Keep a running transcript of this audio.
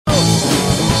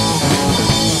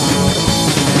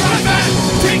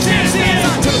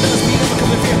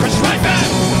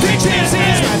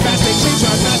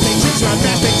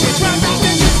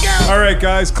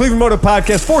guys. ClevelandMoto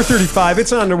Podcast 435.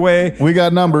 It's on the way. We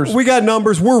got numbers.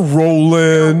 We're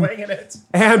rolling. We're winging it.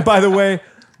 And by the way,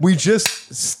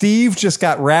 Steve just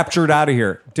got raptured out of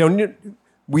here.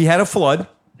 We had a flood.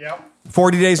 Yep.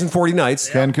 40 days and 40 nights.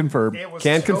 Can confirm. It was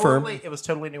confirm. It was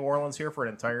totally New Orleans here for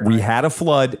an entire We night. had a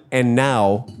flood, and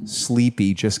now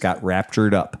Sleepy just got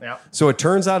raptured up. Yep. So it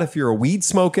turns out if you're a weed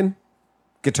smoking,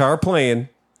 guitar playing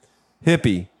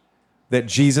hippie, that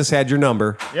Jesus had your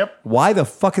number. Yep. Why the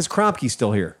fuck is Kromke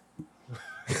still here?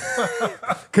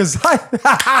 Because I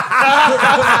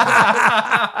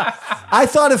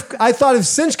thought if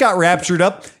Cinch got raptured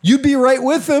up, you'd be right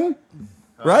with him,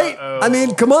 right? I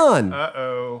mean, come on.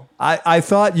 I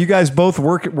thought you guys both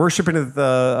worshiping at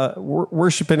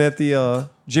the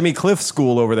Jimmy Cliff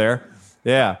school over there.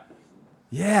 Yeah.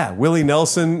 Willie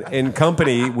Nelson and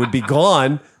company would be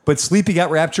gone, but Sleepy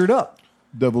got raptured up.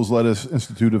 Devil's Lettuce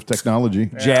Institute of Technology.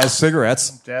 Yeah. Jazz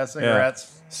cigarettes. Yeah.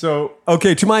 So,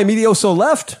 okay, to my immediate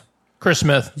left, Chris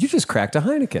Smith. you just cracked a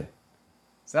Heineken.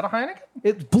 Is that a Heineken?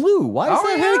 It's blue. Why is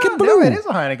that yeah. Heineken blue? No, it is a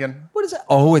Heineken. What is that?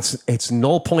 Oh, it's 0.0. It's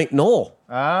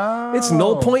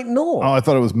 0.0. Oh, I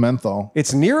thought it was menthol.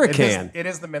 It's near a can. It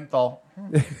is the menthol.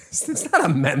 It's not a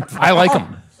menthol. I like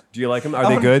them, Do you like them? Are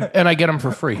they good? and I get them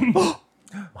for free.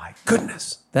 My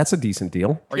goodness. That's a decent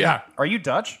deal. Are you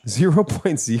Dutch?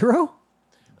 0.0?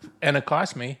 And it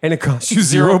cost me. And it costs you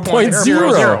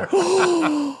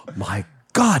 0.0. My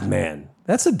God, man.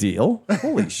 That's a deal.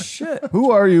 Holy shit. Who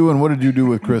are you and what did you do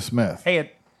with Chris Smith?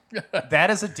 Hey, that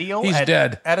is a deal. He's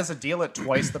dead. That is a deal at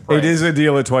twice the price. It is a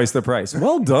deal at twice the price.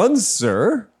 Well done,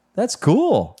 sir. That's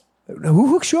cool. Who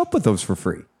hooks you up with those for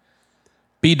free?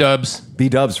 B-dubs.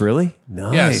 B-dubs, really?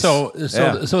 Nice. Yeah, so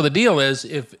the deal is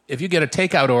if you get a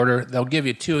takeout order, they'll give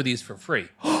you 2 of these for free.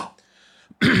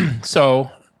 So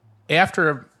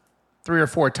after 3 or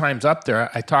 4 times up there,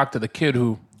 I talked to the kid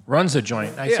who runs the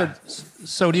joint. I said,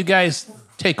 so do you guys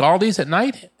take all these at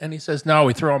night? And he says, no,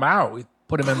 we throw them out. We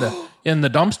put them in the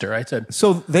dumpster. I said,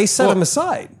 So they set them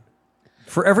aside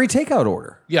for every takeout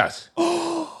order. yes.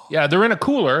 Yeah, they're in a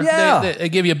cooler. Yeah. They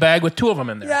give you a bag with 2 of them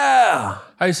in there. Yeah.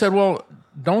 I said, well,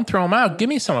 don't throw them out. Give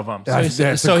me some of them. That's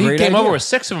a he great came idea. over with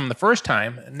 6 of them the first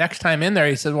time. Next time in there,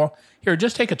 he said, well, here,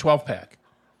 just take a 12-pack.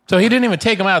 So he didn't even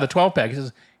take them out of the 12-pack. He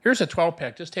says, here's a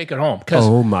 12-pack. Just take it home.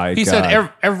 Oh, my He God. said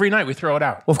every night we throw it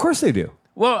out. Well, of course they do.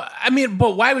 Well, I mean,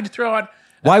 but why would you throw out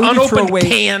Why would you throw unopened away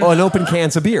can? unopened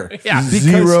cans of beer? Yeah.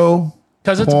 Zero.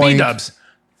 Because it's Point. B-dubs.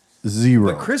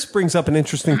 Zero. Chris brings up an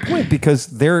interesting point because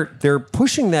they're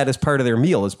pushing that as part of their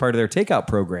meal, as part of their takeout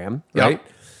program, Yep. right?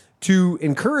 To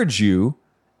encourage you,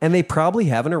 and they probably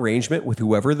have an arrangement with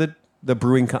whoever the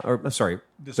brewing,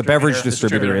 the beverage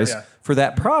distributor is yeah. for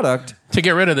that product. To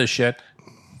get rid of this shit.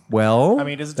 Well, I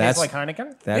mean, does it taste like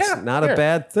Heineken? That's Yeah, not a here.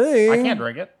 bad thing. I can't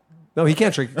drink it. No, he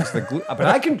can't drink. It's the but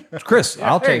I can. Chris,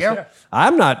 I'll there you taste go. it.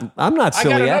 I'm not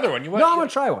silly. I got yet. another one. You want- No, I'm gonna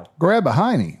try one. Grab a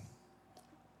Heine.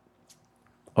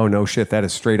 Oh no, shit! That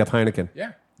is straight up Heineken.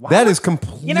 Yeah. That is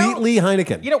completely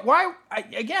Heineken. You know why?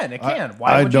 Again, it can.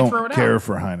 Why I would you throw don't it care out?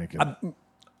 for Heineken.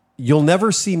 You'll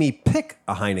never see me pick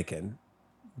a Heineken,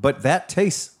 but that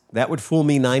tastes. That would fool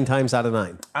me 9 times out of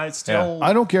 9. I still.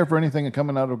 I don't care for anything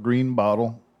coming out of a green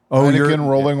bottle. Oh, you're- Heineken,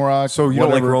 Rolling Rock. So you don't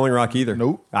like whatever. Rolling Rock either?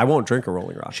 Nope. I won't drink a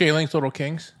Rolling Rock. Shailing's Little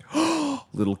Kings.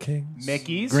 Little Kings.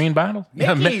 Mickey's. Green bottle.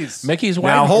 Mickey's. Yeah, Mickey's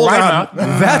wide. Now hold wide on.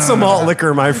 mouth. That's a malt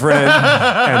liquor, my friend,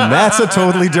 and that's a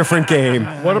totally different game.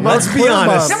 What about? Let's be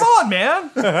honest. Come on,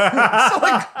 man. It's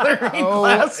like clearing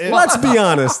glass. Let's be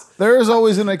honest. There is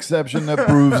always an exception that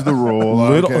proves the rule.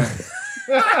 Little-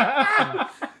 Okay.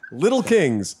 Little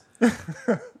Kings.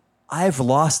 I've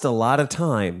lost a lot of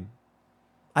time.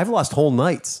 I've lost whole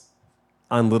nights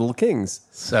on Little Kings.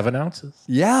 7 ounces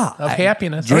Yeah. of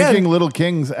happiness. Drinking Little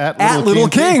Kings at Little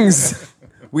Kings.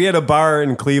 We had a bar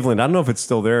in Cleveland. I don't know if it's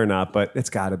still there or not, but it's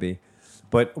got to be.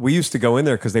 But we used to go in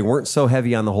there because they weren't so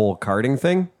heavy on the whole carding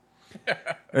thing.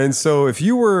 And so if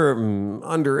you were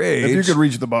underage, If you could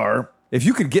reach the bar. if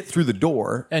you could get through the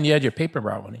door, And you had your paper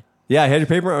brownie. yeah, I had your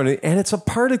paper on it. And it's a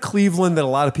part of Cleveland that a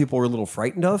lot of people were a little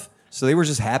frightened of. So they were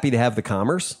just happy to have the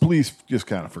commerce. Police just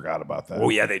kind of forgot about that. Oh,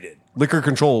 yeah, they did. Liquor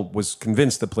control was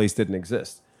convinced the place didn't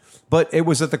exist. But it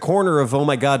was at the corner of Oh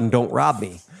My God and Don't Rob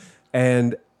Me.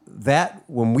 And that,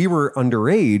 when we were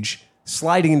underage,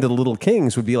 sliding into the Little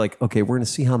Kings would be like, okay, we're going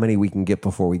to see how many we can get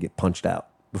before we get punched out,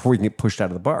 before we can get pushed out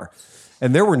of the bar.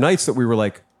 And there were nights that we were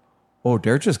like, oh,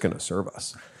 they're just going to serve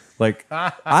us. Like,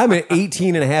 I'm at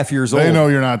 18 and a half years old. They know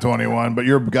you're not 21, but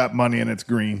you've got money and it's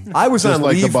green. I was just on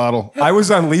like leave. the bottle. I was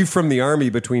on leave from the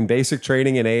Army between basic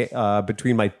training and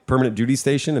between my permanent duty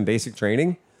station and basic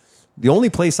training. The only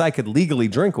place I could legally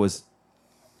drink was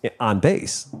on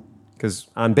base because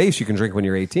on base you can drink when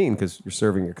you're 18 because you're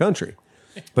serving your country.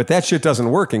 But that shit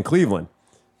doesn't work in Cleveland.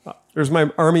 There's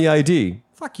my Army ID.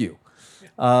 Fuck you.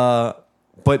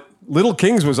 But Little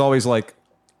Kings was always like,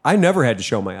 I never had to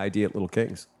show my ID at Little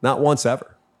Kings. Not once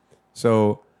ever.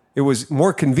 So it was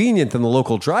more convenient than the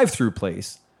local drive-through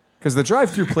place because the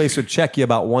drive-through place would check you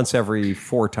about once every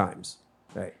 4 times.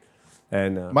 Right.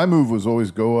 And My move was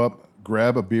always go up,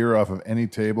 grab a beer off of any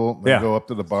table, then go up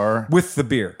to the bar. with the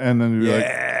beer. And then you'd be like,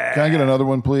 can I get another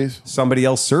one, please? Somebody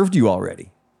else served you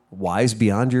already. Wise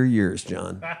beyond your years,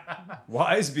 John.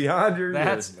 Wise beyond your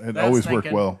years. It always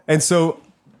worked well. And so,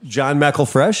 John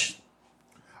McElfresh,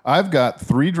 I've got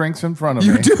 3 drinks in front of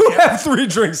me. you do have 3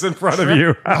 drinks in front of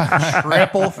you.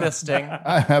 Triple fisting.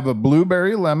 I have a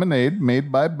blueberry lemonade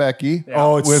made by Becky.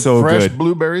 Oh, it's with so fresh good.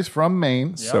 blueberries from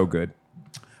Maine. So good.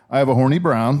 I have a horny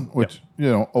brown, which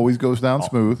always goes down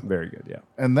smooth. Very good, yeah.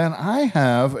 And then I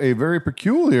have a very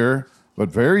peculiar but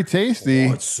very tasty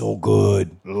It's so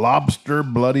good. lobster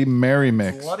Bloody Mary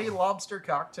mix. Bloody lobster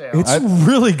cocktail. It's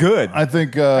really good. I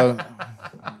think,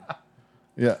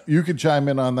 you could chime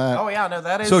in on that. oh yeah, no,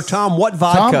 that is. So, Tom, what Tom,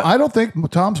 vodka? I don't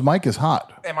think Tom's mic is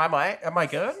hot. am I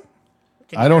good?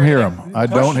 Can I you don't hear anything? him. I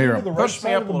don't hear him. Push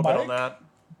me up a little bit on that.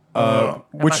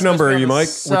 which number are you, Mike?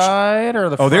 Side or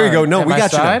the Oh, there you go. front? No, Am we I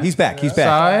got you. Now. side? He's back. He's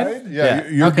back. Side. Yeah,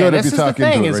 you're Okay, good if this you is the talk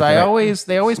into thing it is right there.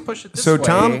 they always push it this So, way.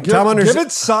 Tom Give understands.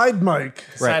 it side mic.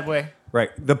 Sideway. Right.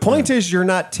 The point is, you're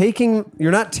not taking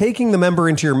the member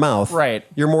into your mouth. Right.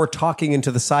 You're more talking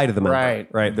into the side of the member. Right.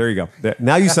 Right. There you go.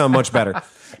 Now you sound much better.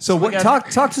 So what? Talk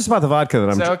to us about the vodka that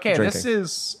I'm Okay, drinking. this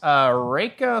is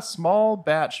Reka small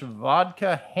batch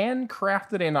vodka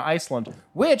handcrafted in Iceland,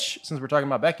 which, since we're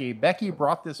talking about Becky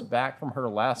brought this back from her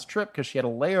last trip because she had a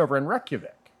layover in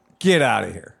Reykjavik. Get out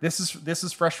of here. This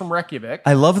is fresh from Reykjavik.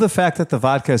 I love the fact that the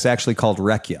vodka is actually called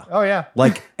Rekya. Oh yeah.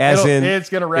 Like as in it's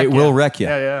gonna wreck it you. will wreck you.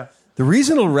 Yeah, yeah. The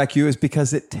reason it'll wreck you is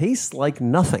because it tastes like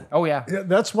nothing. Oh yeah. Yeah,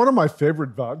 that's one of my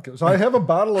favorite vodkas. I have a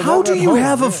bottle of How that do at you home.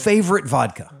 have a favorite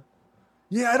vodka?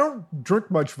 Yeah, I don't drink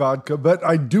much vodka, but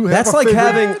I do have That's a like favorite.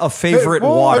 having a favorite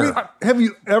Well, water. I mean, have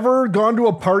you ever gone to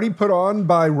a party put on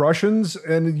by Russians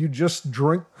and you just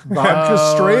drink vodka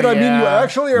straight? I mean, you yeah.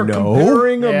 actually are No.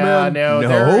 comparing them. Yeah, and no, No.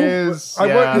 there is. I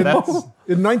yeah, went that's,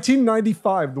 in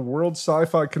 1995, the World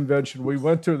Sci-Fi Convention. We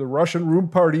went to the Russian room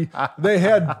party. They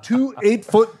had 2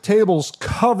 8-foot tables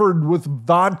covered with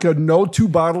vodka. No 2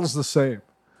 bottles the same.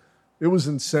 It was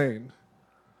insane.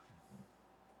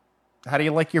 how do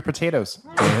you like your potatoes?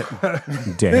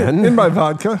 Dan, In my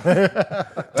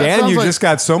vodka, Dan, you like- just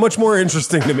got so much more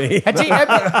interesting to me.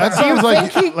 That sounds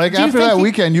like after that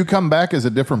weekend, you come back as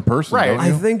a different person, Right. don't I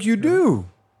you? think you do.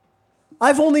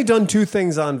 I've only done 2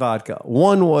 things on vodka.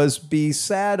 One was be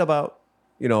sad about,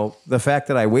 the fact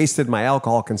that I wasted my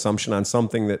alcohol consumption on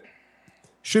something that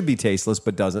should be tasteless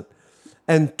but doesn't.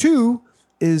 And 2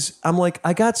 is I'm like,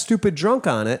 I got stupid drunk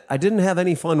on it. I didn't have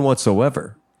any fun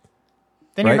whatsoever.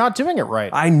 Then Right. you're not doing it right.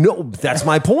 I know. That's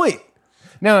my point.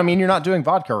 No, I mean you're not doing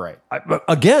vodka right.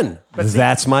 Again,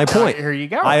 that's my point. here you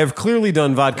go. I have clearly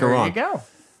done vodka There wrong. you go.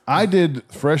 I did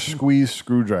fresh squeeze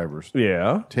screwdrivers.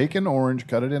 Yeah. Take an orange,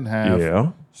 cut it in half, Yeah.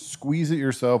 squeeze it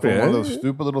yourself with one of those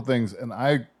stupid little things, and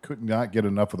I could not get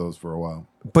enough of those for a while.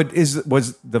 But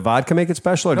was the vodka make it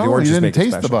special or did the No, orange you just didn't make it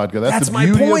taste special? the vodka. That's the my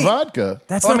beauty point. of vodka.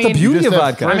 That's Well, not I mean, the you beauty Just of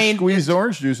have vodka. fresh squeezed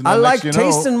orange juice, and I then like next you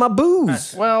know, tasting my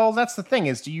booze. Well, that's the thing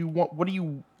is,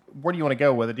 where do you want to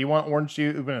go with it? Do you want orange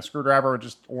juice, even a screwdriver, or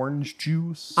just orange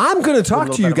juice? I'm going to talk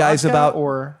little to you bit of guys vodka, about,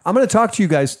 or- I'm going to talk to you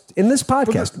guys in this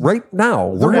podcast right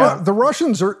now. the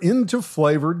Russians are into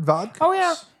flavored vodka. Oh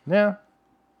yeah, yeah.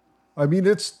 I mean,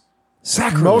 it's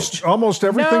Sacrilege. almost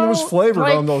everything No, was flavored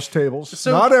like- on those tables.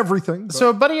 so- Not everything. But So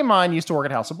a buddy of mine used to work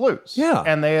at House of Blues. Yeah.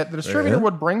 And the distributor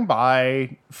would bring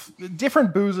by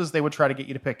different boozes they would try to get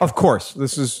you to pick up. Of course.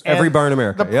 This is every And bar in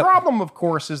America. The Yep. problem, of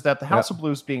course, is that the House of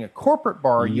Blues being a corporate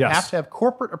bar, you Yes. have to have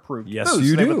corporate approved Yes, booze.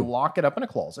 you They do. would lock it up in a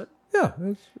closet Yeah.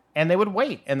 and they would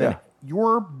wait. And then Yeah.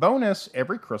 your bonus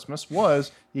every Christmas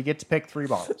was you get to pick 3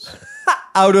 bottles.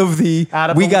 Out of the,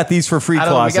 we got these for free Out of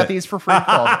the, closet. we got these for free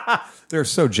closet. They're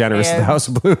so generous at the And- House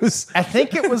of Blues. I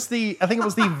think it was the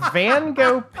Van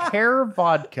Gogh pear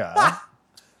vodka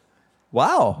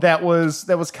Wow. that was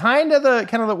kind of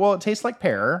the well, it tastes like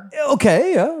pear.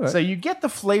 Okay. Yeah. So you get the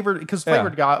flavored because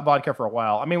flavored vodka for a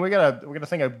while. I mean, we got a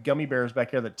thing of gummy bears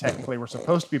back here that technically we're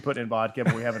supposed to be putting in vodka,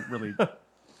 but we haven't really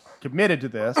committed to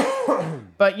this.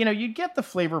 But you get the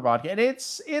flavor vodka, and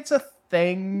it's a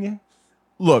thing.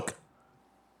 Look,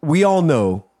 we all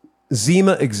know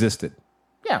Zima existed.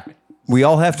 Yeah, We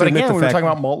all have to but admit again, the we were fact talking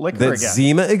about malt liquor that again.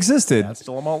 Zima existed. That's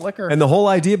still a malt liquor. And the whole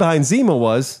idea behind Zima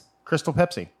was, Crystal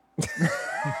Pepsi.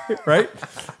 right?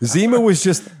 Zima was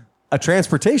just a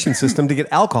transportation system to get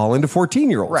alcohol into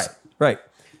 14-year-olds. Right. Right.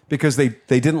 Because they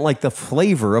didn't like the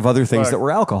flavor of other things that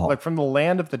were alcohol. Like from the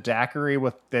land of the daiquiri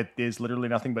that is literally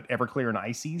nothing but Everclear and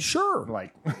ices. Sure.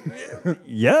 Like,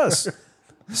 yes.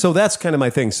 So that's kind of my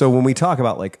thing. So when we talk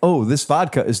about like, oh, this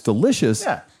vodka is delicious,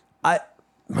 yeah.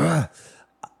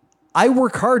 I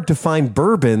work hard to find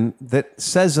bourbon that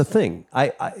says a thing.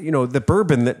 The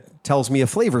bourbon that tells me a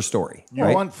flavor story. You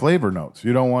right? want flavor notes.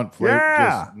 You don't want flavor,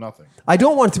 just nothing. I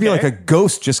don't want it to be like a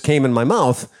ghost just came in my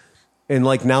mouth and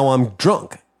like now I'm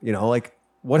drunk. Like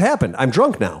what happened? I'm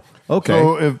drunk now. Okay.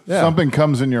 So if something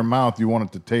comes in your mouth, you want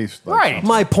it to taste like Right. something.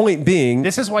 My point being,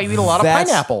 This is why you eat a lot of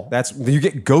pineapple. That's you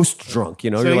get ghost drunk.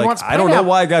 You're he like, wants I don't know pineapple.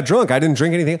 why I got drunk. I didn't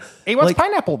drink anything. He wants Like,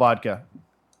 pineapple vodka.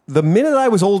 the minute I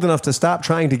was old enough to stop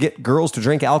trying to get girls to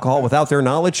drink alcohol without their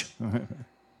knowledge,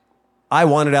 I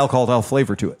wanted alcohol to have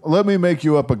flavor to it. Let me make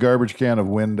you up a garbage can of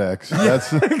Windex.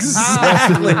 That's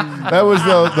Exactly. that was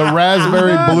the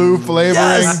raspberry blue flavoring.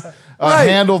 Yes. A Right.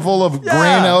 handle full of grain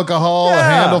alcohol, a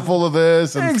Yeah. handle full of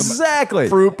this, and some Exactly.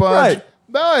 fruit punch. Right.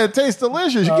 No, it tastes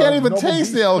delicious. You can't even Noble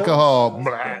taste the Beast alcohol.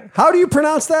 How do you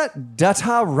pronounce that? Data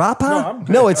Rapa?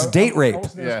 No, it's date rape.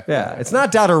 Yeah. Yeah, it's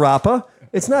not Data Rapa.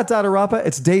 It's not Data Rapa.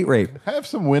 It's date rape. Have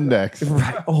some Windex.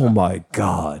 Right. Oh my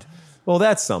God. Well,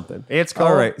 that's something. It's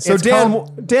called- All right. So it's Dan,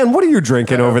 called- Dan, what are you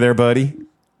drinking over there, buddy?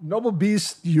 Noble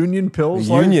Beast Union Pills,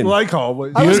 Union. like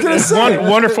always. I was going to say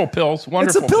Wonderful pills. it's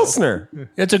Wonderful a Pilsner. Pills.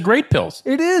 It's a great pills.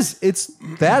 It is.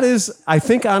 That is. I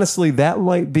think honestly that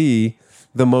might be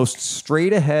the most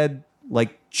straight ahead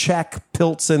like Czech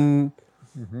Pilsen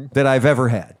that I've ever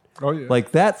had. Oh, yeah.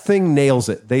 Like that thing nails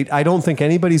it. I don't think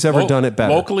anybody's ever done it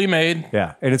better. Locally made.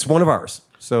 Yeah, and it's one of ours.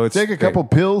 So it's Take a great. couple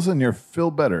pills and you'll feel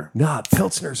better. Nah,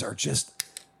 Pilsners are just.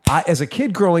 As a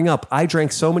kid growing up, I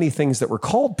drank so many things that were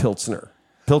called Pilsner.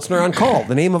 Pilsner on Call.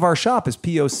 The name of our shop is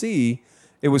POC.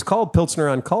 It was called Pilsner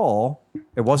on Call.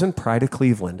 It wasn't Pride of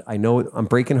Cleveland. I know I'm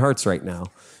breaking hearts right now,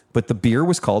 but the beer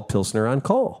was called Pilsner on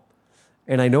Call.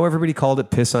 And I know everybody called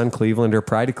it Piss on Cleveland or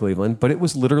Pride of Cleveland, but it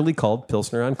was literally called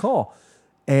Pilsner on Call.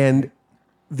 And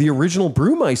the original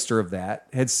brewmeister of that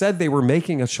had said they were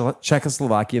making a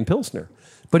Czechoslovakian Pilsner.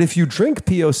 But if you drink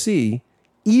POC,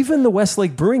 even the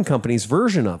Westlake Brewing Company's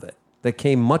version of it, that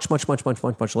came much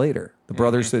later, the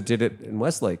brothers that did it in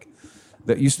Westlake,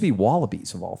 that used to be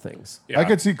Wallabies of all things. I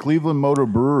could see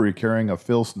ClevelandMoto Brewery carrying a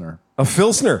Pilsner. A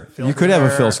Pilsner. You could have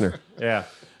a Pilsner. Yeah.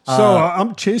 So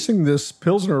I'm chasing this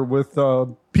Pilsner with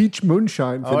peach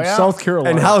moonshine from yeah? South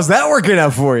Carolina. And how's that working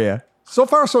out for you? So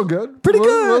far, so good. Pretty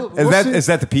We'll- good. we'll see. Is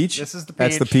that the peach? This is the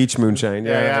That's the peach. peach moonshine.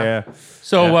 Yeah.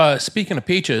 So speaking of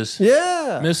peaches,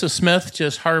 Yeah. Mrs. Smith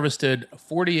just harvested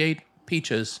 48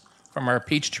 peaches from our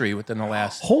peach tree within the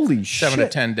last Holy shit. 7 to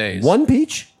 10 days. One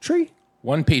peach tree?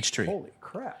 One peach tree. Holy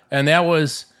crap. And that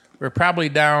was, we're probably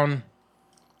down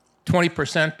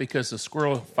 20% because the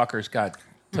squirrel fuckers got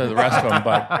to the rest of them.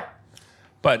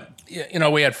 But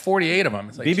we had 48 of them.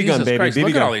 It's like, BB Jesus gun, baby, Christ, BB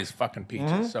look gun. at all these fucking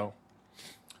peaches. So,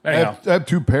 I anyhow. have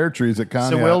 2 pear trees at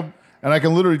Conneaut, and I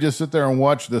can literally just sit there and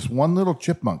watch this one little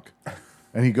chipmunk.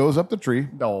 And he goes up the tree.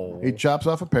 No. He chops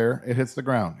off a pear. It hits the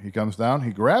ground. He comes down. He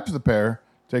grabs the pear,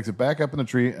 takes it back up in the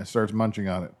tree, and starts munching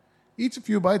on it. Eats a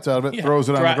few bites out of it, Yeah, throws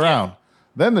it on dry- the ground.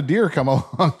 Then the deer come along,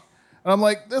 and I'm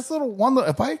like, this little one.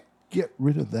 If I get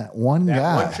rid of that one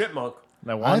guy, One chipmunk.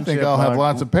 I think I'll have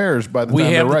lots of pears by the We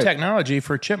time have they're the ripe. technology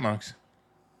for chipmunks.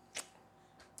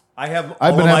 I've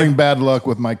all been of my- having bad luck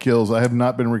with my kills. I have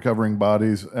not been recovering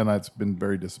bodies, and it's been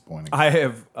very disappointing. I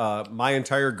have my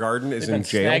entire garden is Been in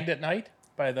jail. snagged at night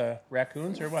by the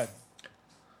raccoons or what?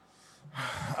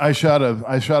 I shot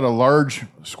a large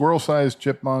squirrel-sized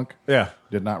chipmunk. Yeah.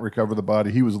 Did not recover the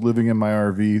body. He was living in my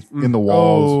RV in the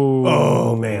walls.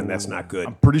 Oh man, that's not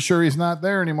good. Pretty sure he's not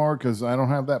there anymore because I don't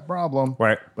have that problem.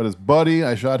 Right. But his buddy,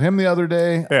 I shot him the other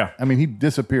day. Yeah. I mean, he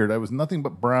disappeared. I was nothing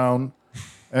but brown.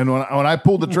 And when I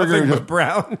pulled the trigger, Nothing he but just,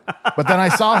 brown. but then I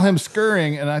saw him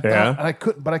scurrying, and I thought, Yeah. and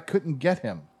I couldn't get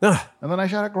him. Ah. And then I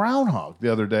shot a groundhog the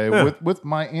other day Yeah. with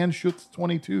my Anschutz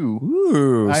 22.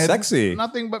 Ooh, I had sexy.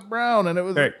 nothing but brown, and it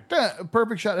was Right. a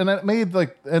perfect shot. And it made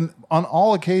and on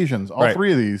all occasions, all Right.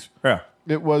 3 of these, Yeah.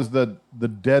 it was the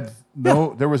dead.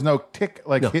 No, there was no tick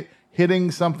hitting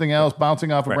something else,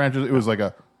 bouncing off of branches. It was like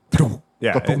a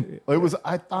Yeah. it was.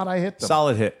 I thought I hit them,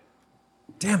 Solid hit.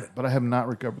 Damn it. but I have not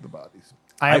recovered the bodies.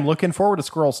 I am looking forward to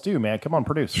squirrel stew, man. Come on,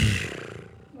 produce.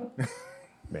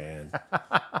 Man.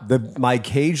 My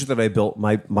cage that I built,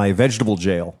 my vegetable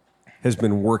jail, has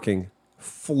been working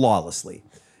flawlessly.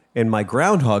 And my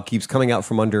groundhog keeps coming out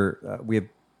from under. We have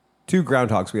 2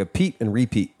 groundhogs. We have Pete and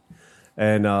Repeat.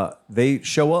 And they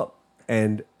show up.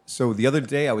 And so the other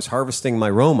day I was harvesting my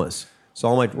Romas. So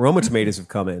all my Roma tomatoes have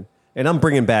come in. And I'm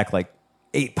bringing back like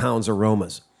 8 pounds of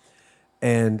Romas.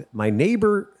 And my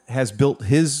neighbor has built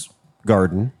his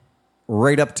garden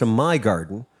right up to my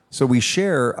garden. So we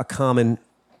share a common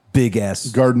big ass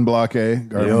Garden block A,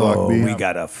 garden block B. We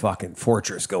got a fucking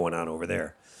fortress going on over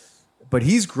there. But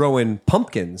he's growing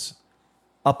pumpkins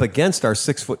up against our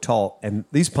 6 foot tall, and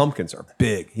these pumpkins are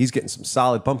big. He's getting some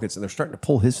solid pumpkins, and they're starting to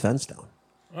pull his fence down.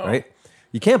 Right?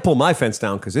 You can't pull my fence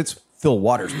down because it's Phil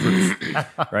Waters proof.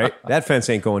 Right? That fence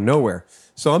ain't going nowhere.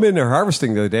 So I'm in there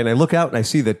harvesting the other day, and I look out and I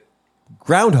see the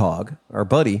groundhog, our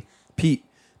buddy, Pete.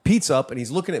 Pete's up, and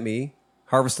he's looking at me,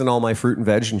 harvesting all my fruit and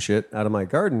veg and shit out of my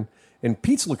garden. And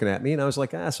Pete's looking at me, and I was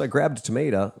like, so I grabbed a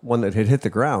tomato, one that had hit the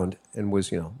ground and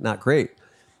was, not great.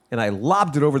 And I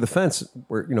lobbed it over the fence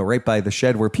where, right by the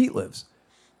shed where Pete lives.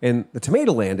 And the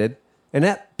tomato landed, and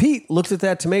that Pete looked at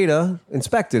that tomato,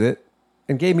 inspected it,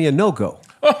 and gave me a no-go.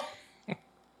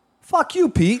 Fuck you,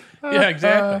 Pete. Yeah,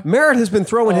 exactly. Merritt has been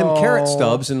throwing him carrot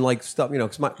stubs and like stuff,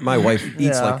 because my wife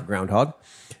eats like a groundhog.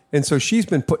 And so she's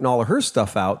been putting all of her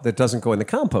stuff out that doesn't go in the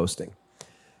composting.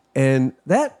 And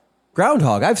that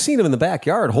groundhog, I've seen him in the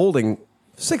backyard holding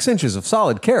 6 inches of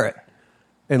solid carrot.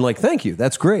 And like, thank you,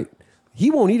 that's great.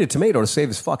 He won't eat a tomato to save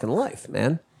his fucking life,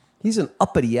 man. He's an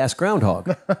uppity-ass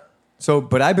groundhog.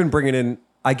 But I've been bringing in,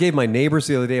 I gave my neighbors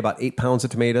the other day about 8 pounds of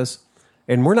tomatoes.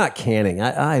 And we're not canning.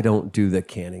 I don't do the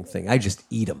canning thing. I just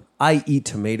eat them. I eat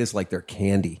tomatoes like they're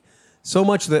candy. So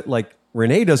much that, like,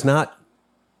 Renee does not,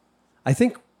 I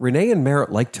think Renee and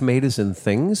Merritt like tomatoes and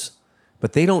things,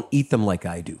 but they don't eat them like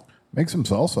I do. Make some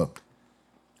salsa.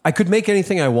 I could make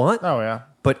anything I want. Oh, yeah.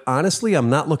 But honestly, I'm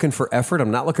not looking for effort.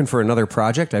 I'm not looking for another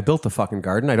project. I built the fucking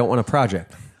garden. I don't want a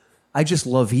project. I just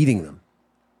love eating them.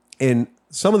 And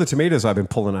some of the tomatoes I've been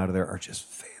pulling out of there are just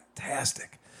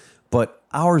fantastic. But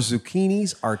our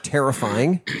zucchinis are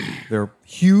terrifying. They're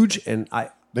huge, and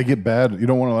They get bad. You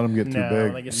don't want to let them get too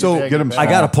they big. get too so big get them and I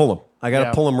bad. got to pull them. I got to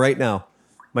Yeah. pull them right now.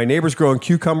 My neighbor's growing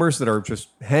cucumbers that are just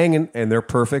hanging, and they're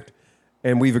perfect.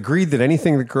 And we've agreed that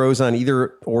anything that grows on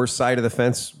either or side of the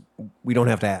fence, we don't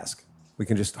have to ask. We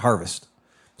can just harvest.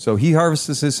 So he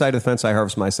harvests his side of the fence. I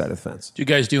harvest my side of the fence. Did you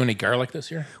guys do any garlic this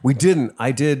year? We didn't.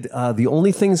 I did. The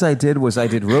only things I did was I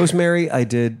did rosemary. I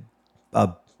did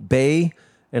bay,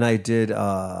 and I did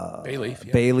Bay leaf.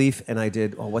 Yeah. bay leaf, and I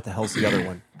did. Oh, what the hell's the other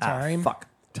one? Thyme?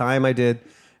 Thyme. I did,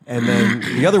 and then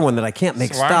the other one that I can't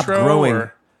make stop Cilantro growing.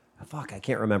 or- Fuck, I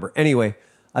can't remember. Anyway,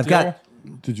 I've Dill?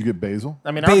 got Did you get basil?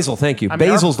 I mean, basil. Thank you.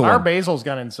 Basil's the our one. basil's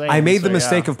gone insane. I made the so,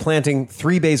 mistake yeah. of planting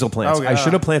 3 basil plants. Oh, I yeah.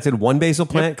 should have planted 1 basil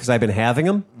plant because I've been having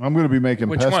them. I'm going to be making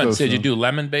Which pesto ones? Did you soon. do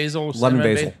lemon basil? Lemon cinnamon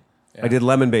basil. Yeah. I did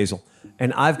lemon basil.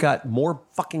 And I've got more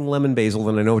fucking lemon basil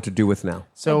than I know what to do with now.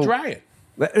 So So dry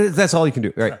it. That's all you can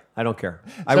do. Right. I don't care.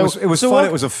 It was so fun. wel-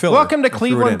 It was a filler. welcome to I threw it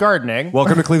Cleveland in. gardening.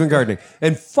 Welcome to Cleveland gardening.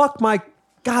 And fuck my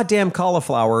goddamn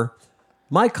cauliflower.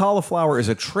 My cauliflower is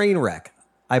a train wreck.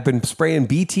 I've been spraying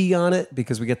BT on it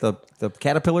because we get the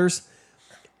caterpillars.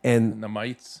 And The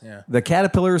mites. Yeah. the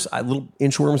caterpillars, little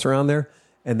inchworms around there,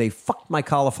 and they fucked my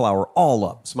cauliflower all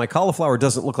up. So my cauliflower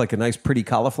doesn't look like a nice, pretty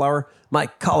cauliflower. My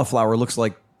cauliflower looks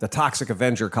like the Toxic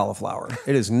Avenger cauliflower.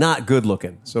 It is not good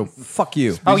looking. So fuck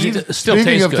you. Oh, It still Speaking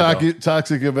tastes of good. though.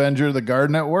 Toxic Avenger, the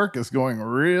garden at work is going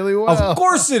really well. Of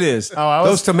course it is.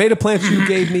 Those tomato plants you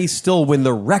gave me still win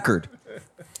the record.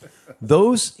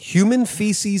 Those human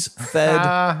feces fed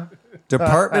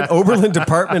Oberlin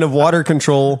Department of Water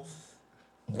Control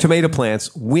tomato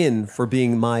plants win for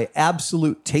being my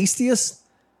absolute tastiest,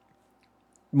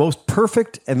 most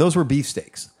perfect, and those were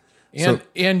beefsteaks. And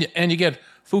you get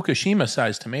Fukushima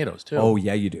sized tomatoes too. Oh,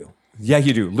 yeah, you do. Yeah,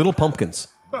 you do. Little pumpkins.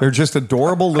 They're just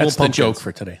adorable little That's the pumpkins. joke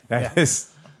for today. That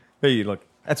is. Hey, look,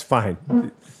 that's fine.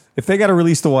 If they got to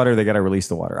release the water, they got to release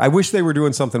the water. I wish they were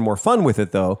doing something more fun with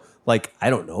it, though. Like, I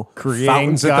don't know,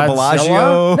 fountains at the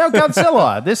Bellagio. No,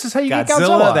 Godzilla. This is how you get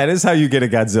Godzilla. That is how you get a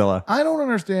Godzilla. I don't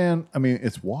understand. I mean,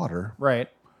 it's water. Right.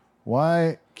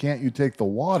 Why can't you take the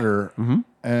water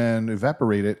and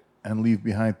evaporate it and leave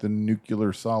behind the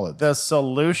nuclear solids? The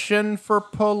solution for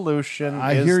pollution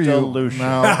I is hear you. dilution.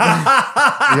 Now,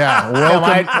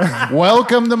 yeah,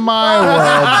 welcome to my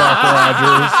world, Buck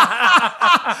Rogers.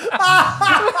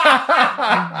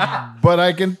 But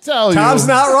I can tell Tom's you,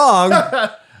 not wrong.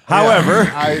 However,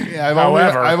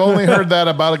 I've only heard that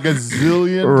about a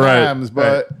gazillion Right, times,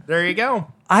 but There you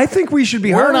go. I think we should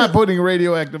be we're hard. not putting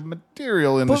radioactive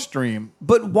material in the stream.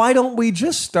 But why don't we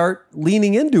just start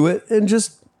leaning into it and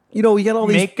just, you get all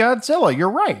these Make Godzilla. You're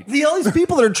right. all these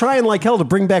people that are trying like hell to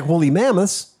bring back woolly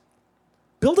mammoths.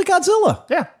 Build a Godzilla.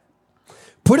 Yeah.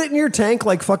 Put it in your tank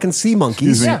like fucking sea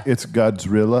monkeys. Excuse me, Yeah. it's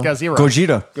Godzilla. Godzilla.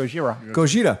 Gojira. Gojira.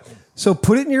 Gojira. So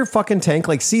put it in your fucking tank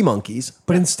like sea monkeys,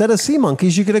 but instead of sea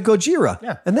monkeys, you get a Gojira.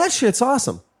 Yeah. And that shit's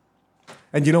awesome.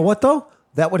 And you know what, though?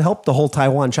 That would help the whole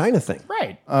Taiwan-China thing.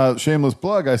 Right. Shameless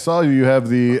plug. I saw you have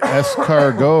the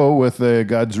Escargot with the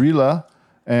Godzilla.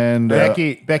 And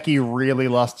Becky really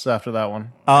lusts after that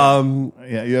one.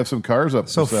 yeah, you have some cars up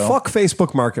So for sale. fuck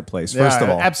Facebook Marketplace, first of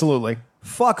all. Absolutely.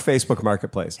 Fuck Facebook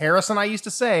Marketplace. Harris and I used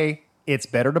to say it's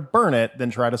better to burn it than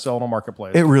try to sell it on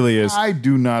Marketplace. It really is. I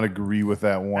do not agree with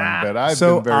that one bit. I've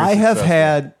So been very I have successful.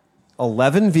 had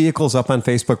 11 vehicles up on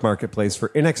Facebook Marketplace for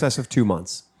in excess of 2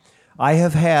 months. I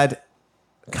have had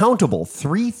countable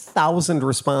 3,000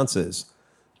 responses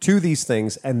to these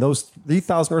things, and those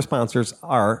 3,000 responses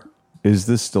are, is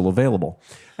this still available?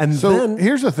 And So then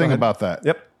here's the thing about that.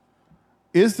 Yep.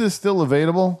 Is this still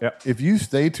available? Yep. If you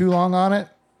stay too long on it,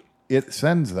 it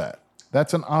sends that.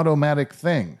 That's an automatic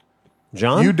thing.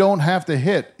 John? You don't have to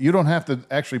hit. You don't have to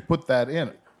actually put that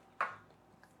in.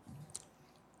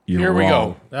 Here we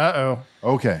go. Uh-oh.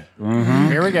 Okay.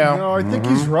 Here we go. No, I think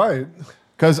he's right.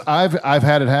 Because I've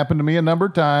had it happen to me a number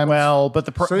of times. Well, but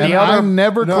the So the you other I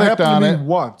never No, it clicked happened on to it me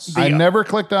once. I never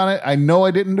clicked on it. I know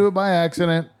I didn't do it by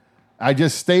accident. I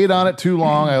just stayed on it too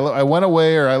long. I went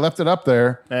away or I left it up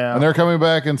there, Yeah. and they're coming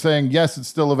back and saying yes, it's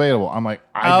still available. I'm like,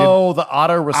 the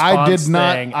auto response I did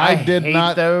not. thing. I did hate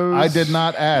not. Those. I did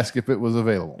not ask if it was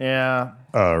available. Yeah.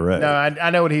 All right. No, I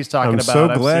know what he's talking I'm about. so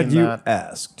I've glad seen you that.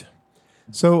 asked.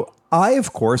 So I,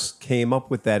 of course, came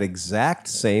up with that exact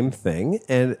same thing,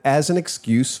 and as an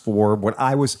excuse for what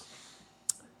I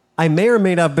may or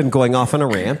may not have been going off on a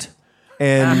rant,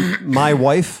 and my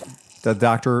wife,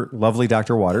 the lovely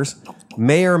Dr. Waters,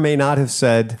 may or may not have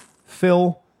said,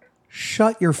 Phil,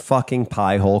 shut your fucking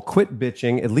pie hole, quit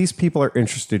bitching. At least people are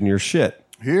interested in your shit.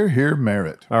 Here,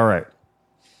 merit. All right.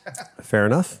 Fair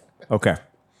enough. Okay.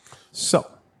 So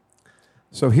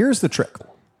here's the trick.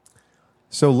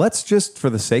 So let's just,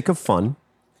 for the sake of fun,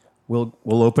 we'll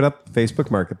open up Facebook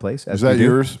Marketplace. As Is that we do.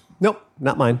 yours? Nope,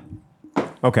 not mine.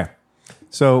 Okay.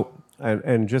 So,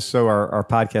 and just so our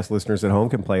podcast listeners at home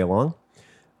can play along,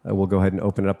 we'll go ahead and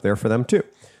open it up there for them too.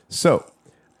 So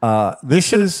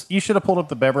this is... You should have pulled up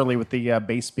the Beverly with the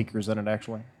bass speakers in it,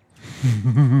 actually.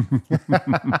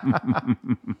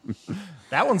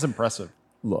 That one's impressive.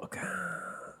 Look,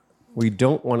 we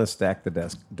don't want to stack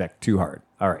the deck too hard.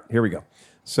 All right, here we go.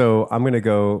 So I'm going to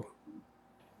go.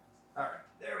 All right,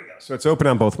 there we go. So it's open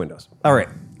on both windows. All right,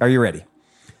 are you ready?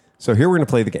 So here we're going to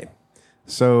play the game.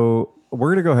 So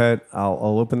we're going to go ahead.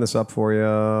 I'll open this up for you.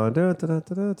 All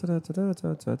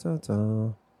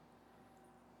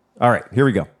right, here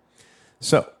we go.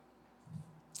 So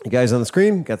you guys on the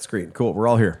screen? Got the screen. Cool, we're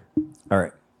all here. All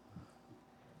right.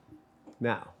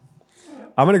 Now,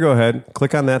 I'm going to go ahead,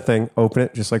 click on that thing, open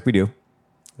it just like we do.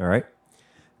 All right.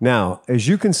 Now, as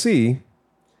you can see,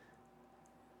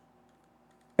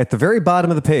 at the very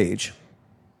bottom of the page,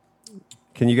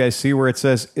 can you guys see where it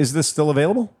says, is this still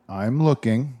available? I'm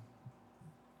looking.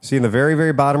 See in the very,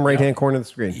 very bottom right-hand corner of the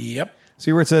screen. Yep.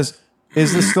 See where it says,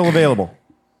 is this still available?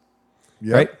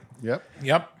 Yep. Right? Yep.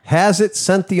 Yep. Has it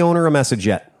sent the owner a message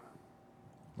yet?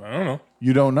 I don't know.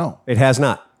 You don't know. It has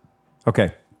not.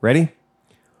 Okay, ready?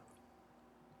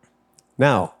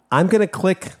 Now, I'm going to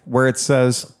click where it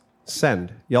says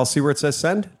send. Y'all see where it says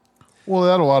send? Well,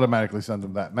 that'll automatically send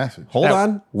them that message. Hold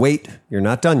on. Wait. You're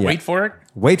not done yet. Wait for it.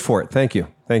 Wait for it. Thank you.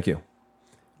 Thank you.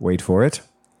 Wait for it.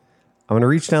 I'm going to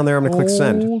reach down there. I'm going to click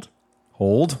send.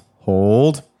 Hold.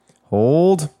 Hold.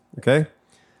 Hold. Okay.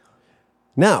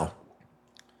 Now,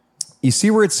 you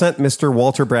see where it sent Mr.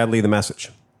 Walter Bradley the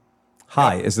message.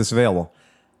 Hi, is this available?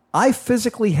 I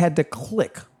physically had to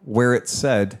click where it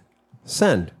said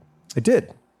send. I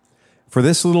did. For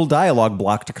this little dialogue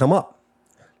block to come up.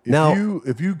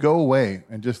 If you go away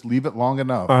and just leave it long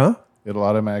enough, it'll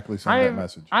automatically send that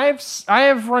message. I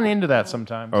have run into that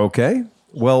sometimes. Okay.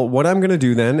 Well, what I'm going to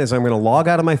do then is I'm going to log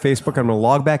out of my Facebook. I'm going to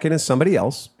log back in as somebody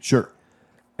else. Sure.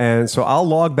 And so I'll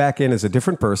log back in as a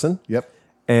different person. Yep.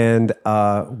 And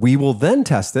we will then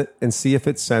test it and see if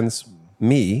it sends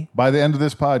me. By the end of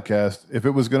this podcast, if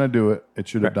it was going to do it, it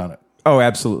should have done it. Oh,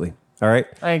 absolutely. All right.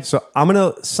 Thanks. So I'm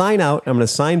going to sign out. I'm going to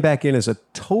sign back in as a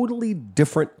totally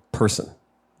different person,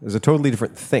 as a totally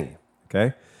different thing.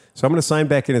 Okay. So I'm going to sign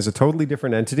back in as a totally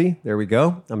different entity. There we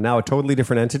go. I'm now a totally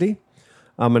different entity.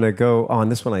 I'm going to go on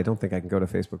this one. I don't think I can go to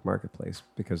Facebook Marketplace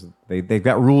because they've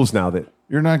got rules now that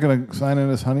You're not going to sign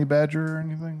in as Honey Badger or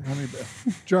anything?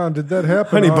 John, did that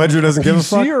happen? Honey on Badger doesn't give a PC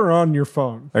fuck? or on your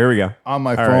phone? Here we go. On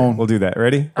my All phone. right, we'll do that.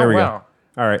 Ready? There we wow.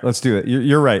 go. All right, let's do it.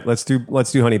 You're right. Let's do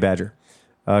Honey Badger.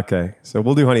 Okay, so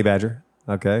we'll do Honey Badger.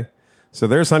 Okay, so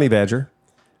there's Honey Badger,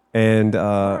 and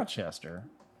Rochester.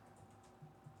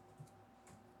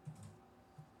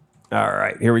 All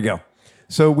right, here we go.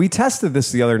 So we tested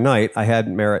this the other night. I had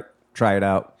Merritt try it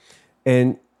out.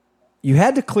 And you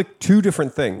had to click two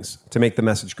different things to make the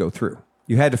message go through.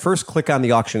 You had to first click on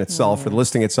the auction itself or the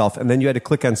listing itself, and then you had to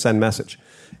click on send message.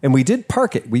 And we did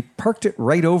park it. We parked it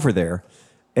right over there,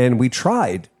 and we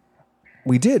tried.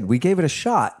 We did. We gave it a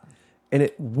shot, and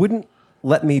it wouldn't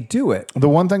let me do it. The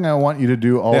one thing I want you to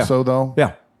do also, though,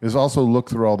 is also look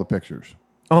through all the pictures.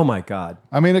 Oh, my God.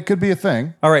 I mean, it could be a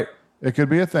thing. All right. It could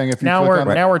be a thing if you now click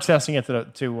we're testing it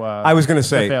to I was going to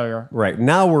say failure. Right.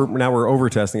 Now we're over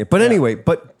testing it. But anyway,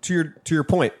 but to your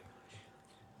point.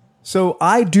 So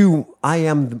I'm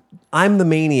the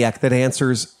maniac that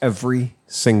answers every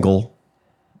single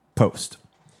post.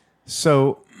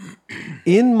 So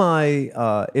in my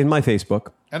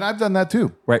Facebook, and I've done that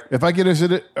too. Right. If I get is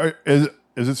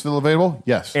it still available?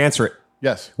 Yes. Answer it.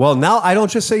 Yes. Well, now I don't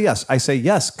just say yes. I say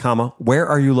yes, comma, where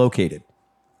are you located?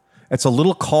 It's a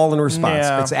little call and response.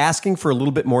 Yeah. It's asking for a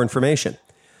little bit more information.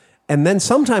 And then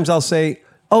sometimes I'll say,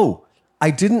 oh,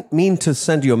 I didn't mean to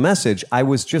send you a message. I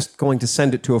was just going to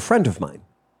send it to a friend of mine,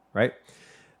 right?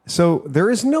 So there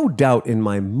is no doubt in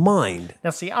my mind. Now,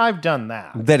 see, I've done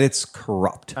that. That it's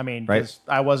corrupt. I mean, right?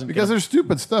 I wasn't because there's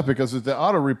stupid stuff because it's the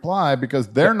auto reply because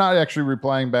they're not actually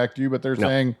replying back to you, but they're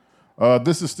saying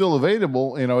this is still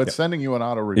available. You know, it's sending you an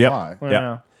auto reply.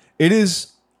 Yeah. It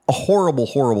is a horrible,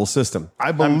 horrible system.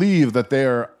 I believe that they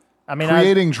are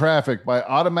creating traffic by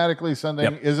automatically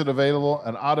sending, is it available,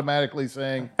 and automatically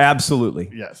saying, absolutely.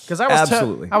 Yes. Because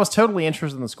I was totally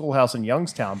interested in the schoolhouse in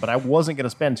Youngstown, but I wasn't going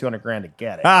to spend $200,000 to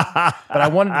get it. But I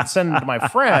wanted to send it to my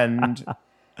friend.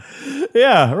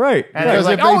 Yeah, right. And he was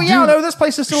like, this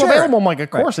place is still available. I'm like, of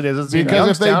course it is. It's in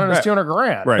Youngstown and it's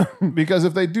 $200,000. Right. Because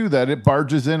if they do that, it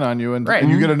barges in on you and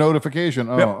you get a notification.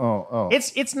 Oh.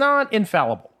 It's not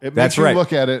infallible. It makes you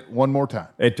look at it one more time.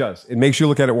 It does. It makes you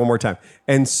look at it one more time.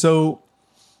 And so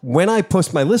when I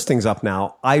post my listings up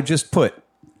now, I just put,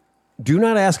 do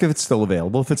not ask if it's still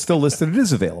available. If it's still listed, it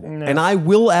is available. No. And I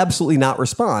will absolutely not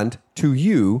respond to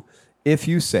you if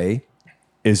you say,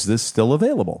 is this still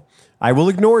available? I will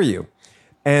ignore you.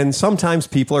 And sometimes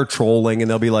people are trolling and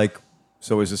they'll be like,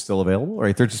 so is this still available?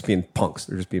 Right? They're just being punks.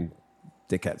 They're just being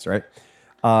dickheads, right?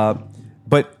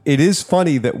 But it is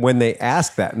funny that when they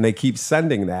ask that and they keep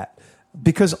sending that,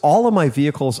 because all of my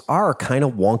vehicles are kind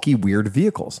of wonky, weird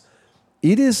vehicles.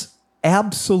 It is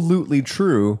absolutely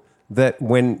true that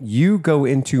when you go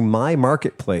into my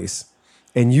marketplace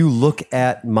and you look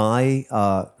at my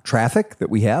traffic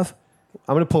that we have,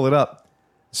 I'm going to pull it up.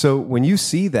 So when you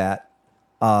see that,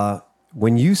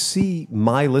 when you see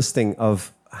my listing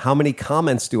of how many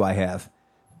comments do I have,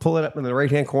 pull it up in the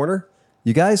right-hand corner.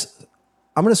 You guys,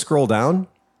 I'm going to scroll down.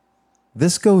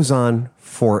 This goes on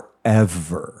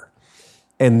forever.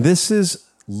 And this is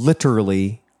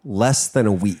literally less than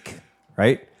a week,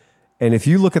 right? And if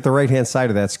you look at the right-hand side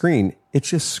of that screen, it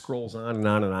just scrolls on and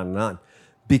on and on and on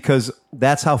because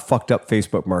that's how fucked up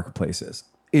Facebook Marketplace is.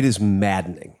 It is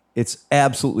maddening. It's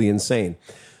absolutely insane.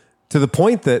 To the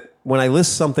point that when I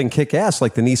list something kick-ass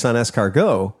like the Nissan S-Car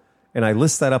Go, and I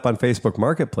list that up on Facebook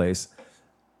Marketplace,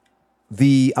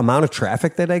 the amount of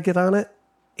traffic that I get on it,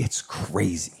 it's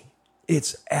crazy.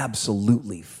 It's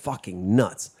absolutely fucking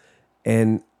nuts.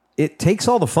 And it takes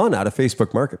all the fun out of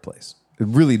Facebook Marketplace. It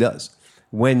really does.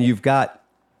 When you've got,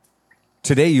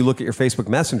 today you look at your Facebook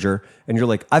Messenger and you're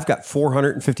like, I've got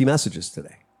 450 messages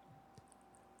today.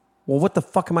 Well, what the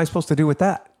fuck am I supposed to do with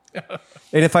that?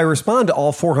 And if I respond to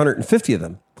all 450 of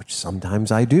them, which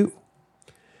sometimes I do,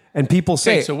 and people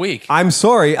say, takes a week. I'm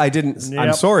sorry I didn't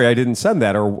send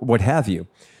that or what have you.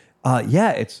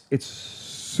 It's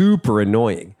super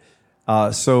annoying.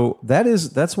 So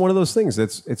that's one of those things.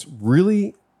 It's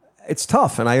really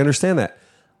tough, and I understand that.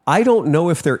 I don't know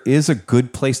if there is a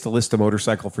good place to list a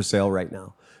motorcycle for sale right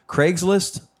now.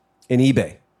 Craigslist and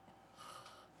eBay.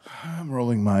 I'm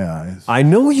rolling my eyes. I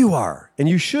know you are, and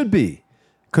you should be.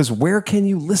 Because where can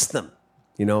you list them?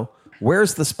 You know,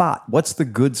 where's the spot? What's the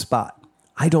good spot?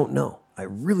 I don't know. I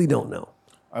really don't know.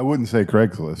 I wouldn't say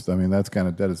Craigslist. I mean, that's kind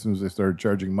of dead as soon as they started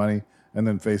charging money and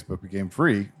then Facebook became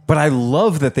free. But I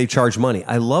love that they charge money.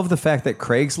 I love the fact that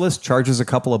Craigslist charges a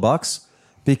couple of bucks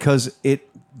because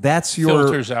that's your...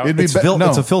 Filters out. It's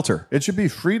a filter. It should be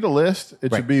free to list.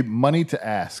 It should be money to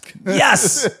ask.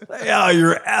 Yes! Yeah,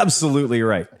 you're absolutely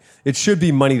right. It should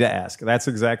be money to ask. That's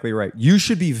exactly right. You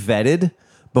should be vetted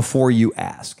before you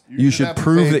ask. You should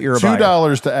prove that you're a buyer.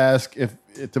 $2 to ask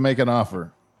to make an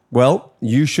offer. Well,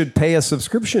 you should pay a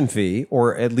subscription fee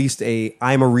or at least a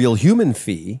I'm a real human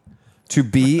fee to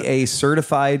be a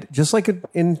certified, just like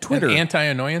in Twitter. An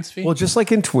anti-annoyance fee? Well, just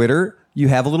like in Twitter, You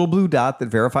have a little blue dot that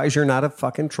verifies you're not a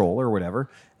fucking troll or whatever.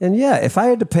 And yeah, if I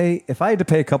had to pay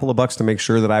a couple of bucks to make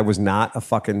sure that I was not a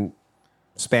fucking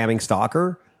spamming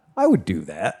stalker, I would do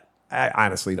that. I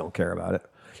honestly don't care about it.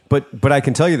 But I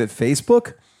can tell you that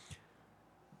Facebook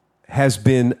has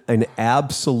been an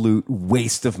absolute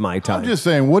waste of my time. I'm just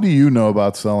saying, what do you know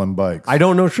about selling bikes? I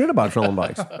don't know shit about selling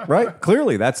bikes, right?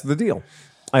 Clearly, that's the deal.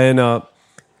 And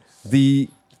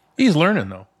He's learning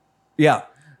though. yeah,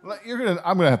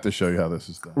 I'm gonna have to show you how this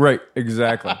is done. right,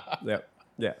 exactly.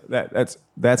 yeah.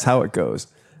 That's how it goes.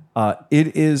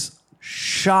 It is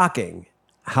shocking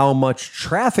how much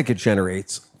traffic it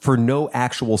generates for no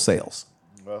actual sales.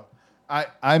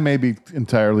 I may be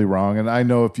entirely wrong, and I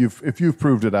know if you've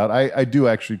proved it out, I do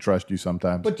actually trust you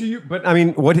sometimes. But I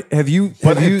mean, what have you?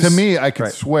 To me, I can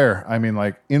Right. swear. I mean,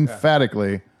 like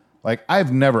emphatically, like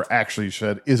I've never actually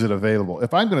said, "Is it available?"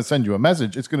 If I'm going to send you a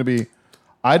message, it's going to be,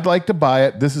 "I'd like to buy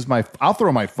it. This is I'll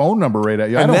throw my phone number right at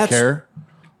you. And I don't that's- care.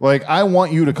 Like I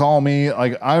want you to call me.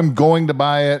 Like I'm going to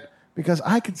buy it because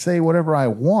I can say whatever I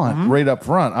want right up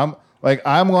front. I'm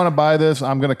going to buy this.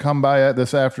 I'm going to come buy it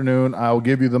this afternoon. I'll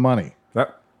give you the money."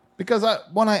 Because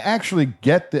when I actually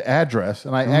get the address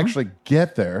and I actually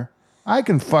get there, I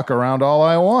can fuck around all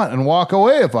I want and walk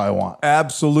away if I want.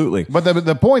 Absolutely. But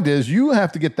the point is, you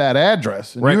have to get that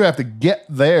address and Right. you have to get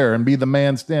there and be the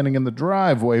man standing in the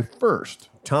driveway first.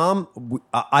 Tom,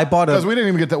 I bought Because we didn't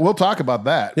even get that. We'll talk about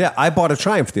that. Yeah, I bought a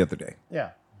Triumph the other day. Yeah.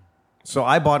 So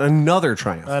I bought another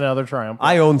Triumph. Another Triumph.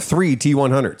 I own 3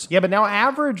 T100s. Yeah, but now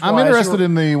average. I'm interested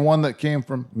in the one that came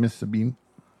from Miss Sabine.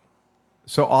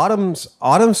 So Autumn's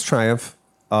Triumph,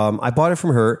 I bought it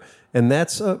from her, and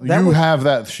that's Have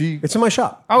that. it's in my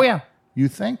shop. Oh yeah. You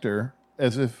thanked her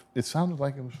as if it sounded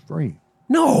like it was free.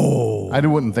 No, I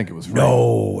wouldn't think it was free.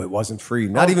 no, it wasn't free.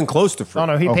 Not even close to free. Oh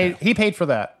no, he paid for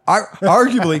that.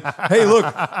 Arguably, hey, look,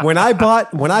 when I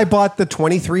bought the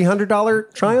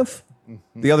 $2,300 Triumph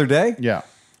the other day, Yeah.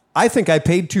 I think I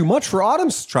paid too much for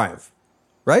Autumn's Triumph,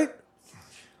 right?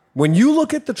 When you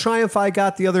look at the Triumph I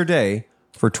got the other day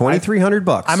for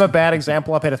 $2,300, I'm a bad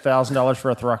example. I paid $1,000 for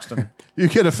a Thruxton. You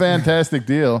get a fantastic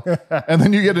deal, and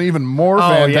then you get an even more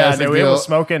fantastic no, deal. it was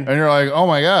smoking. And you're like, oh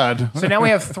my God. So now we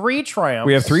have 3 Triumphs.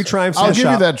 we have 3 Triumphs. I'll in the give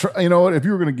you shop. that. You know what? If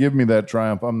you were going to give me that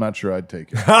Triumph, I'm not sure I'd take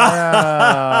it.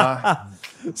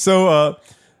 So,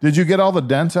 Did you get all the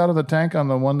dents out of the tank on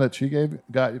the one that you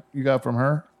got from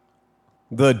her?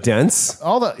 the dents.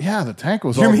 The tank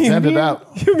was all dented out.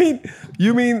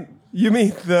 You mean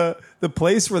the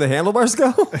place where the handlebars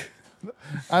go?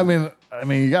 I mean,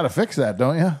 you got to fix that,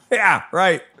 don't you? Yeah,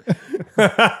 right.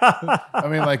 I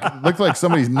mean, like, it looked like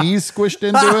somebody's knees squished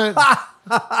into it,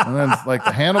 and then like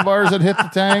the handlebars had hit the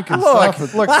tank and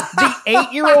stuff. Look, the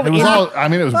 8-year-old. It was all. I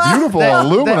mean, it was beautiful,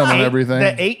 aluminum and everything.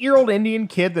 The 8-year-old Indian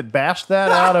kid that bashed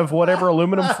that out of whatever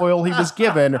aluminum foil he was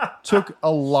given took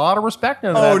a lot of respect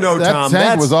into that. Oh no, that Tom,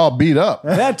 tank was all beat up.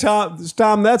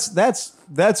 Tom.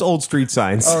 That's old street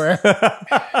signs. Oh, right.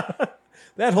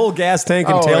 That whole gas tank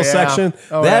and Oh, tail yeah. section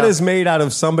Oh, that yeah. is made out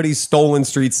of somebody's stolen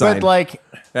street sign. But like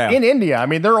Yeah. in India, I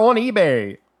mean, they're on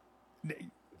eBay.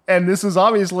 And this is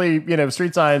obviously,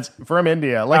 street signs from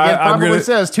India. Like it I'm probably gonna-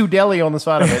 says to Delhi on the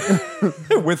side of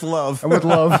it with love. with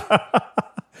love.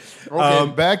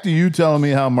 Okay, back to you telling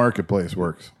me how marketplace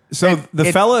works. So the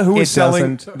it- fella who was it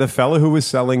selling doesn't. the fella who was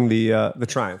selling the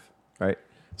Triumph, right?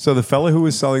 So the fella who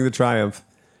was selling the Triumph,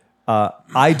 I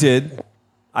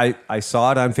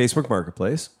saw it on Facebook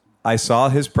Marketplace. I saw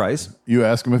his price. You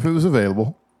ask him if it was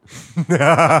available. It was the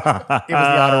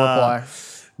auto reply.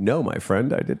 No, my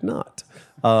friend, I did not.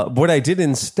 What I did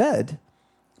instead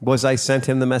was I sent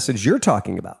him the message you're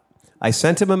talking about. I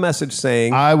sent him a message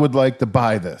saying, I would like to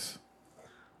buy this.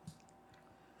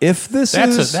 if this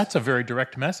is That's a very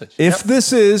direct message. if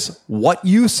this is what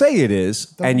you say it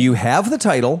is, and you have the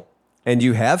title and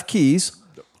you have keys,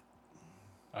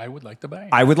 I would like to buy it.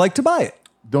 I would like to buy it.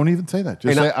 Don't even say that.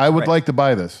 Just And say, I would right. like to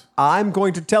buy this. I'm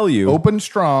going to tell you. Open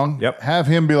strong. Yep. Have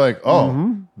him be like,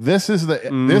 oh, this is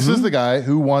the guy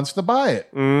who wants to buy it.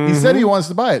 He said he wants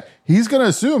to buy it. He's going to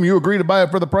assume you agree to buy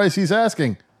it for the price he's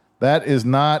asking. That is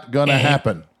not going to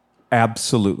happen.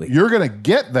 Absolutely. You're going to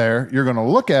get there. You're going to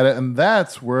look at it, and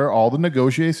that's where all the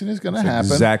negotiation is going to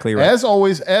happen. exactly right. As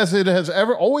always, as it has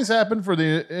always happened for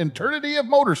the eternity of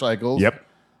motorcycles. Yep.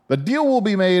 The deal will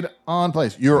be made on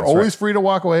place. You're always free to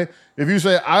walk away. If you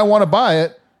say, I want to buy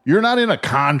it, you're not in a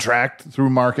contract through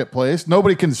Marketplace.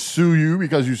 Nobody can sue you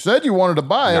because you said you wanted to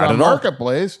buy it Not on at all.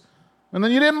 Marketplace, and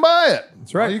then you didn't buy it.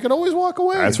 That's right. You can always walk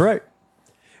away. That's right.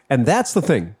 And that's the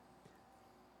thing.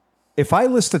 If I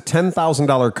list a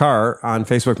 $10,000 car on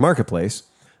Facebook Marketplace,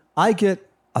 I get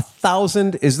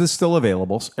 1,000 is this still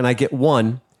available? And I get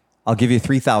 1 I'll give you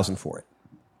 $3,000 for it.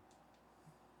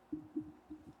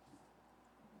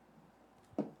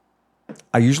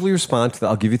 I usually respond to the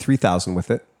I'll give you $3,000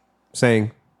 with it,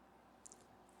 saying,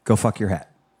 go fuck your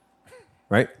hat.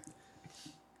 Right?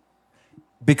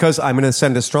 Because I'm going to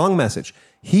send a strong message.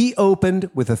 He opened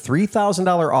with a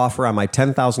 $3,000 offer on my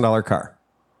 $10,000 car.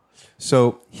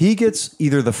 So he gets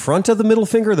either the front of the middle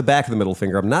finger or the back of the middle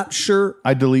finger. I'm not sure.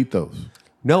 I delete those.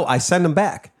 No, I send them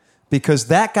back because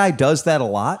that guy does that a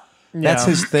lot. That's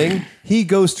his thing. He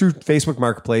goes through Facebook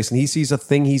Marketplace and he sees a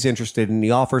thing he's interested in and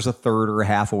he offers a third or a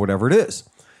half or whatever it is.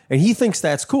 And he thinks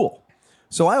that's cool.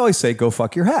 So I always say, go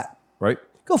fuck your hat, right?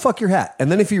 Go fuck your hat. And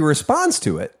then if he responds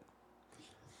to it,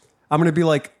 I'm going to be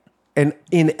like, and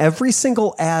in every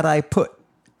single ad I put,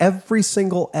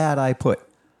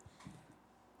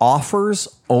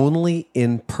 offers only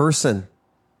in person.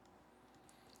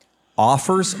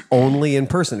 Offers only in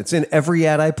person. It's in every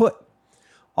ad I put.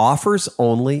 Offers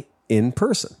only in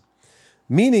person.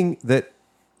 Meaning that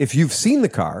if you've seen the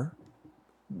car,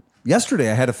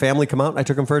 yesterday I had a family come out and I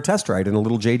took them for a test ride in a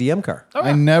little JDM car. Oh, yeah.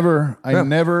 I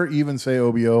never even say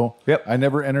OBO. Yep. I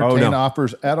never entertain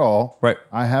offers at all. Right.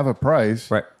 I have a price.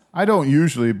 Right. I don't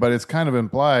usually, but it's kind of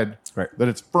implied that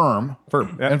it's firm.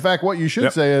 Firm. Yep. In fact, what you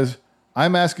should say is,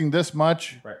 I'm asking this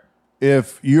much. Right.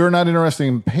 If you're not interested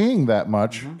in paying that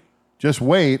much, just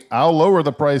wait. I'll lower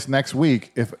the price next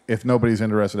week if nobody's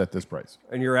interested at this price.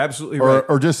 And you're absolutely right.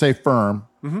 Or just say firm.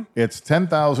 It's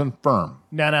 10,000 firm.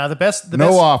 No, the best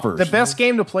offers. The best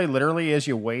game to play literally is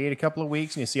you wait a couple of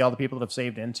weeks and you see all the people that have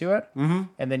saved into it, and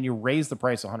then you raise the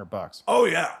price $100. Oh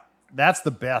yeah. That's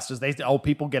the best. Is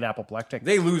people get apoplectic.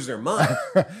 They lose their mind.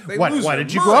 Why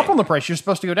did you go up on the price? You're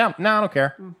supposed to go down. No, I don't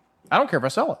care. I don't care if I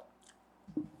sell it.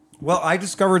 Well, I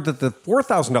discovered that the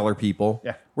 $4,000 people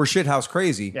were shithouse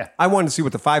crazy. Yeah. I wanted to see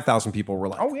what the 5,000 people were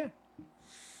like. Oh, yeah.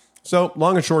 So,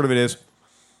 long and short of it is,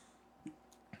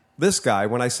 this guy,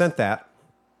 when I sent that,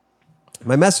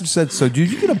 my message said, so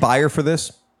did you get a buyer for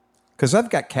this? Because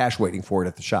I've got cash waiting for it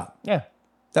at the shop. Yeah.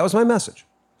 That was my message.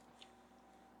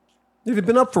 It had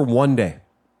been up for one day.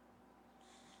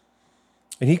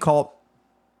 And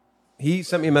he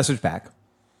sent me a message back.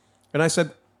 And I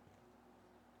said,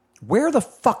 where the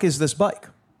fuck is this bike?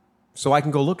 So I can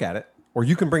go look at it, or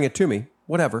you can bring it to me,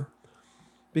 whatever.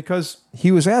 Because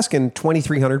he was asking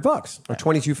 $2,300 or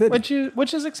 $2,250,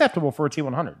 which is acceptable for a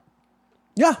T100.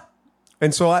 Yeah,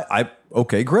 and so I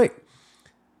okay, great.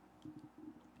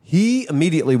 He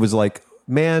immediately was like,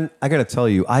 "Man, I got to tell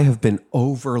you, I have been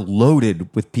overloaded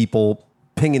with people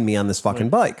pinging me on this fucking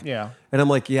bike." Yeah, and I'm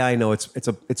like, "Yeah, I know it's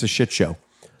a shit show."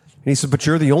 And he said, but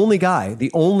you're the only guy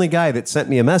that sent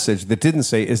me a message that didn't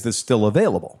say, is this still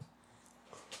available?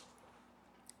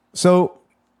 So,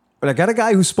 and I got a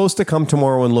guy who's supposed to come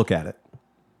tomorrow and look at it.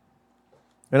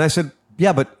 And I said,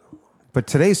 yeah, but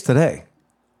today's today.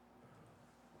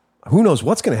 Who knows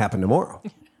what's going to happen tomorrow?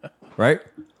 Right?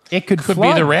 It could be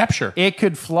flood. the rapture. It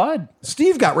could flood.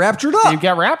 Steve got raptured up. Steve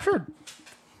got raptured.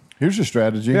 Here's your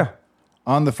strategy. Yeah.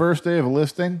 On the first day of a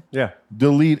listing, Yeah.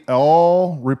 delete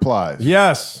all replies.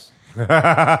 Yes.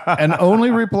 And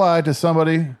only reply to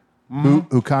somebody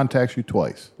who contacts you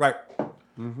twice. Right.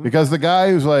 Because the guy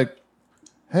who's like,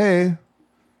 hey,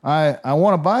 I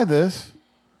want to buy this.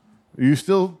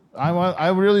 I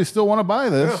really still want to buy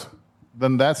this. Yeah.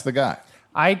 Then that's the guy.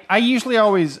 I usually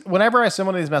always, whenever I send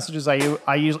one of these messages, I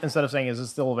usually, instead of saying, is it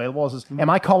still available? I says, am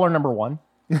I caller number one?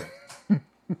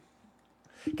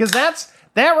 Because that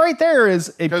right there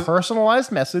is a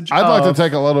personalized message. I'd like to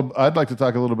talk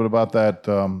a little bit about that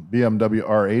BMW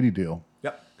R80 deal.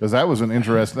 Yep. Because that was an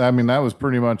interesting. I mean, that was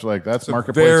pretty much like that's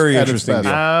Marketplace. very at its interesting best.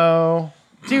 deal. Oh,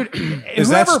 dude, Is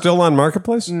that still on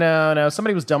Marketplace? No.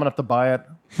 Somebody was dumb enough to buy it.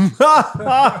 Good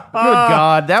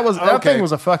God, that thing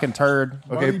was a fucking turd.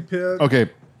 Money pit. Okay.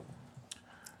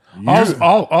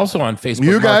 Also on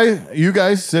Facebook. You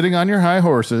guys sitting on your high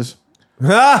horses.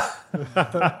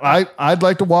 I'd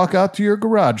like to walk out to your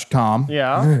garage, Tom.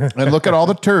 Yeah. And look at all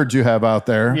the turds you have out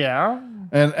there. Yeah.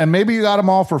 And maybe you got them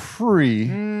all for free.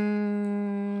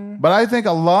 But I think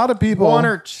a lot of people, One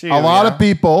or two, of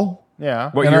people,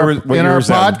 Yeah. What in year our, was- what in year our was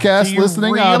that? podcast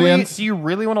listening audience, Do you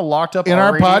really want to locked up in our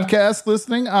already? podcast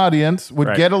listening audience would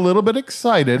Right. get a little bit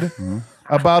excited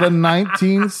about a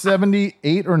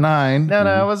 1978 or 9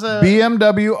 No, it was a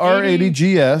BMW R80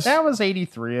 GS. That was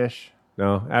 83-ish.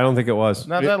 No, I don't think it was.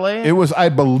 Not that late. It was, I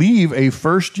believe, a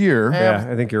first year. Yeah,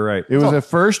 I think you're right. It was a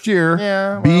first year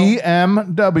Yeah, well.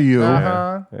 BMW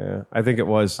Uh-huh. Yeah, I think it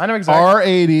was. I know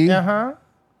exactly. R80. Uh-huh.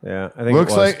 Yeah, I think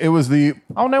Looks it was. like it was the.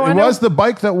 Oh, no, I it know. was the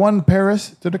bike that won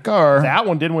Paris to Dakar That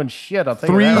one didn't win shit. I'll tell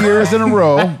 3 you that. years in a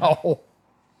row. Oh.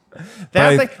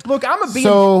 That I- thing. Look, I am a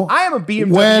BMW.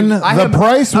 When I the am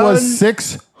price was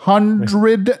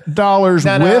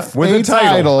 $600 with a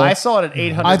title, I saw it at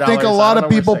 $800. I think a lot of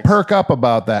people perk up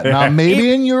about that. Now,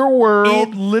 maybe in your world,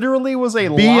 It literally was a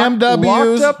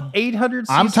BMWs locked up 800.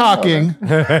 I'm talking.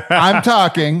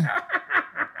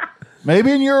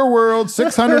 Maybe in your world,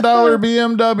 $600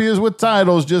 BMWs with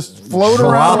titles just float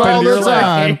around Drop all into the your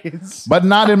time, legs. but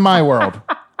not in my world.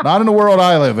 Not in the world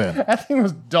I live in. That thing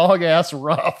was dog ass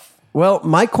rough. Well,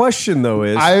 my question though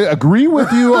is, I agree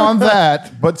with you on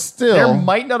that, but There still,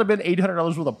 might not have been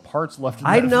 $800 worth of parts left. In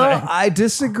I that know thing. I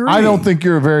disagree. I don't think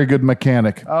you're a very good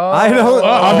mechanic. I don't.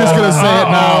 I'm just going to say it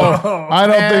now. I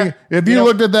don't think if you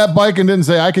looked at that bike and didn't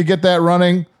say I could get that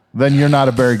running, then you're not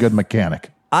a very good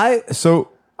mechanic.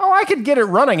 Oh, I could get it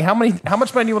running. How much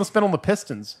money do you want to spend on the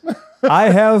pistons? I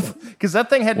have. Because that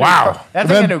thing had Wow. That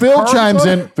thing had Then no Phil carbs chimes on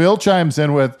in. it. Phil chimes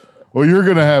in with, "Well, you're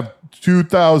going to have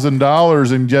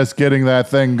 $2,000 in just getting that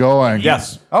thing going."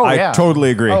 Yes. Oh, I yeah.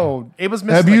 totally agree. Oh, it was.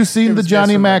 Have you seen the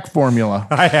Johnny Mac formula?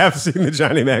 I have seen the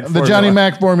Johnny Mac. The Johnny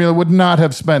Mac formula would not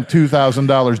have spent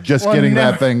 $2,000 just Well, getting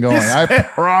no. that thing going. I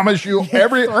promise you,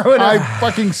 I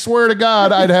fucking swear to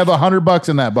God, I'd have $100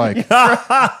 in that bike, and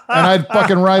I'd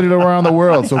fucking ride it around the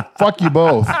world. So fuck you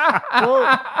both.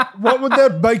 What would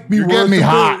that bike be You're worth getting me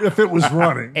hot. if it was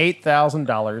running?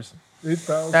 $8,000.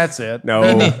 $8,000. That's it.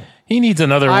 No. He needs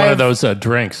another one I've- of those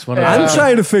drinks. One of I'm those.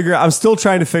 I'm still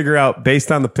trying to figure out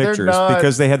based on the pictures not-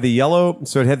 because they had the yellow,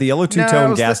 so it had the yellow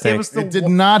two-tone gas tank. It did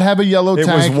not have a yellow It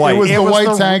tank. was white. It was It the was white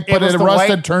the- tank, it but was it the rust white-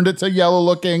 had turned it to yellow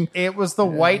looking. It was the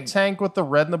white tank with the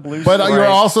red and the blue. But you're stripes.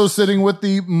 also sitting with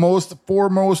the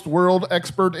foremost world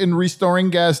expert in restoring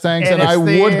gas tanks, And and I it's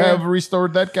the- would have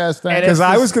restored that gas tank. And Because it's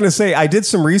I this- was going to say I did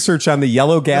some research on the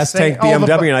yellow gas tank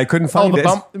BMW and I couldn't find it.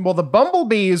 Well, the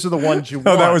bumblebees are the ones you Oh,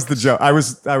 want. that was the joke. I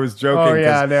was joking. Oh,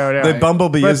 yeah, 'cause no. The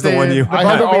bumblebee But is the one you. the I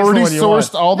had Bumblebee's the already one you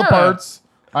sourced want. all the Yeah. parts.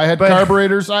 I had But-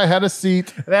 carburetors. I had a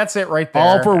seat. That's it right there.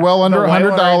 All for well under The white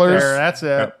one $100. Right there, that's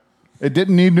it. It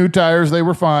didn't need new tires. They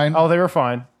were fine. Oh, they were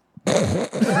fine.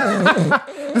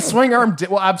 The swing arm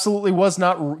absolutely was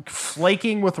not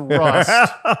flaking with rust.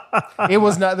 It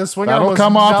was not. The swing arm That'll was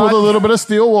come off not, with a little bit of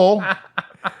steel wool.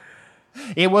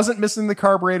 It wasn't missing the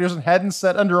carburetors and hadn't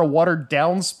set under a watered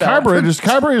down spout.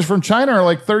 Carburetors from China are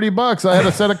like $30. I had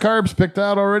a set of carbs picked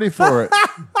out already for it.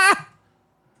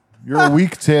 You're a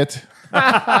weak tit.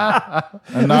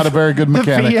 And not a very good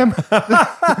mechanic.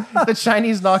 The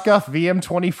Chinese knockoff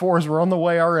VM24s were on the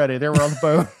way already. They were on the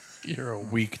boat. You're a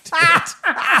weak tit.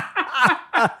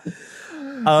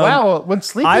 Wow, when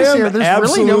Sleepy's I am here, there's really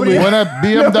absolutely- nobody. When a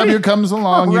BMW comes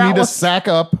along, you need to Rattles. sack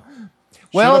up.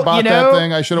 Well, Should've bought that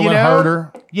thing. I should've went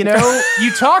harder. You know,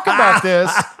 you talk about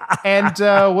this, and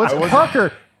what's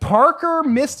Parker? Parker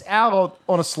missed out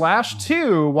on a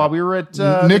 /2 while we were at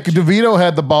Nick DeVito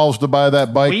had the balls to buy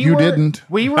that bike. You didn't.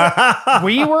 We were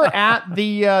at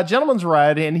the gentleman's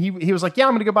ride, and he was like, "Yeah,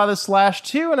 I'm going to go buy this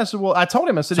 /2." And I said, "Well," I told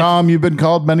him, I said, Tom, you've been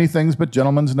called many things, but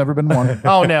gentleman's never been one.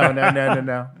 "Oh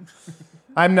no.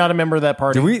 I'm not a member of that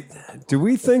party." Do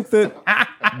we think that?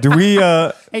 Do we?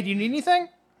 Hey, do you need anything?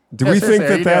 Do Yeah, we think seriously, how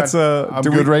that you that's doing? a? I'm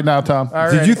do good we, right now, Tom. All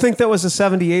Did right. you think that was a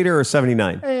 78 or a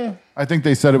 79? I think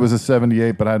they said it was a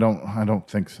 78, but I don't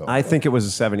think so. I think it was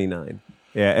a 79.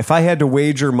 Yeah, if I had to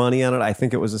wager money on it, I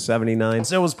think it was a 79.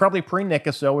 So it was probably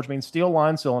pre-Nicoso, which means steel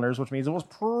line cylinders, which means it was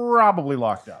probably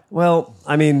locked up. Well,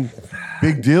 I mean,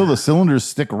 Big deal. The cylinders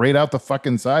stick right out the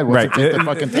fucking side. What's Right. it take to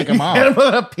fucking take them off? Hit him with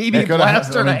a PB They coulda-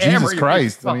 blaster and a hammer. Jesus you'd be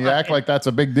Christ. I mean, you fine. act like that's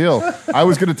a big deal. I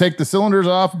was going to take the cylinders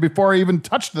off before I even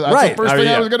touched it. That's Right. the first I thing mean,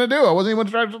 I yeah. was going to do. I wasn't even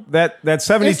trying to. that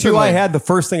 72 Instantly. I had, the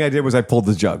first thing I did was I pulled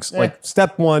the jugs. Like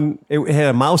step one, it had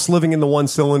a mouse living in the one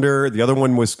cylinder. The other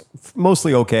one was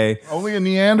mostly okay. Only a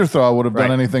Neanderthal would have done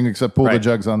Right. anything except pull the Right.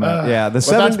 jugs on that. Yeah, the But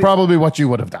 70 that's probably what you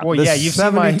would have done. Well, The yeah, you've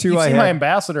seen my 72 I my had.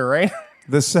 ambassador, right?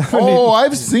 The 70. Oh,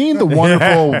 I've seen the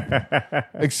wonderful,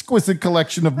 exquisite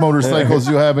collection of motorcycles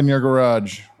you have in your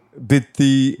garage. But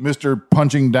Mr.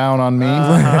 Punching Down on me.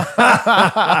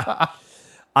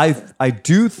 I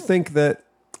do think that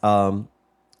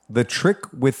the trick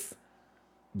with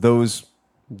those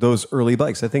early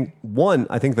bikes, I think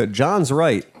that John's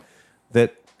right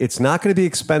that it's not going to be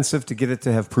expensive to get it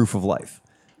to have proof of life.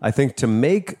 I think to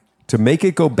make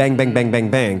it go bang bang bang bang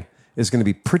bang is going to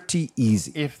be pretty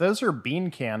easy. If those are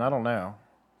bean can, I don't know.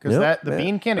 Because Yep, the yeah,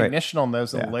 bean can right. ignition on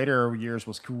those in later years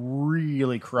was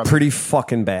really crummy. Pretty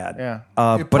fucking bad. Yeah.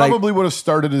 It But probably would have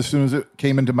started as soon as it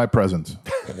came into my presence.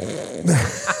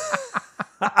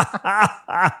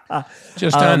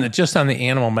 Just on the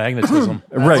animal magnetism.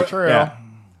 right. True. Yeah.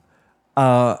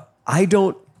 I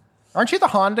don't Aren't you the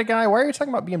Honda guy? Why are you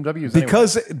talking about BMWs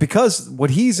anyway? because what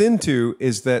he's into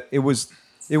is that it was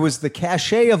It was the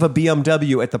cachet of a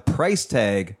BMW at the price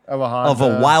tag Of a Honda. of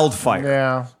a Wildfire.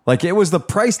 Yeah. Like it was the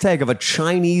price tag of a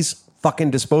Chinese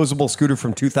fucking disposable scooter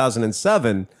from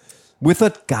 2007 with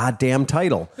a goddamn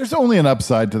title. There's only an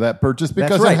upside to that purchase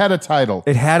because right. it had a title.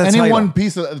 It had a Any title. one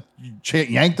piece of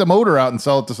yank the motor out and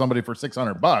sell it to somebody for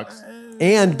 $600.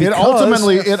 And It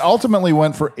because ultimately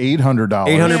went for $800.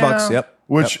 $800, yep.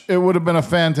 Which it would have been a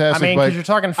fantastic I mean, bike. 'cause you're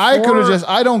talking I could have for- just.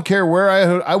 I don't care where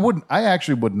I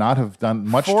actually would not have done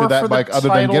much to For that the bike other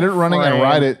than get it title running and frame.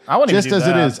 ride it I wouldn't just even as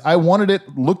do it that. is. I wanted it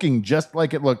looking just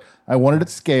like it looked. I wanted it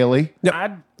scaly.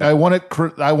 I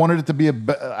wanted it to be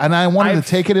and I wanted to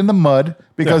take it in the mud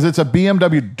because it's a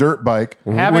BMW dirt bike,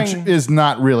 which is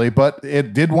not really, but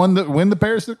it did win the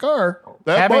Paris-Dakar.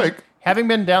 That bike. Having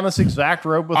been down this exact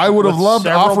road with I would have with loved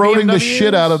several off-roading the BMWs.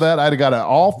 shit out of that. I'd have got it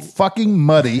all fucking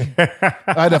muddy.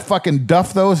 I'd have fucking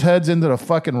duffed those heads into the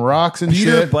fucking rocks and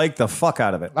Peter shit. biked the fuck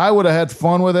out of it. I would have had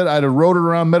fun with it. I'd have rode it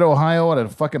around Mid-Ohio. I'd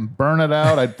have fucking burn it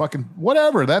out. I'd fucking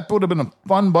whatever. That would have been a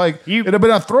fun bike. It'd have been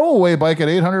a throwaway bike at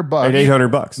 $800. At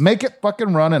 $800. Make it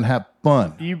fucking run and have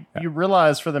fun. You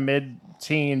realize for the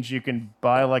mid-teens you can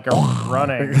buy like a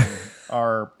running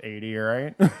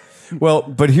R80, right? Well,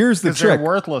 but here's the Because they're trick.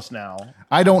 worthless now.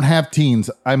 I don't have teens.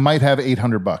 I might have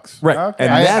 $800. Right. Okay.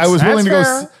 And I was willing to go.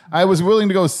 fair. I was willing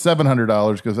to go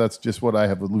 $700 because that's just what I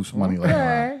have with loose money laying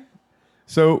around.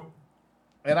 So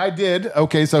And I did.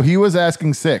 Okay, so he was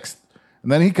asking $6,000,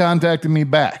 and then he contacted me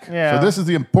back. Yeah. So this is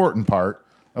the important part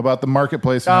about the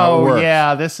marketplace and how it Oh works.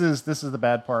 yeah, this is the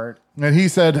bad part. And he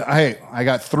said, "Hey, I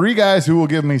got 3 guys who will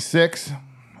give me $6,000.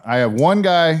 I have one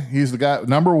guy. He's the guy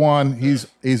number one. He's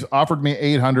offered me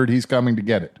 $800. He's coming to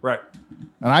get it. right.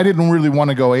 And I didn't really want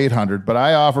to go $800, but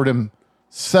I offered him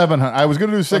 $700. I was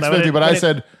going to do $650, but I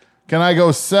said, can I go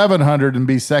 $700 and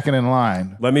be second in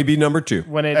line? Let me be number 2.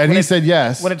 And he said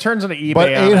yes. When it turns into eBay, but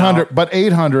I'm out.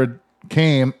 $800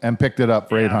 came and picked it up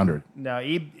for $800. No,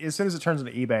 as soon as it turns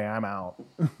into eBay, I'm out.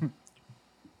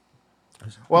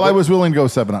 Well, I was willing to go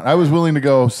 $700. I was willing to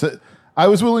go. I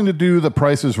was willing to do the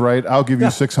prices right. I'll give you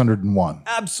 $601.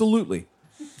 Absolutely.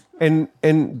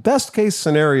 And best case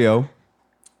scenario,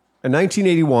 a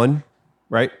 1981,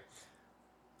 right?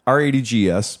 R80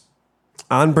 GS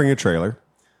on Bring a Trailer,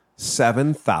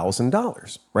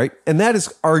 $7,000, right? And that is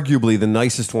arguably the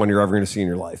nicest one you're ever going to see in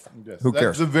your life. Who That's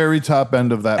cares? the very top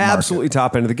end of that market. Absolutely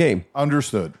top end of the game.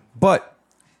 Understood. But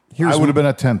I would have been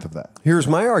a tenth of that. here's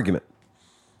my argument.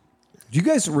 Do you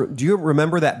guys do you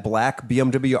remember that black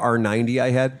BMW R90 I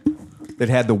had that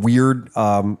had the weird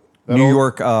New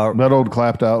York? That old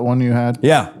clapped out one you had?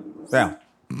 Yeah. The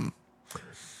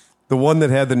one that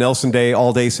had the Nelson Day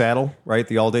all-day saddle, right?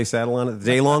 The all-day saddle on it, a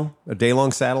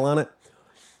day-long saddle on it.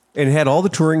 And it had all the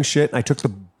touring shit. I took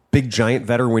the big giant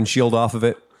Vetter windshield off of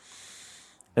it.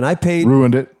 And I paid...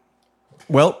 Ruined it.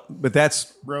 Well, but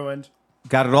that's... Ruined.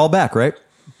 Got it all back, right?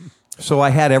 So I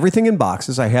had everything in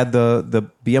boxes. I had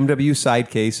the BMW side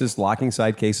cases, locking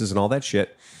side cases, and all that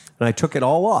shit. And I took it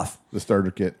all off. The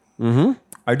starter kit.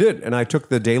 I did. And I took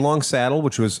the day-long saddle,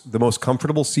 which was the most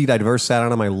comfortable seat I'd ever sat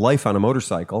on in my life on a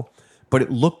motorcycle. But it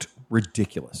looked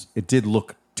ridiculous. It did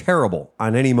look terrible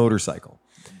on any motorcycle.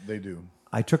 They do.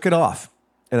 I took it off.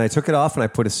 And I took it off and I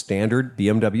put a standard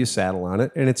BMW saddle on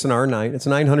it. And it's an R9. It's a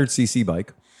 900cc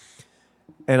bike.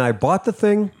 And I bought the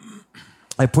thing.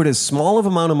 I put as small of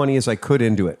amount of money as I could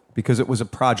into it because it was a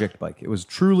project bike. It was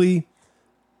truly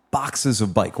boxes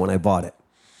of bike when I bought it.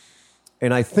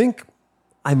 And I think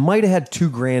I might have had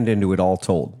 $2,000 into it all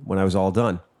told when I was all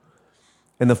done.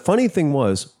 And the funny thing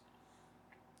was,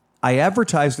 I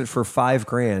advertised it for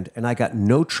 $5,000 and I got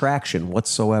no traction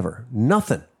whatsoever.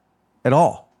 Nothing at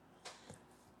all.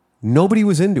 Nobody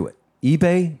was into it.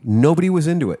 eBay, nobody was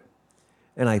into it.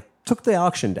 And I took the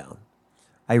auction down.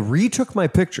 I retook my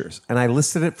pictures and I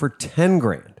listed it for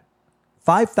 $10,000,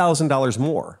 $5,000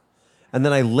 more. And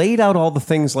then I laid out all the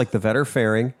things like the Vetter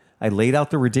fairing. I laid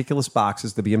out the ridiculous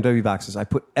boxes, the BMW boxes. I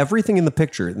put everything in the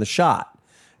picture, in the shot.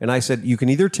 And I said, you can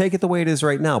either take it the way it is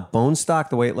right now, bone stock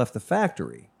the way it left the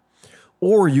factory,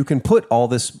 or you can put all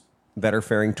this Vetter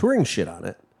fairing touring shit on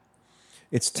it.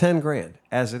 It's $10,000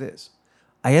 as it is.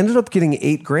 I ended up getting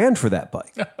 $8,000 for that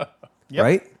bike,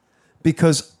 right?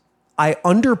 Because I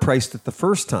underpriced it the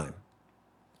first time.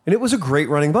 And it was a great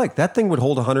running bike. That thing would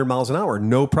hold 100 miles an hour,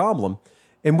 no problem.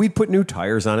 And we'd put new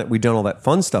tires on it. We'd done all that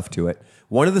fun stuff to it.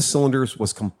 One of the cylinders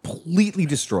was completely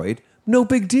destroyed. No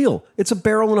big deal. It's a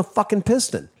barrel and a fucking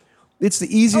piston. It's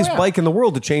the easiest bike in the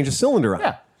world to change a cylinder on.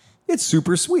 Yeah. It's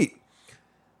super sweet.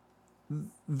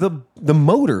 The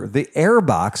motor, the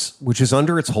airbox, which is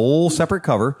under its whole separate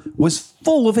cover, was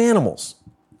full of animals.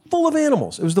 Full of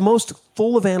animals. It was the most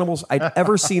full of animals I'd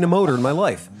ever seen a motor in my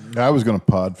life. I was going to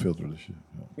pod filter this shit.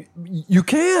 You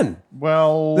can.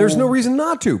 Well, There's no reason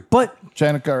not to. But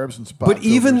China carbs and spot. but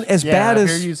even filters. as bad if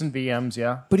you're as using VMs,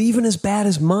 yeah. but even as bad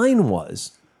as mine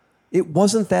was, it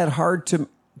wasn't that hard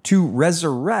to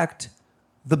resurrect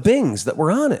the Bings that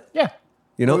were on it. Yeah.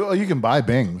 You know, Well, you can buy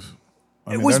Bings.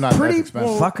 I it mean, was they're not that pretty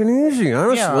expensive. fucking easy,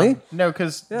 honestly. Yeah. No,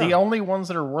 because the only ones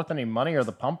that are worth any money are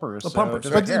the pumpers. The pumpers.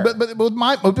 But with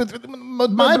my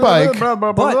bike,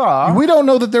 but we don't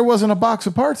know that there wasn't a box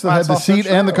of parts that had That's the also seat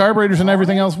and the true. carburetors and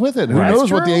everything else with it. Who That's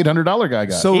knows what the true. $800 guy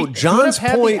got? So John's John's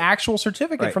had point, the actual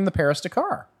certificate Right. from the Paris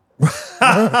Dakar.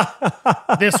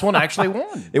 This one actually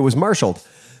won. it was marshaled.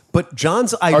 But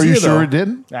John's idea, Are you though, sure it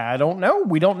didn't? I don't know.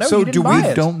 We don't know. So You didn't do buy we-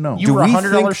 it. don't know. You do were we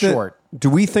 $100 think that- short. Do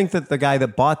we think that the guy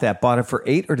that bought that bought it for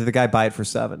 8, or did the guy buy it for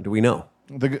 7? Do we know?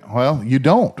 Well, you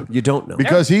don't. You don't know.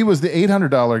 Because he was the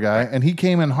 $800 guy, and he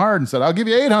came in hard and said, "I'll give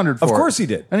you $800 for it." Of course he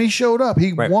did. And he showed up.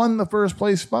 He Right. won the first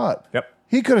place spot. Yep.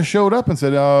 He could have showed up and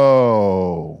said,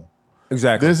 "Oh,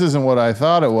 Exactly. this isn't what I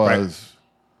thought it was."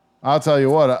 I'll tell you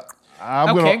what.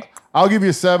 I'm Okay. gonna. I'll give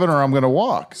you 7, or I'm gonna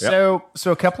walk. So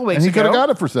a couple of weeks And he ago, could have got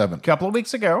it for 7. couple of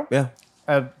weeks ago, yeah.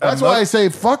 That's why I say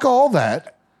fuck all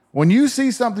that. When you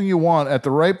see something you want at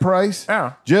the right price,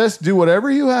 Yeah. just do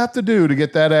whatever you have to do to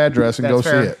get that address and go see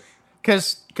it.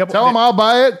 Because Tell him I'll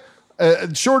buy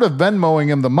it, short of Venmoing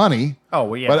him the money. Oh,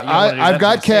 well, yeah. But you don't wanna do that I've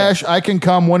got to the sale. cash. I can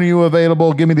come. When are you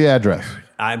available? Give me the address.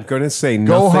 I'm going to say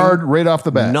Go nothing, hard right off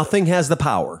the bat. Nothing has the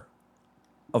power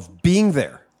of being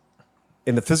there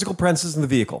in the physical premises in the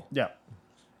vehicle, Yeah.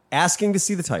 asking to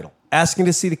see the title, asking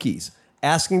to see the keys,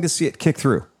 asking to see it kick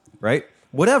through, right?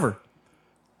 Whatever.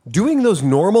 Doing those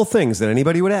normal things that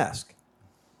anybody would ask.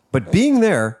 But being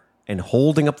there and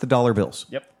holding up the dollar bills.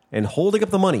 Yep. And holding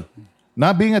up the money,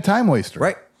 Not being a time waster.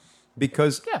 right?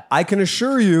 Because Yeah. I can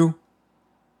assure you,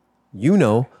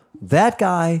 that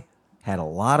guy had a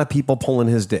lot of people pulling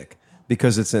his dick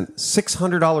because it's a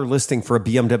 $600 listing for a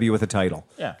BMW with a title.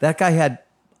 Yeah. That guy had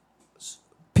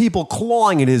people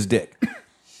clawing at his dick.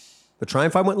 The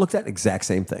Triumph I went and looked at, exact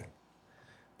same thing.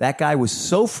 That guy was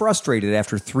so frustrated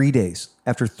after 3 days.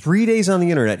 After 3 days on the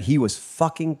internet, he was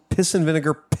fucking piss and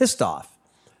vinegar pissed off.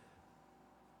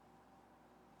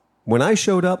 When I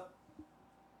showed up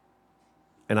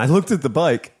and I looked at the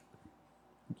bike,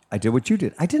 I did what you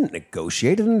did. I didn't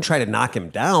negotiate. I didn't try to knock him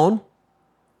down.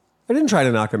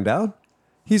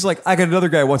 He's like, I got another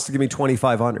guy who wants to give me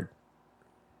 $2,500.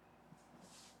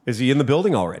 Is he in the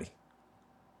building already?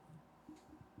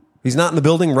 He's not in the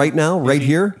building right now, right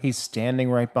here. He's standing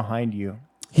right behind you.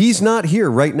 He's not here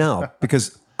right now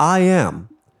because I am.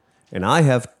 And I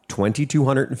have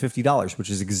 $2,250, which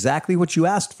is exactly what you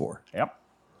asked for. Yep.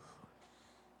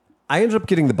 I ended up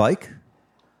getting the bike.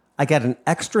 I got an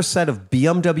extra set of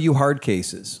BMW hard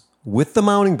cases with the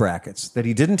mounting brackets that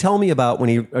he didn't tell me about when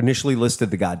he initially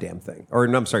listed the goddamn thing. Or,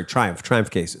 no, I'm sorry, Triumph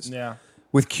cases. Yeah.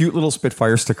 With cute little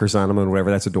Spitfire stickers on them and whatever.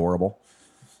 That's adorable.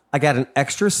 I got an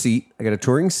extra seat. I got a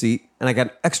touring seat. And I got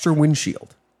an extra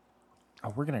windshield.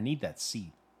 Oh, we're going to need that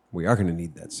seat. We are going to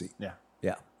need that seat. Yeah.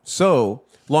 Yeah. So,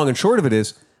 long and short of it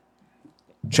is,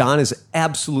 John is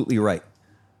absolutely right.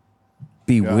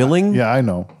 Be willing Yeah, I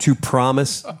know. to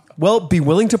promise. Well, be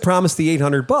willing to promise the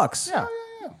 $800. Yeah.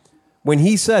 When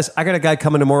he says, I got a guy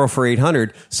coming tomorrow for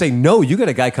 $800, say, no, you got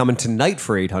a guy coming tonight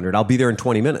for $800. I'll be there in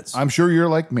 20 minutes. I'm sure you're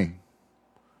like me.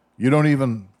 You don't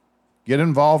even get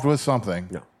involved with something.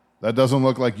 No. That doesn't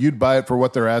look like you'd buy it for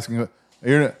what they're asking.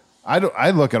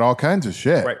 I look at all kinds of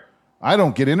shit. Right. I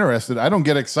don't get interested. I don't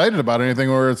get excited about anything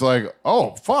where it's like,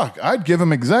 oh, fuck, I'd give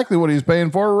him exactly what he's paying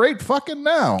for right fucking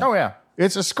now. Oh, yeah.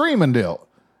 It's a screaming deal.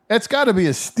 It's got to be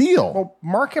a steal. Well,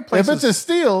 marketplaces. If it's a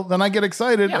steal, then I get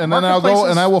excited, Yeah, and then I'll go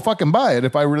marketplaces- and I will fucking buy it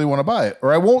if I really want to buy it,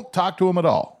 or I won't talk to him at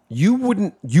all. You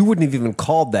wouldn't have even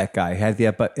called that guy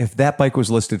if that bike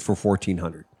was listed for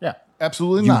 $1,400. Yeah.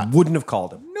 Absolutely You not. wouldn't have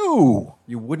called him. No,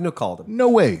 You wouldn't have called him. no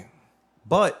way.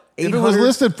 But If it was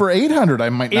listed for 800, I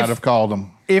might not If- have called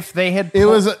him. If they had, It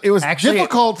was actually,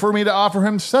 difficult for me to offer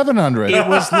him 700. It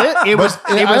was lit. It was.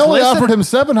 It I was only listed. offered him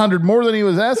 700 more than he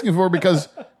was asking for because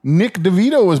Nick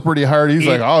DeVito was pretty hard. He's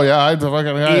like, oh yeah, I'd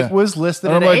fucking. It was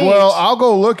listed And I'm at like, 8. well, I'll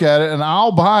go look at it and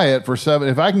I'll buy it for 7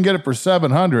 if I can get it for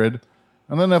 700.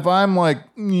 And then if I'm like,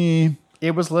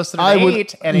 It was listed at I would,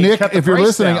 8. And he Nick, cut the if you're price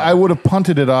listening, down. I would have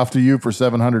punted it off to you for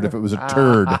 700 if it was a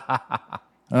turd.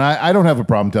 And I don't have a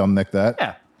problem telling Nick that.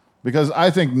 Yeah. Because I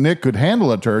think Nick could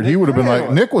handle a turd. He would have been like,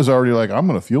 Nick was already like, I'm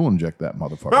going to fuel inject that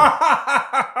motherfucker.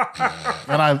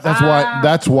 And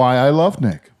that's why I love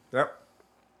Nick. Yep.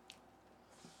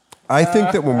 I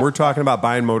think that when we're talking about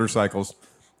buying motorcycles,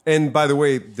 and by the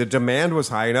way, the demand was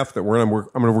high enough that I'm going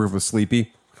to work with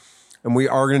Sleepy, and we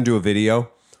are going to do a video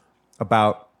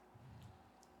about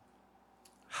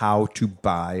how to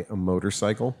buy a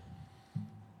motorcycle.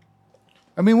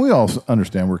 I mean, we all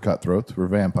understand we're cutthroats. We're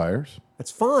vampires.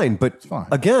 That's fine. But fine.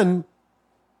 again,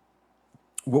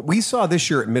 what we saw this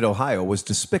year at Mid-Ohio was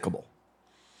despicable.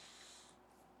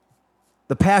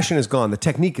 The passion is gone. The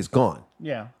technique is gone.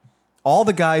 Yeah. All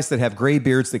the guys that have gray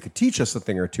beards that could teach us a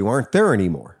thing or two aren't there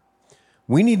anymore.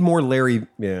 We need more Larry.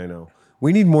 Yeah, I know.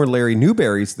 We need more Larry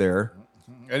Newberries there.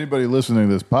 Anybody listening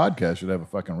to this podcast should have a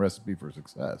fucking recipe for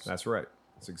success. That's right.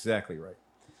 That's exactly right.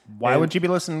 Why would you be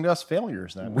listening to us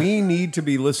failures then? We need to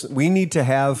be listen. We need to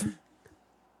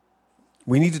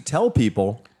tell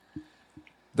people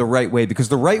the right way, because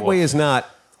the right way is not,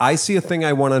 I see a thing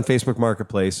I want on Facebook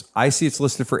Marketplace. I see it's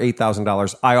listed for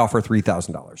 $8,000. I offer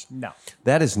 $3,000. No.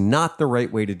 That is not the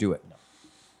right way to do it.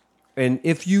 And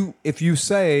if you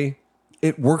say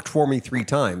it worked for me 3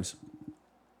 times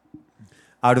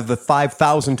out of the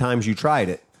 5,000 times you tried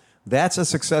it, that's a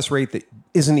success rate that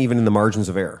isn't even in the margins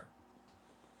of error.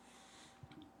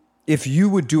 If you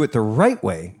would do it the right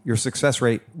way, your success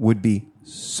rate would be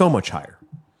so much higher.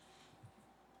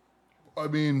 I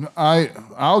mean,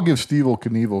 I'll give Steve-O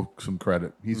Knievel some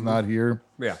credit. He's not here.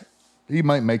 Yeah. He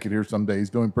might make it here someday. He's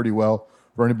doing pretty well.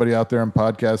 For anybody out there on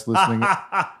podcast listening,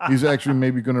 he's actually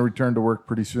maybe going to return to work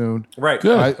pretty soon. Right.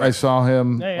 Good. I saw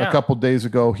him Yeah. a couple days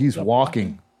ago. He's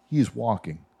walking. He's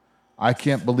walking. I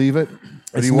can't believe it.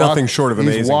 But It's he nothing short of He's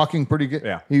amazing. walking pretty good.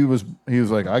 Yeah. He was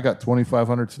like, I got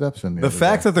 2,500 steps in The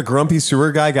fact that the grumpy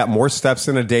sewer guy got more steps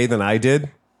in a day than I did,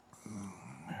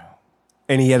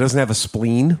 and he doesn't have a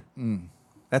spleen,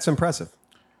 that's impressive.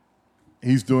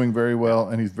 he's doing very well,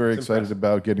 and he's very excited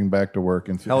about getting back to work.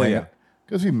 And Hell yeah.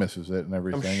 because he misses it and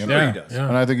everything. sure and, he does.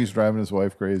 And I think he's driving his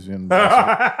wife crazy and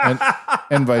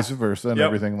vice versa and Yep.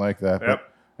 everything like that. Yep.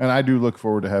 But, and I do look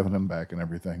forward to having him back and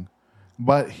everything.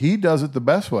 But he does it the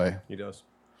best way He does.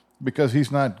 because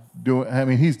he's not doing. I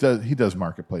mean, he does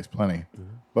marketplace plenty,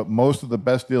 but most of the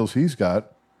best deals he's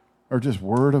got are just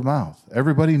word of mouth.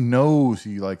 Everybody knows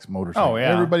he likes motorcycles. Oh,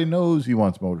 yeah. Everybody knows he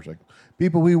wants motorcycles.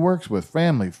 People he works with,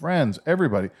 family, friends,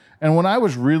 everybody. And when I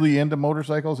was really into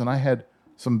motorcycles and I had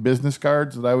some business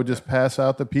cards that I would just pass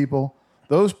out to people,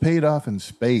 those paid off in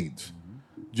spades.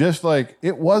 Just like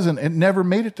it never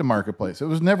made it to marketplace. It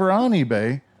was never on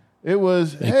eBay. It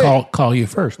was, They call you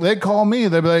first. they'd call me.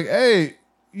 They'd be like, "Hey,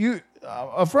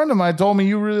 a friend of mine told me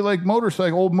you really like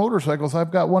old motorcycles.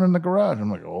 I've got one in the garage."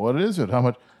 I'm like, "Oh, what is it? How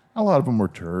much?" A lot of them were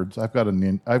turds. I've got a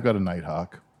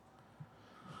Nighthawk.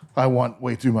 I want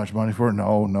way too much money for it.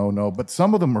 No. But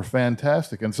some of them were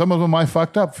fantastic, and some of them I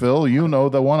fucked up. Phil, you know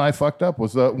the one I fucked up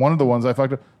was one of the ones I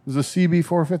fucked up was a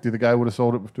CB450. The guy would have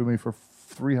sold it to me for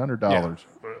 $300.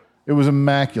 It was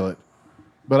immaculate.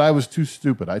 But I was too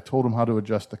stupid. I told him how to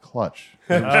adjust the clutch.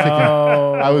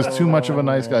 I was too much of a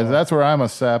nice guy. That's where I'm a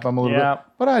sap. I'm a little Yeah. bit.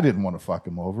 But I didn't want to fuck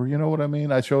him over. You know what I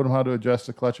mean? I showed him how to adjust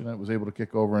the clutch, and it was able to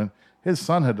kick over. And his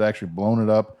son had actually blown it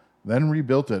up, then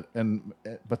rebuilt it.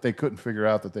 But they couldn't figure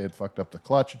out that they had fucked up the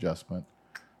clutch adjustment.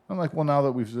 I'm like, well, now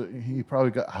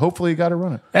that hopefully he got it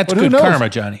running. That's But who good knows? karma,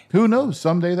 Johnny. Who knows?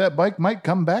 Someday that bike might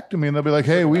come back to me, and they'll be like,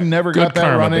 hey, we never Good got that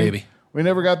karma, running. baby. We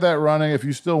never got that running. If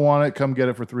you still want it, come get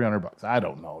it for $300. I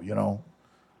don't know,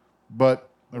 But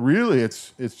really,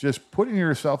 it's just putting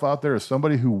yourself out there as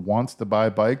somebody who wants to buy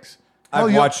bikes.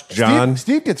 I've watched John.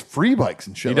 Steve gets free bikes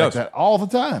and shit He like does. that all the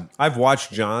time. I've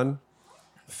watched John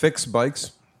fix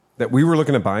bikes that we were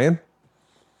looking at buying,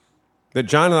 that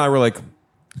John and I were like,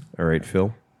 all right,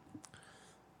 Phil,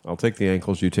 I'll take the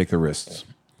ankles, you take the wrists.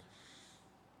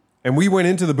 And we went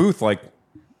into the booth like,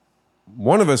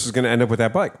 one of us is going to end up with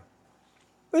that bike.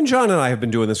 And John and I have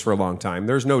been doing this for a long time.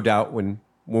 There's no doubt when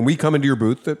we come into your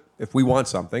booth that if we want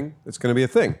something, it's going to be a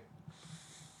thing.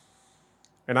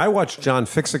 And I watched John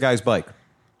fix a guy's bike.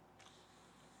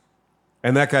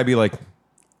 And that guy be like,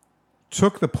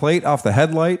 took the plate off the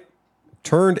headlight,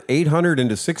 turned 800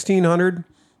 into 1600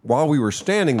 while we were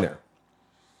standing there.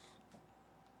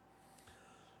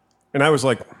 And I was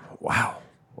like, wow,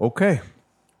 okay.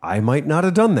 I might not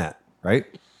have done that, right?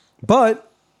 But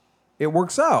it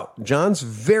works out. John's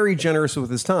very generous with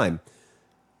his time.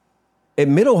 At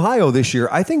Mid-Ohio this year,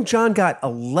 I think John got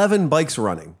 11 bikes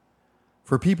running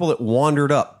for people that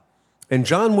wandered up. And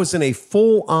John was in a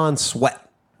full-on sweat.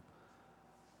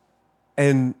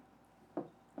 And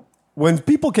when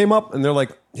people came up and they're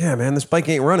like, yeah, man, this bike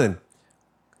ain't running.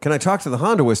 Can I talk to the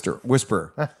Honda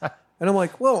Whisperer? And I'm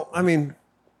like, well, I mean,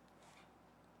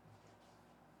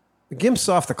 the gimp's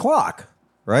off the clock,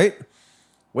 right?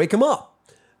 Wake him up.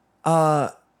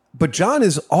 But John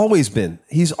he's always been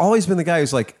the guy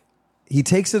who's like, he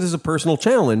takes it as a personal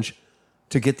challenge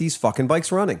to get these fucking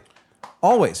bikes running.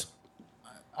 Always.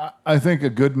 I think a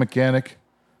good mechanic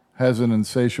has an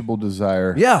insatiable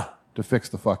desire Yeah, to fix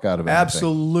the fuck out of anything.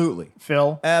 absolutely.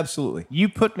 Phil, Absolutely. you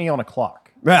put me on a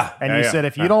clock. Yeah. And you said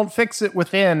if you don't fix it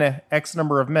within X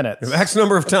number of minutes, X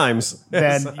number of times.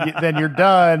 then you're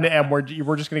done, and we're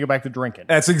just going to go back to drinking.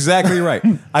 That's exactly right.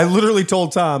 I literally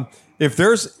told Tom,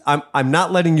 I'm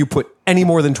not letting you put any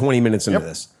more than 20 minutes into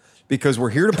this because we're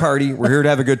here to party. We're here to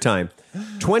have a good time.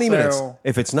 20 minutes.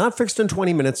 If it's not fixed in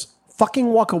 20 minutes, fucking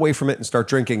walk away from it and start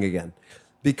drinking again.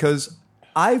 Because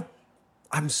I'm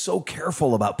so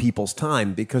careful about people's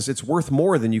time because it's worth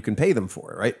more than you can pay them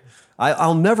for, right?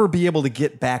 I'll never be able to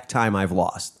get back time I've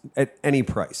lost at any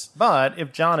price. But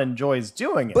if John enjoys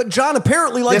doing it, But John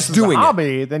apparently likes this is doing a it.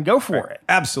 hobby, then go for it.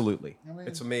 Absolutely.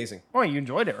 It's amazing. Well, you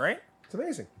enjoyed it, right? It's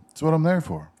amazing. That's what I'm there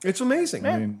for. It's amazing.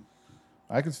 I mean,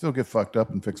 I can still get fucked up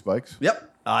and fix bikes.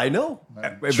 Yep, I know.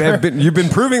 You've been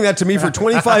proving that to me for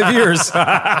 25 years.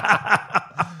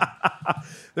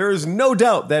 There is no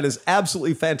doubt that is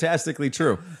absolutely fantastically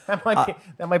true. That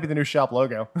might be the new shop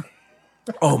logo.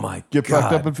 Oh my Get God.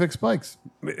 fucked up and fix bikes.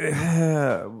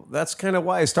 That's kind of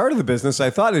why I started the business. I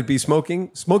thought it'd be smoking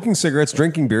cigarettes,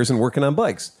 drinking beers, and working on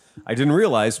bikes. I didn't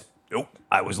realize, nope,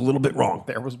 I was a little bit wrong.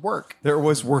 There was work. There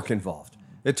was work involved.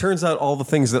 It turns out all the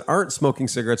things that aren't smoking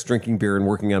cigarettes, drinking beer, and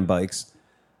working on bikes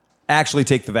actually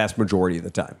take the vast majority of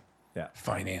the time. Yeah.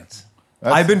 Finance.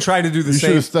 I've been trying to do the You should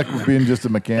same. have stuck with being just a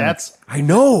mechanic. I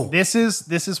know. This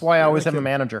is why I always have a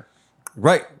manager.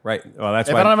 Right. Well, that's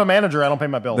If why I don't have a manager, I don't pay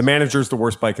my bills. the manager's the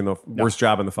worst worst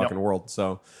job in the fucking world.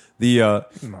 So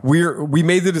we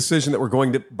made the decision that we're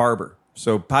going to barber.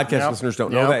 So podcast listeners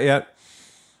don't know that yet.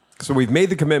 So we've made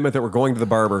the commitment that we're going to the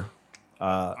barber.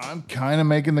 I'm kind of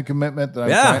making the commitment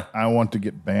that I want to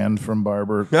get banned from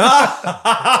barber.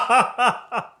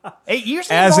 It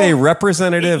usually As a involves-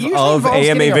 representative it usually of involves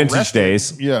AMA getting Vintage arrested.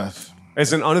 Days, Yes.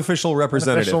 as an unofficial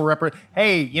representative.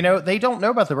 Hey, they don't know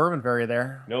about the bourbon fairy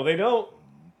there. No, they don't.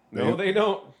 No, they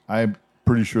don't. I'm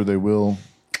pretty sure they will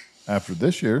after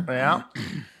this year. Yeah.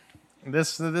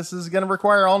 This is going to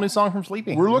require all new song from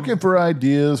Sleepy. We're looking for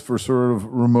ideas for sort of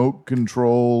remote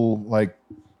control, like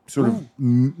sort of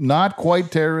not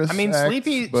quite terrorist. I mean, acts,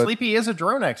 Sleepy but is a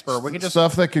drone expert. We could just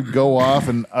stuff that could go off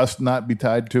and us not be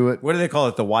tied to it. What do they call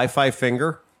it? The Wi-Fi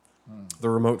finger? The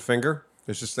remote finger?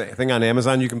 There's just a thing on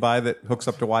Amazon you can buy that hooks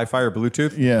up to Wi-Fi or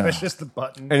Bluetooth. Yeah. It's just the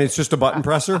button. And it's just a button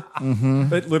presser.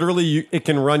 It literally, it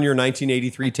can run your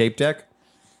 1983 tape deck.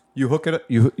 You hook it,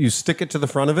 you stick it to the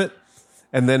front of it,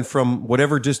 and then from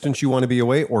whatever distance you want to be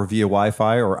away, or via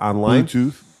Wi-Fi or online,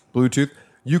 Bluetooth,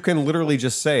 you can literally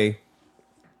just say,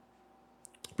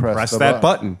 press that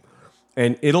button,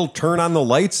 and it'll turn on the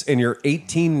lights in your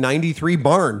 1893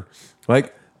 barn.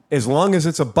 Like, as long as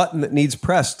it's a button that needs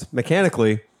pressed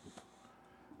mechanically.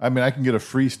 I mean, I can get a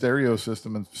free stereo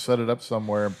system and set it up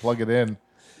somewhere and plug it in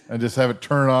and just have it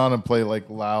turn on and play like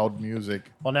loud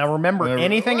music. Well, now remember,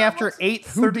 anything after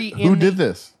 8:30 Who did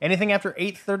this? Anything after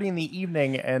 8:30 in the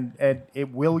evening, and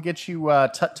it will get you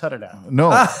tut-tutted out.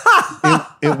 No,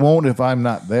 it won't if I'm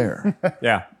not there.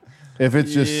 Yeah. If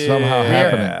it's just somehow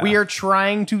happening. We are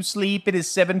trying to sleep. It is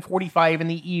 7:45 in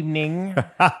the evening.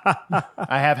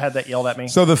 I have had that yelled at me.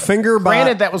 So the finger bot.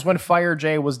 Granted, that was when Fire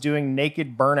J was doing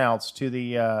naked burnouts to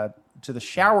the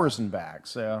showers and back.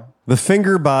 So The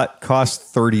finger bot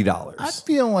costs $30. I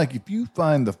feel like if you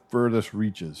find the furthest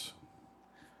reaches,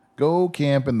 go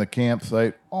camp in the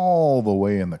campsite all the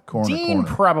way in the Dean corner.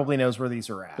 probably knows where these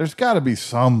are at. There's got to be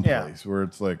some place where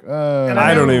it's like,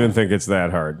 I don't even think it's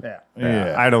that hard. Yeah.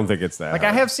 I don't think it's that Like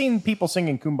hard. I have seen people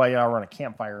singing "Kumbaya" around a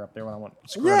campfire up there when I went.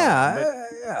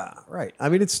 Yeah, right. I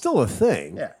mean, it's still a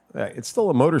thing. Yeah. It's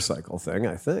still a motorcycle thing,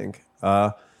 I think.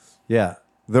 Yeah.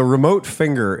 The remote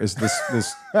finger is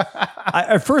this.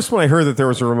 At first, when I heard that there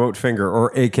was a remote finger,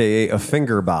 or AKA a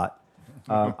finger bot,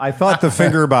 I thought the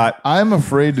finger bot. I'm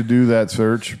afraid to do that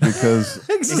search because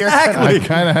Exactly. I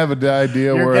kind of have an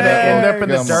idea You're where gonna that end will up in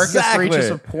the come. darkest Exactly. reaches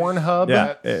of Pornhub.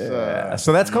 Yeah.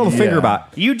 So that's called a finger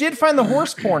bot. You did find the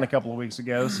horse porn a couple of weeks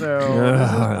ago, so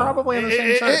this is probably on the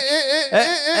same site.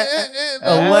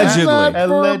 Allegedly.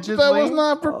 Allegedly. That was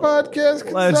not for podcast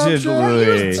consumption.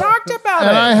 Allegedly. Talked about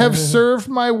And it. I have served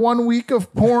my 1 week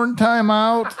of porn time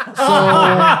out,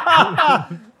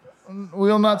 so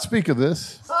we'll not speak of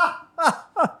this.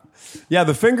 Yeah,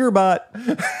 the finger bot.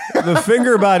 The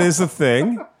finger bot is a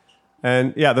thing.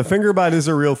 And yeah, the finger bot is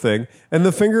a real thing. And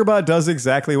the finger bot does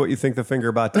exactly what you think the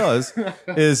finger bot does.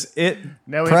 Is it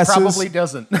No, presses, it probably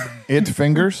doesn't. It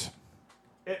fingers.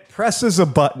 it presses a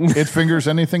button. It fingers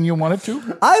anything you want it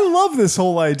to. I love this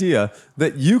whole idea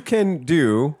that you can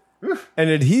do an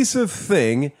adhesive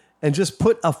thing and just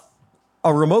put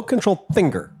a remote control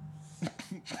finger.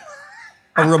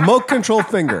 A remote control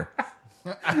finger.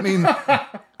 I mean,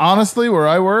 honestly, where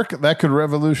I work, that could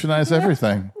revolutionize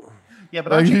everything. Yeah,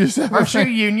 but aren't you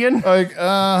union? Like,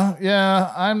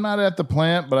 yeah, I'm not at the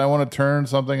plant, but I want to turn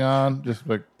something on. Just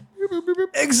like, beep, beep, beep, beep.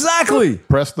 Exactly.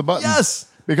 Press the button.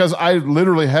 Yes. Because I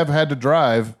literally have had to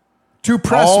drive To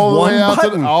press one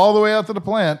button. all the way out to the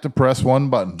plant to press one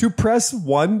button. To press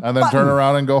one and then turn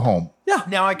around and go home. Yeah.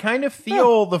 Now I kind of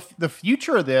feel the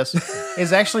future of this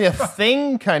is actually a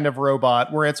thing kind of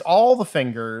robot where it's all the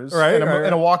fingers and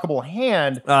a walkable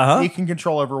hand that you can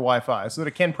control over Wi-Fi so that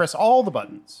it can press all the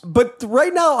buttons. But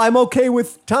right now, I'm okay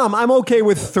with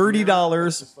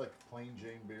 $30. Just like plain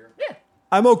Jane beer. Yeah.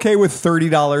 I'm okay with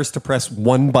 $30 to press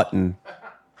one button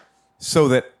so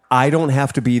that I don't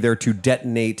have to be there to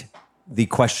detonate the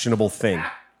questionable thing,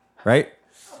 right?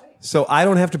 So I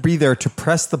don't have to be there to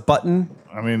press the button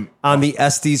on the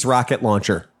Estes rocket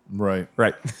launcher. Right.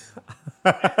 Right.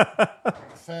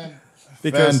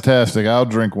 Fantastic. I'll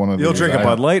drink one of these. You'll drink a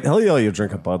Bud Light? Hell yeah, you'll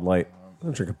drink a Bud Light.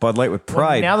 I'll drink a Bud Light with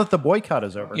pride. Now that the boycott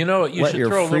is over. You know, you Let should your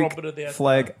throw a little freak bit of that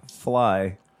flag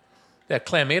fly. that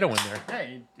Clamato in there.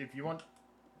 Hey, if you want...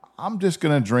 I'm just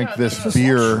going to drink this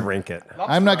beer. Drink it.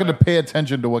 I'm not going to pay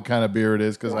attention to what kind of beer it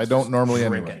is because I don't normally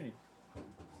anyway.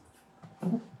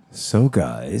 So,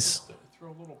 guys,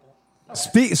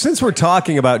 since we're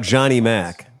talking about Johnny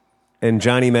Mac and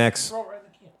Johnny Mac's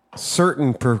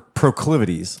certain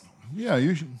proclivities. Yeah,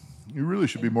 you really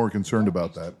should be more concerned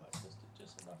about that.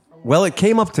 Well, it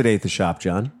came up today at the shop,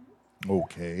 John.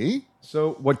 Okay.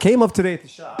 So, what came up today at the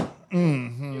shop?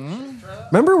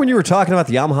 Remember when you were talking about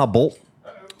the Yamaha Bolt?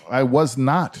 I was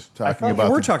not talking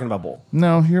about. We're talking about Bolt.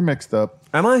 No, you're mixed up.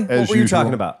 Am I? What were you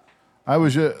talking about? I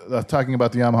was talking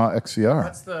about the Yamaha XCR.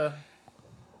 That's the...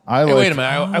 Hey, wait a minute.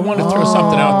 I want to throw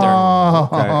something out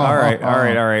there. Okay. All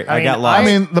right. I got lost. I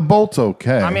mean, the Bolt's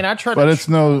okay. I tried, but it's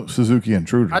no Suzuki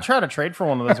Intruder. I tried to trade for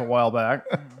one of those a while back.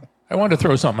 I wanted to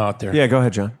throw something out there. Yeah, go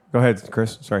ahead, John. Go ahead,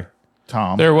 Chris. Sorry.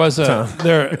 Tom. There was there's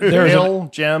Bill,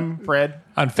 Jim, Fred.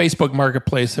 on Facebook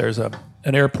Marketplace. There's an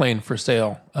airplane for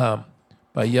sale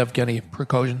by Yevgeny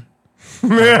Prigozhin.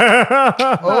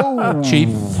 Cheap.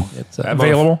 It's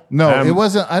available. No, it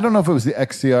wasn't. I don't know if it was the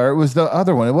XCR. It was the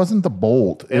other one. It wasn't the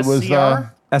Bolt. It was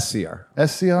SCR? SCR.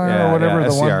 SCR or whatever.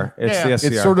 The SCR. one. It's the SCR.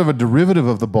 It's sort of a derivative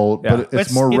of the Bolt, but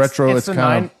it's more retro. It's the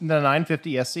kind of the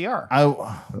 950 SCR.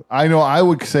 I know. I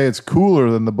would say it's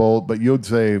cooler than the Bolt, but you'd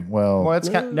say, well, it's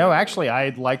no. Actually, I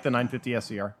like the 950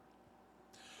 SCR.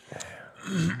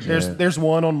 There's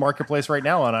one on Marketplace right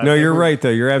now on it. No, you're right, though.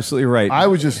 You're absolutely right. I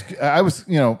was,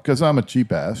 because I'm a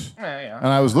cheap ass, and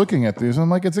I was looking at these. And I'm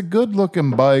like, it's a good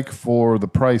looking bike for the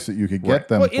price that you could get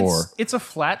them for. It's a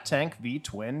flat tank V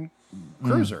twin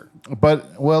cruiser.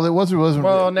 But it wasn't.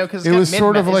 Well, no, because it was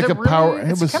sort of like a power.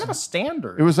 It was kind of a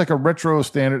standard. It was like a retro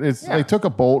standard. They took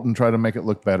a Bolt and tried to make it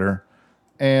look better,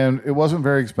 and it wasn't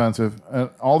very expensive. And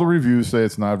all the reviews say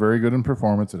it's not very good in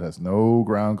performance. It has no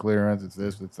ground clearance. It's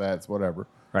this, it's that, it's whatever.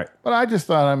 Right. But I just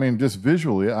thought, just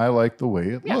visually, I like the way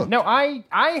it looked. No, I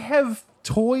have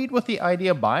toyed with the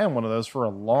idea of buying one of those for a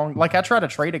long. Like I tried to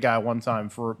trade a guy one time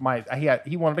for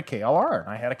he wanted a KLR and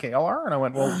I had a KLR and I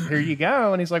went, well, here you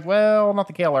go. And he's like, well, not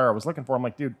the KLR I was looking for. I'm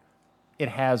like, dude, it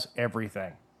has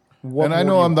everything. And I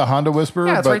know I'm the Honda whisperer.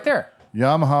 Yeah, it's right there.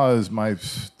 Yamaha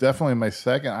is definitely my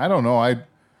second. I don't know.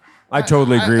 I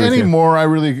totally agree with you. Anymore,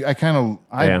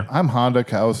 I'm Honda,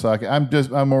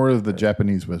 Kawasaki. I'm more of the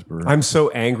Japanese whisperer. I'm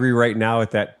so angry right now at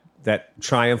that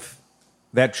Triumph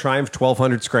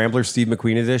 1200 Scrambler Steve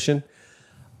McQueen edition.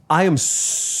 I am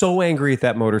so angry at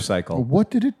that motorcycle. What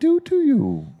did it do to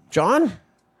you, John?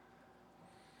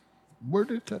 Where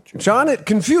did it touch you? John, it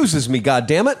confuses me,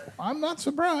 goddammit. I'm not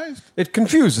surprised. It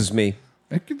confuses me.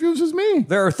 It confuses me.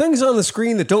 There are things on the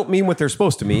screen that don't mean what they're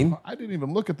supposed to mean. I didn't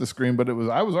even look at the screen, but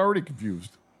I was already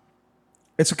confused.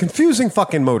 It's a confusing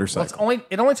fucking motorcycle. Well,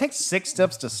 it only takes 6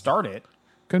 steps to start it.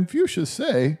 Confucius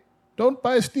say, don't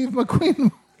buy a Steve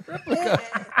McQueen replica.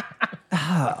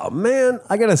 Oh, man,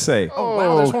 I gotta say. Oh,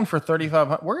 wow, there's one for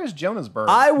 $3,500. Where is Jonesburg?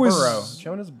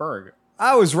 Jonesburg.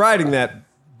 I was riding that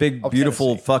big, beautiful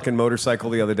Tennessee. fucking motorcycle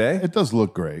the other day. It does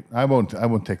look great. I won't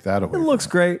take that away. It looks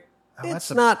great.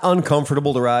 It's not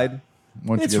uncomfortable to ride.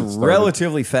 It's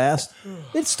relatively fast.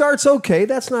 It starts okay.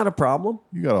 That's not a problem.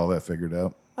 You got all that figured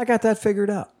out. I got that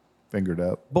figured out.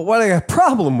 But what I got a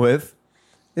problem with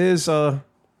is I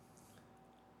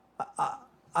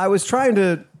was trying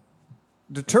to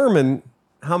determine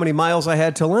how many miles I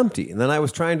had till empty. And then I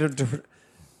was trying to...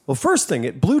 Well, first thing,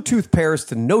 it Bluetooth pairs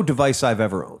to no device I've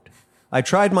ever owned. I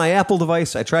tried my Apple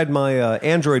device. I tried my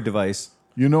Android device.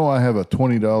 You know I have a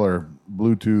 $20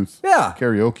 Bluetooth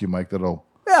karaoke mic that'll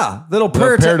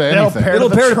pair to anything. It'll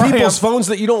pair to people's phones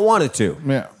that you don't want it to.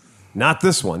 Yeah. Not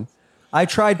this one. I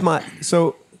tried my.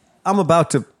 So I'm about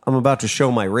to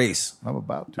show my race. I'm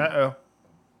about to. Uh-oh.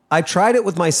 I tried it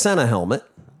with my Senna helmet.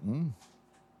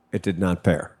 It did not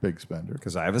pair Big spender.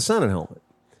 because I have a Senna helmet.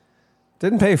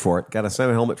 Didn't pay for it. Got a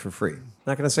Senna helmet for free.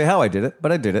 Not going to say how I did it,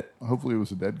 but I did it. Hopefully it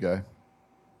was a dead guy.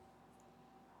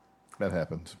 That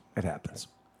happens. It happens.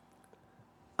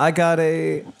 I got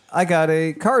a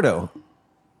Cardo.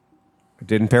 It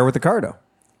didn't pair with the Cardo.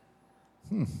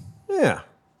 Yeah.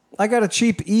 I got a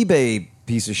cheap eBay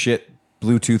piece of shit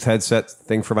Bluetooth headset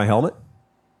thing for my helmet.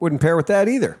 Wouldn't pair with that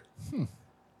either.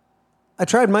 I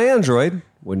tried my Android.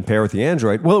 Wouldn't pair with the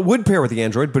Android. Well, it would pair with the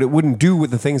Android, but it wouldn't do with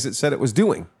the things it said it was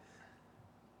doing.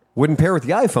 Wouldn't pair with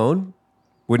the iPhone.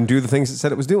 Wouldn't do the things it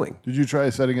said it was doing. Did you try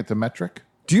setting it to metric?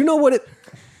 Do you know what it...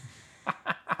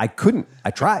 I couldn't. I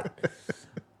tried.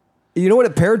 You know what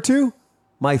it paired to?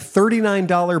 My $39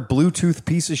 Bluetooth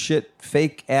piece of shit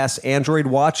fake ass Android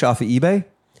watch off of eBay.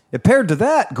 It paired to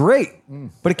that, great.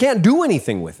 But it can't do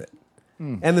anything with it.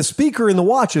 And the speaker in the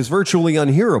watch is virtually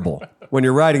unhearable when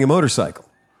you're riding a motorcycle.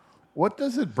 What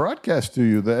does it broadcast to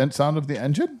you? The sound of the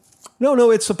engine? No,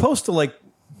 it's supposed to like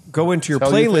go into your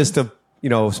Tell you playlist things? of,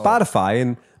 Spotify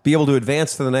and be able to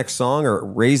advance to the next song or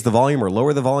raise the volume or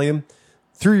lower the volume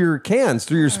through your cans,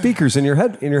 through your speakers in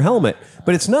your helmet.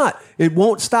 But it's not. It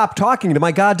won't stop talking to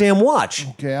my goddamn watch.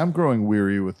 Okay, I'm growing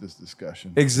weary with this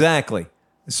discussion. Exactly.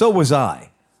 So was I.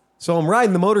 So I'm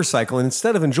riding the motorcycle, and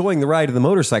instead of enjoying the ride of the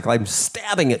motorcycle, I'm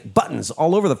stabbing at buttons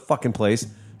all over the fucking place,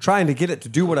 trying to get it to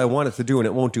do what I want it to do, and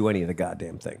it won't do any of the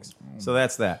goddamn things. So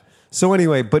that's that. So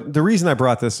anyway, but the reason I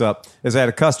brought this up is I had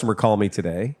a customer call me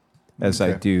today, as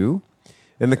I do,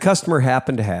 and the customer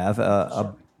happened to have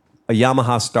a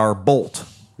Yamaha Star Bolt,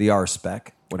 the R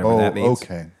spec, whatever that means.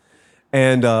 Okay.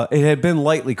 And it had been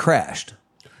lightly crashed.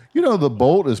 You know, the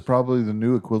Bolt is probably the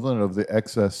new equivalent of the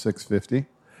XS 650.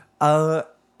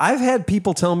 I've had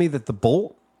people tell me that the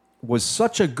Bolt was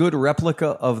such a good replica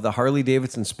of the Harley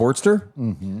Davidson Sportster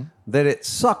that it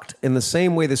sucked in the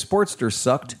same way the Sportster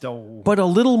sucked, but a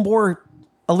little more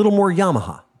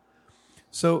Yamaha.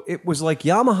 So it was like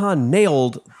Yamaha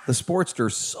nailed the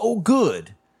Sportster so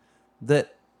good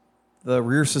that the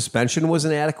rear suspension was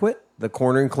inadequate, the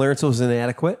cornering clearance was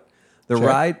inadequate, the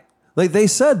ride, like they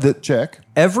said that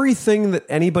everything that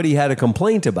anybody had a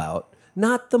complaint about.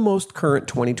 Not the most current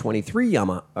 2023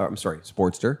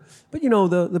 Sportster, but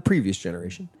the previous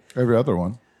generation. Every other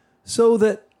one. So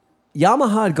that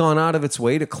Yamaha had gone out of its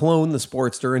way to clone the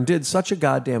Sportster and did such a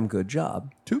goddamn good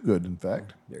job. Too good, in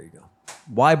fact. There you go.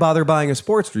 Why bother buying a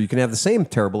Sportster? You can have the same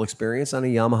terrible experience on a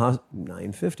Yamaha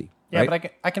 950. Yeah, right?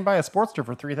 but I can buy a Sportster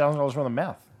for $3,000 worth of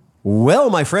meth. Well,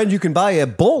 my friend, you can buy a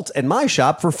Bolt at my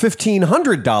shop for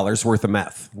 $1,500 worth of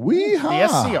meth. The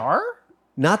SCR?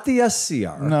 Not the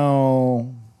SCR.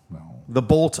 No. The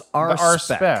Bolt R The R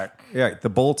spec. spec. Yeah, right, the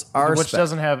Bolt R Which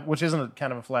spec. which isn't a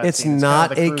kind of a flat It's seat. It's not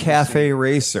kind of a the cafe cruiser seat.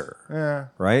 racer. Yeah.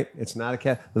 Right? It's not a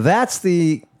cafe. That's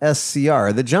the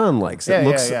SCR that John likes. It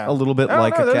looks a little bit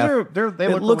like a cafe. They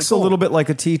It look looks really a little cool. bit like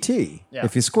a TT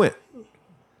if you squint.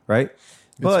 Right?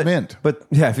 It's mint. But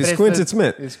yeah, if you squint, it's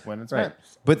mint. It's squint, it's Right. mint.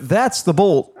 But that's the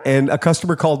Bolt. And a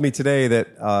customer called me today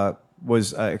that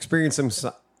was experiencing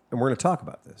some, and we're going to talk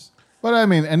about this. But I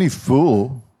mean, any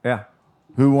fool Yeah.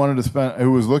 who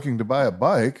was looking to buy a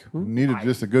bike, needed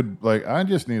just a good, I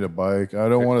just need a bike. I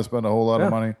don't want to spend a whole lot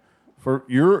of money.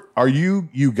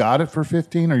 You got it for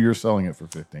 15 or you're selling it for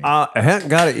 15? I haven't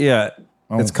got it yet.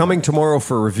 It's coming tomorrow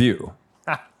for review.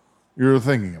 You're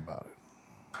thinking about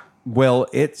it. Well,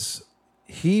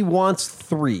 he wants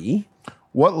 3.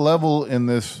 What level in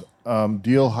this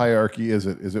deal hierarchy is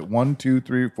it? Is it 1, 2,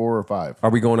 3, 4, or 5? Are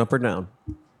we going up or down?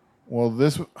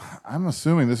 Well, I'm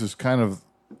assuming this is kind of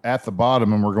at the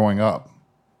bottom and we're going up.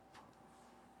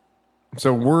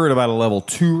 So we're at about a level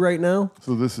 2 right now.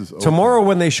 So this is Tomorrow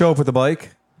when they show up with the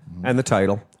bike and the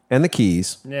title and the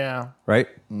keys, Yeah. right?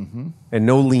 Mm-hmm. And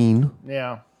no lien.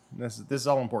 Yeah. This is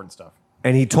all important stuff.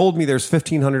 And he told me there's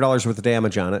 $1,500 worth of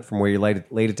damage on it from where you laid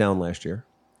it down last year.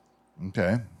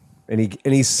 Okay. And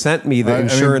he sent me the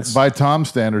insurance. By Tom's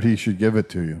standard, he should give it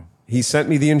to you. He sent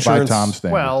me the insurance By Tom's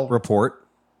standard. report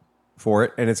for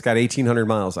it, and it's got 1,800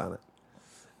 miles on it.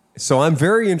 So I'm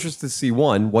very interested to see,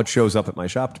 1, what shows up at my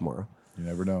shop tomorrow. You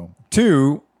never know.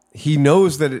 2, he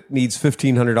knows that it needs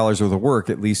 $1,500 worth of work.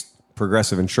 At least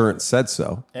Progressive Insurance said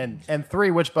so. And 3,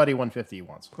 which buddy 150 he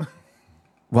wants?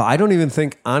 Well, I don't even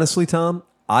think, honestly, Tom,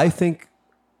 I think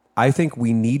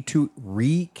we need to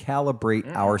recalibrate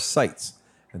our sights.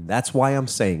 And that's why I'm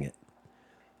saying it.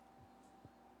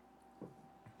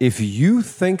 If you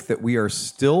think that we are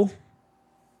still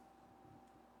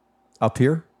up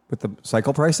here with the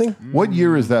cycle pricing, What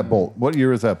year is that Bolt?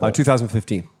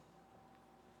 2015.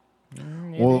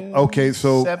 Well, okay,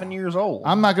 so 7 years old.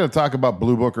 I'm not going to talk about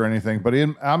Blue Book or anything, but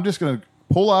I'm just going to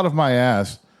pull out of my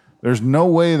ass. There's no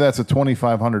way that's a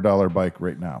 $2,500 bike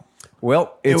right now.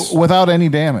 Well, it's without any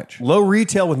damage. low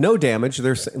retail with no damage.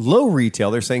 Low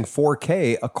retail. They're saying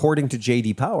 4K according to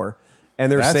JD Power,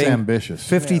 and they're That's saying ambitious.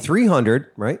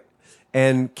 5,300, right?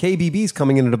 And KBB's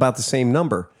coming in at about the same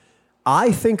number.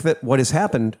 I think that what has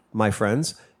happened, my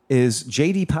friends, is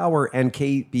JD Power and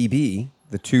KBB,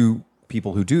 the two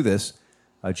people who do this.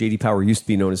 JD Power used to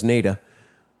be known as NADA.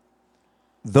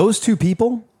 Those two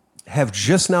people have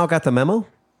just now got the memo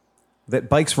that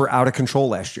bikes were out of control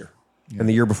last year and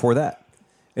the year before that.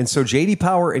 And so JD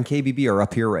Power and KBB are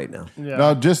up here right now. Yeah.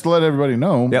 Now, just to let everybody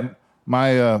know, Yep.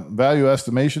 my value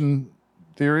estimation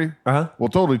theory will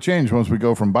totally change once we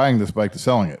go from buying this bike to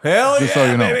selling it. Hell just yeah,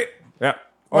 so you know. baby. Yeah.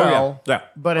 Well, yeah.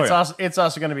 But it's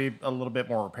also going to be a little bit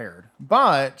more repaired.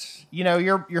 But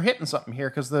you're hitting something here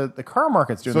because the car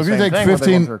market's doing So the if you same take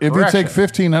thing. if you take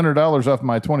 $1,500 off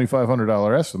my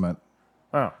 $2,500 estimate,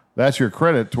 that's your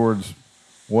credit towards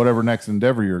whatever next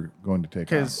endeavor you're going to take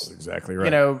on. Because exactly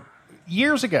right.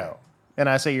 Years ago, and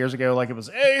I say years ago like it was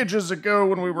ages ago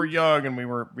when we were young and we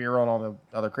were on all the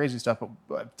other crazy stuff,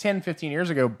 but 10, 15 years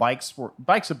ago, bikes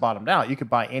had bottomed out. You could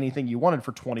buy anything you wanted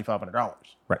for $2,500.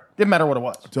 Right. Didn't matter what it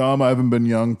was. Tom, I haven't been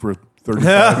young for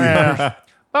 35 years.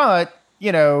 But,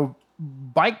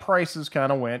 bike prices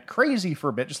kind of went crazy for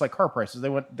a bit, just like car prices. They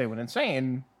went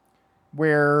insane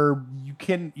where you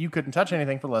couldn't touch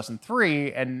anything for less than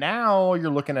 $3, and now you're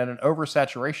looking at an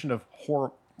oversaturation of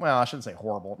I shouldn't say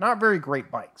horrible, not very great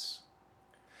bikes.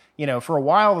 For a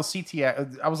while the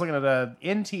CTX, I was looking at a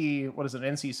NC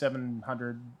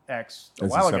 700X a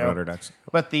while ago. 700X.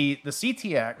 But the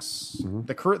CTX,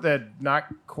 the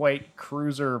not quite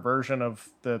cruiser version of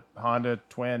the Honda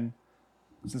Twin,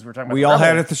 since we're talking about We all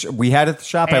had it. We had it at the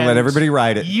shop. I let everybody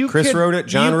ride it. Chris rode it.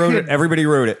 John rode it. Everybody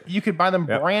rode it. You could buy them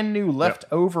brand new, left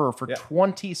over for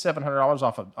 $2,700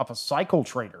 off a Cycle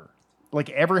Trader. Like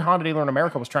every Honda dealer in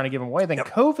America was trying to give them away. Then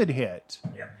COVID hit,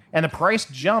 and the price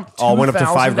jumped. All went up to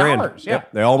 $5,000. Yeah,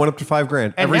 They all went up to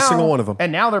 $5,000. Every single one of them. And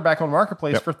now they're back on the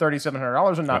marketplace for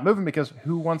 $3,700 and not moving because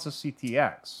who wants a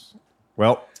CTX?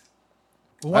 Well,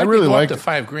 I really like to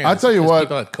 $5,000. I'll tell you Because what.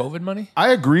 people had COVID money. I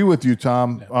agree with you,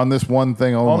 Tom, on this one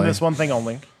thing only. On this one thing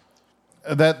only.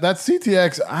 That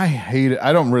CTX, I hate it.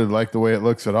 I don't really like the way it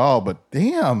looks at all. But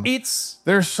damn,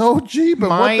 they're so cheap, and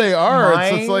what they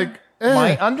are, it's like.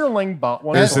 My underling bought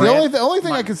one. The only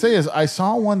thing I can say is I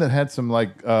saw one that had some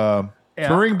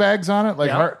touring bags on it.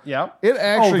 It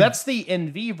actually. That's the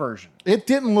NV version. It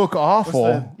didn't look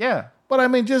awful. But I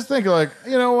mean, just think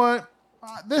you know what?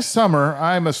 This summer,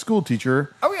 I'm a school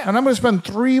teacher. Oh, yeah. And I'm going to spend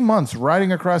 3 months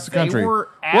riding across the country.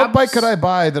 What bike could I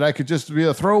buy that I could just be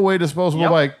a throwaway disposable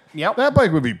bike? Yep. That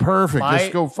bike would be perfect.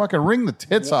 Just go fucking wring the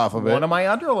tits off of it. One of my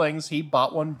underlings, he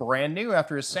bought one brand new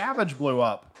after his Savage blew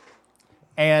up.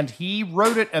 And he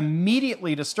rode it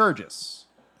immediately to Sturgis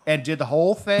and did the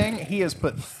whole thing. He has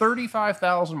put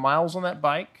 35,000 miles on that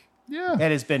bike. Yeah. And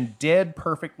has been dead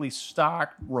perfectly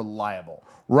stock, reliable.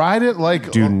 Ride it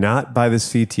like... Do not buy the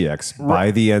CTX.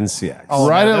 Buy the NCX.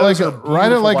 Ride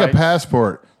it like a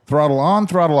passport. Throttle on,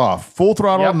 throttle off. Full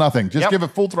throttle, nothing. Just give it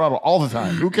full throttle all the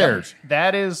time. Who cares?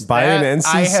 That is... Buy an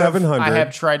NC 700. I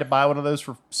have tried to buy one of those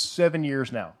for 7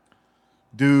 years now.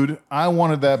 Dude, I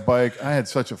wanted that bike. I had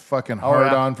such a fucking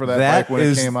hard-on for that bike when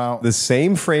it came out. The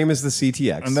same frame as the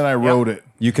CTX. And then I rode it.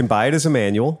 You can buy it as a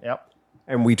manual. Yep.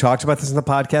 And we talked about this in the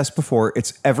podcast before.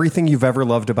 It's everything you've ever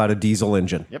loved about a diesel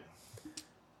engine. Yep.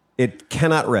 It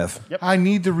cannot rev. Yep. I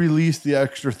need to release the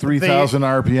extra 3,000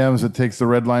 RPMs that takes the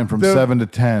red line from 7 to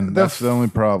 10. That's the only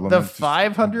problem. The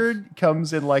 500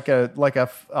 comes in like a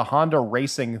Honda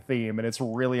racing theme, and it's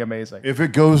really amazing. If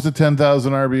it goes to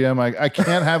 10,000 RPM, I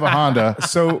can't have a Honda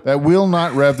that will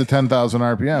not rev to 10,000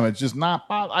 RPM. It's just not.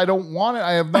 I don't want it.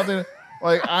 I have nothing.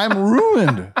 I'm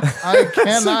ruined. I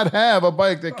cannot have a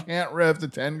bike that can't rev to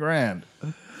 10 grand.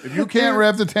 If you can't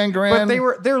rev to 10 grand,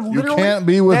 but they're literally, you can't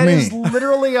be with me. It is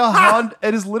literally a Honda.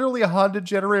 It is literally a Honda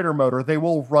generator motor. They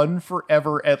will run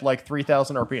forever at like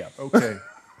 3,000 RPM. Okay.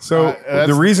 So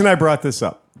the reason I brought this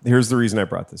up. Here's the reason I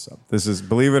brought this up. This is,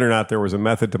 believe it or not, there was a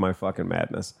method to my fucking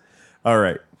madness. All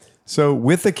right. So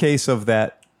with the case of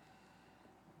the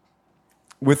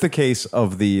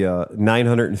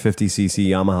 950cc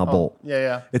Yamaha Bolt.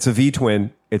 Yeah. It's a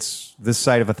V-twin. It's this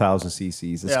side of 1,000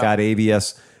 cc's. It's got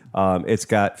ABS. It's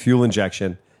got fuel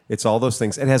injection. It's all those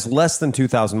things. It has less than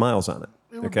 2,000 miles on it.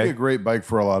 It would be a great bike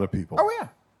for a lot of people. Oh, yeah.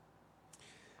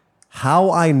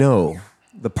 How I know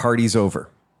the party's over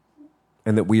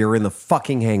and that we are in the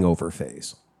fucking hangover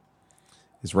phase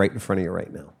is right in front of you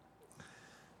right now.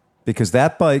 Because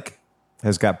that bike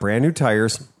has got brand new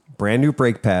tires, brand new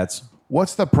brake pads,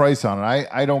 What's the price on it?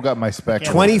 I don't got my spec.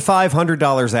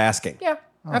 $2,500 asking. Yeah,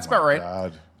 that's about right.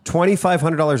 God.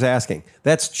 $2,500 asking.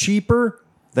 That's cheaper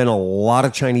than a lot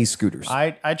of Chinese scooters.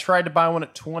 I tried to buy one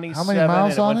at 27 How many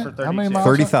miles and it on went it? for 32. How many miles?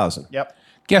 30,000. Yep.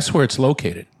 Guess where it's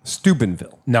located?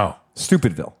 Steubenville. No.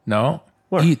 Stupidville. No.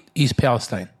 East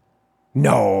Palestine.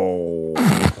 No.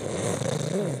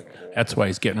 That's why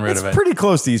he's getting rid It's of it. pretty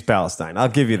close to East Palestine. I'll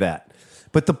give you that.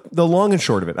 But the long and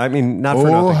short of it, I mean, not for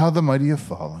Oh, nothing. how the mighty have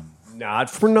fallen.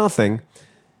 Not for nothing.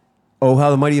 Oh,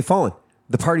 how the mighty have fallen.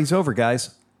 The party's over,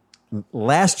 guys.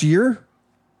 Last year,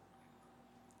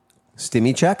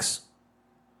 stimmy checks.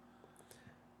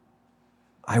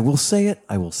 I will say it.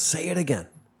 I will say it again.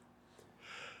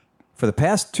 For the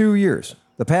past 2 years,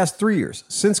 the past 3 years,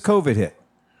 since COVID hit,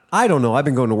 I don't know. I've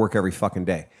been going to work every fucking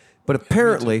day. But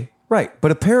apparently,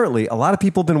 but apparently a lot of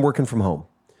people have been working from home.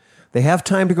 They have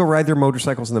time to go ride their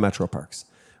motorcycles in the metro parks.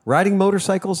 Riding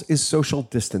motorcycles is social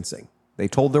distancing. They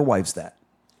told their wives that.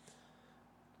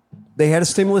 They had a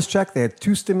stimulus check. They had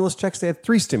 2 stimulus checks. They had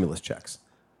 3 stimulus checks.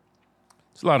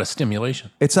 It's a lot of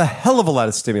stimulation. It's a hell of a lot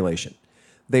of stimulation.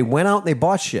 They went out and they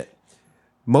bought shit.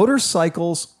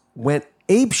 Motorcycles went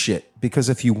ape shit because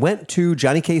if you went to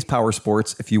Johnny K's Power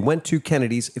Sports, if you went to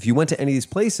Kennedy's, if you went to any of these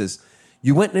places,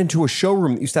 you went into a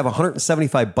showroom that used to have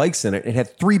 175 bikes in it. It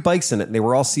had 3 bikes in it, and they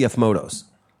were all CF Motos.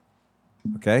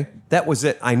 Okay? That was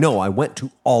it. I know. I went to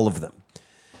all of them.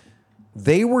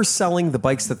 They were selling the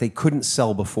bikes that they couldn't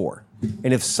sell before.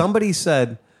 And if somebody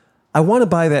said, I want to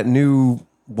buy that new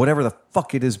whatever the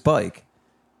fuck it is bike,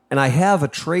 and I have a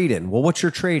trade-in. Well, what's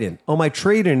your trade-in? Oh, my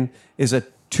trade-in is a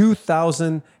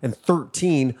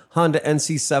 2013 Honda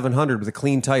NC700 with a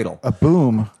clean title. A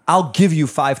boom. I'll give you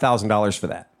 $5,000 for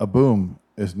that. A boom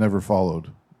is never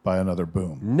followed by another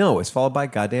boom. No, it's followed by a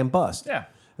goddamn bust. Yeah.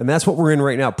 And that's what we're in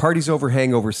right now. Party's over,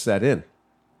 hangover set in.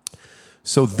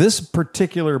 So this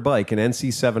particular bike, an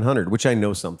NC700, which I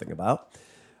know something about,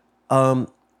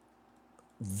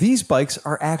 these bikes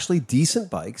are actually decent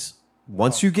bikes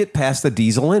once you get past the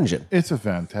diesel engine. It's a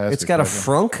fantastic. It's got a bike.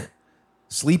 frunk.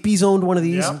 Sleepy's owned one of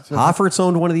these. Yeah. Hoffert's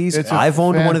owned one of these. It's a I've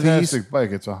owned one of these. fantastic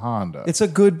bike. It's a Honda. It's a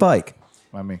good bike.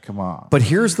 I mean, come on. But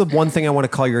here's the one thing I want to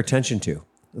call your attention to.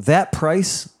 That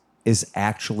price is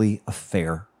actually a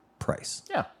fair price.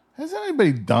 Yeah. Has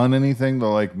anybody done anything to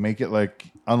like make it like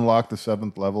unlock the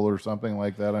 7th level or something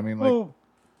like that? I mean, like,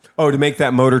 Oh, to make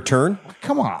that motor turn?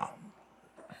 come on.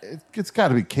 It's got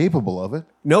to be capable of it.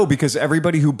 No, because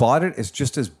everybody who bought it is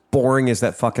just as boring as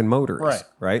that fucking motor is. Right.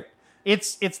 Right?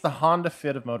 It's the Honda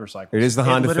Fit of motorcycles. It is the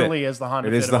Honda Fit. It literally is the Honda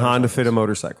It Fit is of the Honda motorcycles. Fit of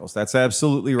motorcycles. That's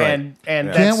absolutely right. And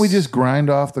that's, Can't we just grind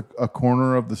off a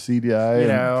corner of the CDI? you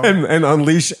know, and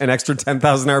unleash an extra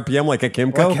 10,000 RPM like a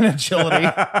Kimco? like an agility?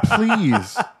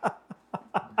 Please.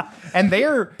 And they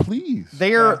are Please.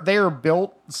 they are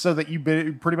built so that you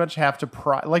pretty much have to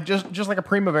pry, like just like a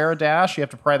Primavera Dash, you have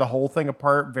to pry the whole thing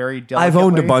apart very delicately. I've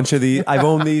owned a bunch of these. I've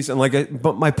owned these, and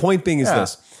but my point being is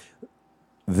this: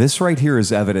 this right here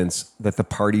is evidence that the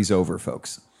party's over,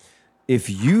 folks. If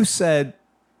you said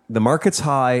the market's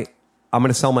high, I'm going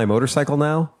to sell my motorcycle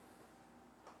now.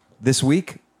 This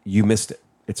week, you missed it.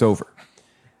 It's over.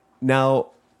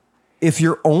 Now, if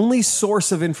your only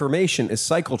source of information is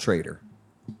Cycle Trader,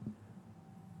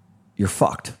 you're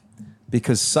fucked.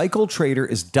 Because Cycle Trader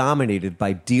is dominated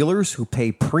by dealers who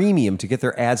pay premium to get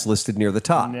their ads listed near the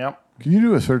top. Yep. Can you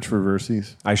do a search for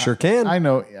Versys? I sure can. I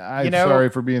know. I'm know- sorry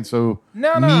for being so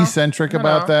No. me-centric No,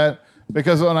 about no. that.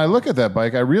 Because when I look at that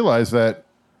bike, I realize that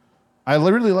I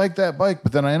literally like that bike,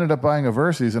 but then I ended up buying a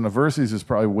Versys, and a Versys is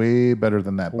probably way better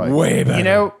than that bike. Way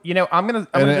better. You know, I'm gonna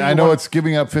And do I you know one- it's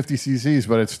giving up 50 cc's,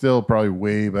 but it's still probably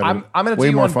way better. I'm going to way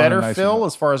do more one fun and better, nicer Phil, than-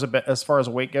 as far as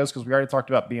weight goes, because we already talked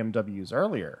about BMWs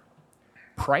earlier.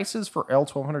 Prices for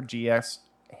L1200 GX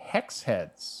hex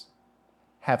heads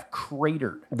have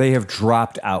cratered. They have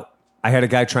dropped out. I had a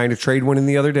guy trying to trade one in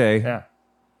the other day. Yeah.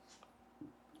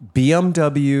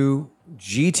 BMW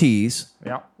GTs,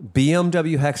 Yeah.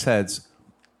 BMW hex heads,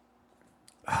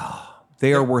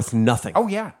 they are worth nothing. Oh,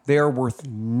 yeah. They are worth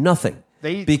nothing.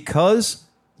 They- because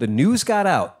the news got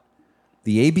out,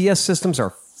 the ABS systems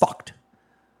are fucked.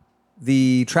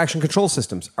 The traction control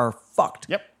systems are fucked.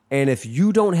 Yep. And if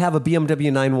you don't have a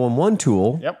BMW 911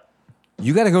 tool, Yep.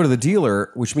 you got to go to the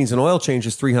dealer, which means an oil change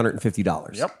is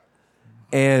 $350. Yep.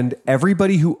 And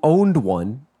everybody who owned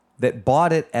one that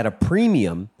bought it at a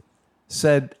premium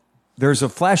said, there's a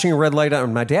flashing red light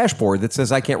on my dashboard that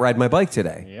says I can't ride my bike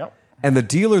today. Yep. And the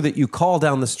dealer that you call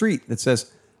down the street that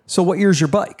says, so what year's your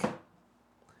bike?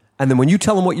 And then when you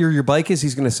tell him what year your bike is,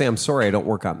 he's going to say, I'm sorry, I don't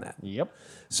work on that. Yep.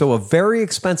 So a very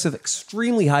expensive,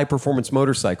 extremely high performance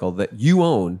motorcycle that you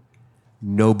own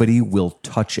nobody will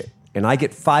touch it. And I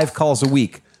get 5 calls a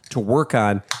week to work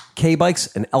on K bikes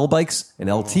and L bikes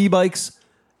and LT bikes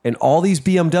and all these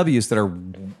BMWs that are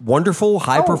wonderful,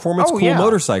 high performance, cool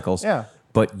motorcycles. Yeah.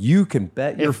 But you can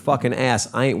bet your fucking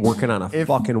ass I ain't working on a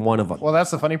fucking one of them. Well,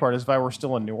 that's the funny part is if I were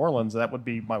still in New Orleans, that would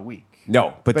be my week.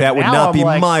 No, but that would not be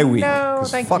my week. No,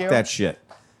 'Cause thank fuck you. that shit.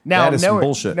 Now, that is some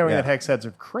bullshit. Knowing Yeah. that hex heads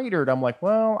have cratered, I'm like,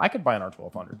 well, I could buy an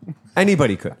R1200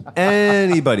 Anybody could.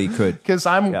 Anybody could. because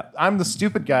I'm the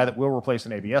stupid guy that will replace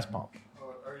an ABS pump.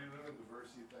 Are you doing the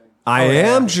Versy thing? I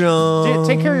am, John.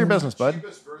 Take care of your business, bud.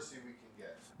 Cheapest Versy we can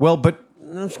get. Well, but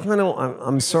that's kind of.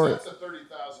 I'm sorry. That's a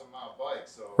 30,000 mile bike.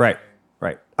 So Right,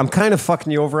 right. I'm kind of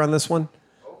fucking you over on this one.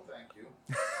 Oh, thank you.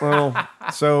 Well,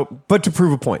 but to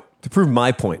prove a point, to prove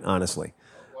my point, honestly.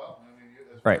 Well, I mean,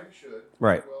 that's Right. what you should.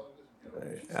 Right. Well,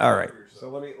 All right. So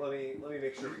let me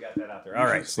make sure we got that out there. All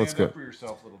right, so let's go. for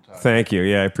yourself, little Ty. Thank you.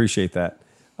 Yeah, I appreciate that.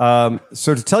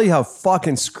 So to tell you how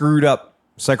fucking screwed up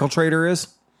Cycle Trader is,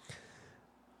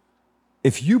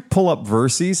 if you pull up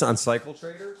Versys on Cycle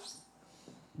Trader,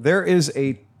 there is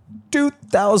a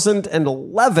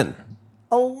 2011.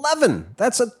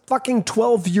 That's a fucking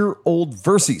 12-year-old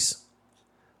Versys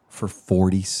for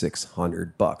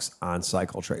 $4,600 on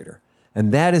Cycle Trader.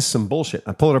 And that is some bullshit.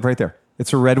 I pull it up right there.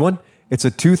 It's a red one. It's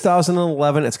a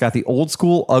 2011. It's got the old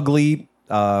school ugly,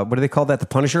 what do they call that? The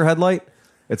Punisher headlight?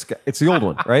 It's the old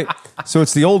one, right? So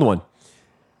it's the old one.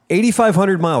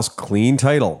 8,500 miles, clean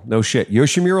title. No shit.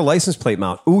 Yoshimura license plate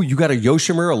mount. Ooh, you got a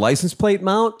Yoshimura license plate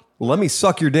mount? Well, let me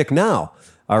suck your dick now.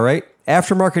 All right.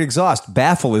 Aftermarket exhaust.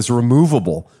 Baffle is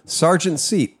removable. Sergeant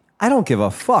seat. I don't give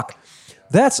a fuck.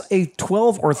 That's a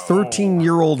 12 or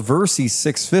 13-year-old Versys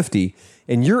 650,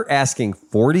 and you're asking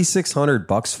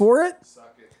 $4,600 for it?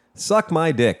 Suck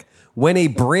my dick. When a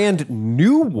brand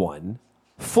new one,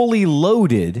 fully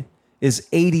loaded, is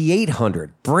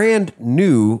 $8,800. Brand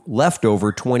new,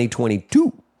 leftover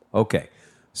 2022. Okay,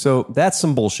 so that's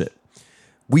some bullshit.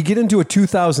 We get into a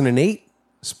 2008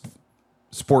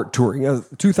 sport touring,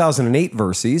 2008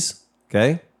 Versys,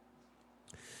 okay?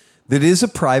 That is a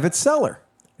private seller,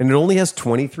 and it only has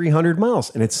 2,300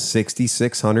 miles, and it's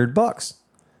 $6,600.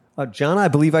 John, I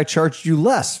believe I charged you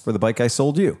less for the bike I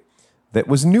sold you. That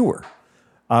was newer.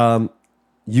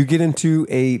 You get into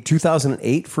a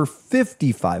 2008 for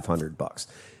 $5,500.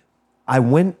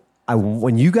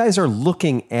 When you guys are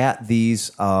looking at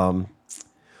these,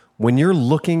 when you're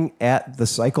looking at the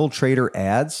Cycle Trader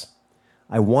ads,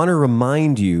 I want to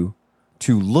remind you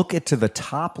to look to the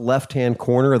top left-hand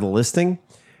corner of the listing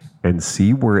and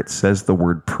see where it says the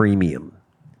word premium.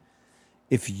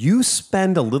 If you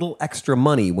spend a little extra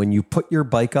money when you put your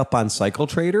bike up on Cycle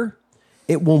Trader,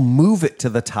 it will move it to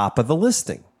the top of the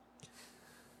listing.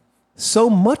 So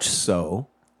much so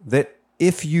that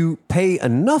if you pay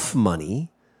enough money,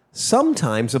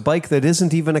 sometimes a bike that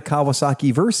isn't even a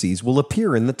Kawasaki Versys will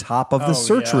appear in the top of the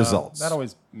search results. That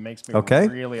always makes me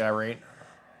really irate.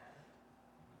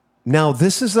 Now,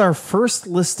 this is our first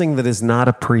listing that is not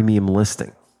a premium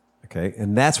listing. Okay,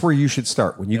 and that's where you should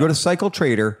start. When you go to Cycle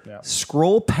Trader,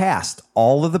 scroll past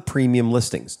all of the premium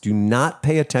listings. Do not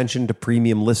pay attention to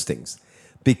premium listings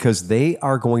because they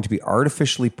are going to be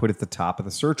artificially put at the top of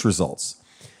the search results.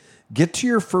 Get to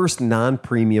your first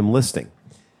non-premium listing.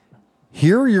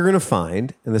 Here you're going to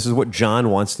find, and this is what John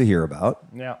wants to hear about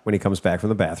when he comes back from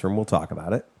the bathroom. We'll talk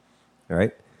about it. All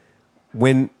right.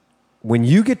 When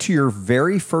you get to your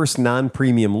very first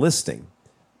non-premium listing,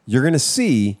 you're going to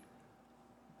see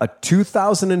a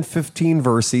 2015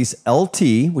 Versys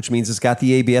LT, which means it's got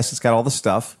the ABS, it's got all the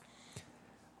stuff.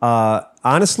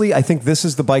 Honestly, I think this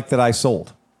is the bike that I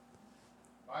sold.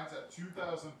 Mine's a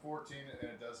 2014 and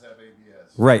it does have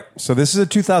ABS. Right. So this is a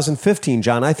 2015,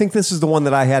 John. I think this is the one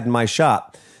that I had in my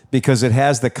shop because it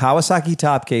has the Kawasaki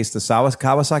top case, the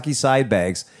Kawasaki side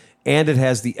bags, and it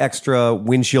has the extra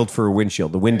windshield for a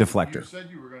windshield, the wind deflector. You said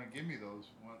you were going to give me those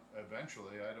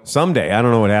eventually. Someday. I don't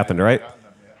know what happened, right?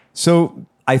 So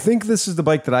I think this is the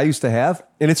bike that I used to have,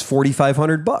 and it's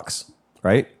 $4,500,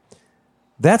 right?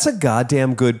 That's a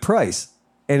goddamn good price,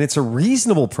 and it's a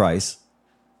reasonable price.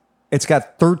 It's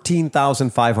got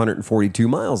 13,542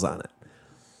 miles on it.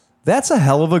 That's a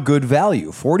hell of a good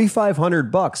value.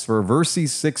 $4,500 for a Versys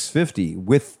 650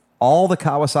 with all the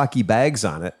Kawasaki bags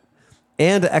on it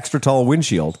and an extra tall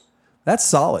windshield. That's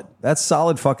solid. That's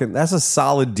a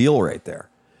solid deal right there.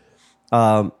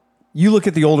 You look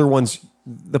at the older ones,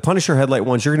 the Punisher headlight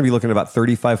ones, you're going to be looking at about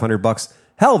 $3,500.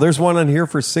 Hell, there's one on here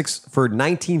for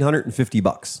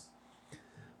 $1,950.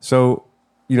 So,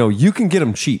 you can get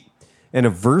them cheap. And a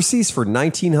Versys for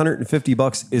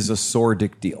 $1,950 is a sore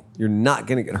dick deal. You're not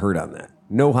going to get hurt on that.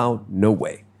 No how, no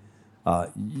way.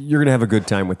 You're going to have a good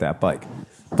time with that bike.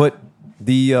 But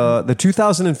The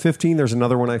 2015, there's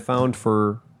another one I found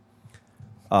for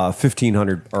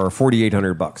 $1,500 or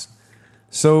 $4,800.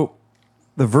 So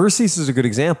the Versys is a good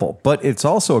example, but it's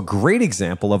also a great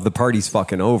example of the party's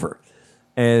fucking over.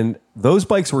 And those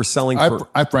bikes were selling for...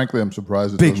 I frankly am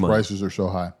surprised that big those money. prices are so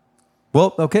high.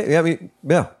 Well, okay. I mean,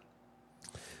 yeah.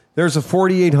 There's a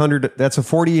 $4,800. That's a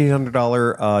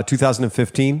 $4,800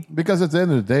 2015. Because at the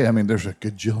end of the day, I mean, there's a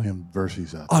gajillion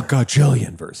Versys out there. A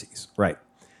gajillion Versys. Right.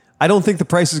 I don't think the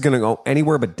price is going to go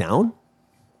anywhere but down.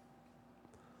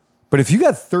 But if you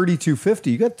got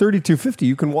 $3,250,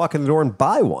 you can walk in the door and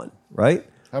buy one, right?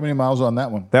 How many miles on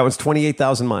that one? That was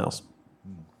 28,000 miles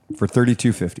for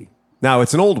 $3,250. Now,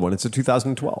 it's an old one. It's a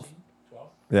 2012.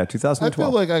 Yeah, 2012. I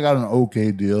feel like I got an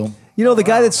okay deal. You know, the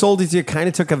guy that sold it to you kind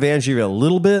of took advantage of you a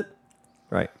little bit.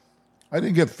 Right. I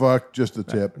didn't get fucked, just a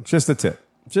tip. Just the tip.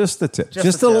 Just the tip.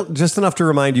 Just the tip. Just enough to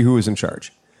remind you who was in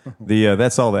charge.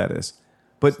 That's all that is.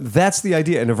 But that's the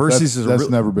idea. And a Versys That's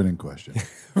never been in question.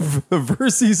 the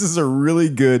Versys is a really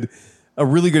good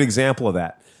example of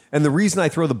that. And the reason I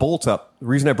brought the Bolt up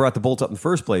in the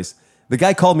first place, the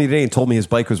guy called me today and told me his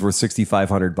bike was worth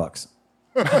 $6,500.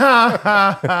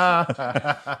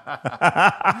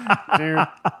 Dude.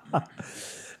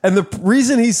 And the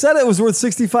reason he said it was worth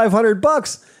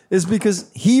 $6,500 is because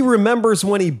he remembers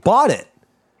when he bought it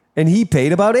and he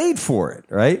paid about $8,000 for it,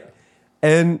 right?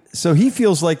 And so he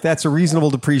feels like that's a reasonable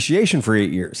depreciation for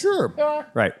 8 years. Sure.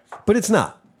 Right. But it's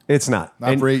not. It's not.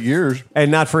 Not for 8 years.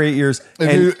 And not for 8 years.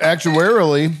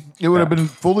 Actuarially, it would have been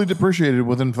fully depreciated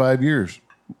within 5 years.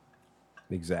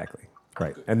 Exactly.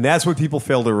 Right. And that's what people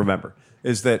fail to remember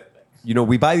is that,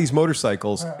 we buy these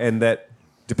motorcycles and that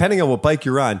depending on what bike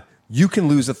you're on, you can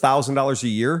lose $1,000 a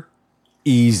year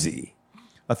easy.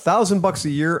 $1,000 a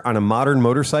year on a modern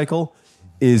motorcycle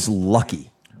is lucky.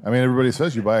 I mean, everybody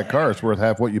says you buy a car, it's worth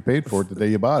half what you paid for it the day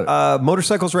you bought it.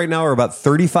 Motorcycles right now are about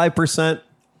 35%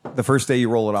 the first day you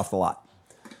roll it off the lot.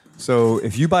 So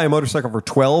if you buy a motorcycle for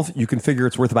 $12,000, you can figure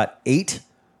it's worth about $8,000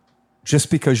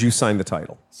 just because you signed the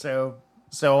title. So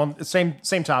same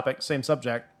topic, same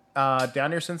subject. Down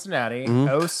near Cincinnati,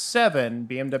 07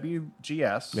 BMW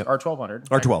GS, Yep. R1200.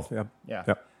 R12, Yeah.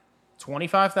 Yep.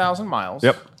 25,000 miles.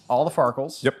 Yep. All the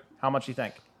Farkles. Yep. How much do you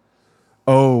think?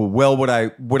 Oh, well, what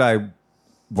I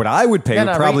would pay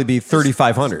would probably be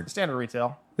 $3,500. Standard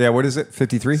retail. Yeah, what is it?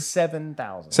 53?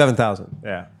 7,000. 7,000.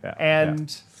 Yeah.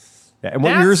 And and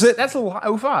what year is it? That's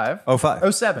 05.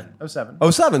 05. 07.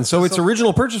 07. So its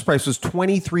original purchase price was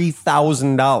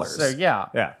 $23,000. So yeah.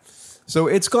 Yeah. So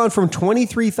it's gone from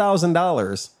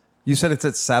 $23,000. You said it's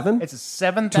at 7? It's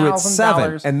 $7,000. To it's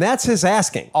 7. And that's his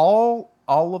asking. All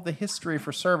of the history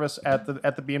for service at the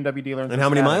BMW dealer. And how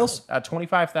many miles?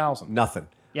 25,000. Nothing.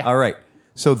 Yeah. All right.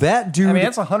 So that dude. I mean,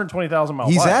 that's 120,000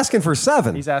 miles. He's asking for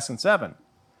 7. He's asking 7.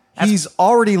 He's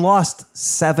already lost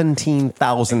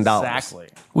 $17,000. Exactly.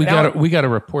 We got a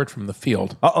report from the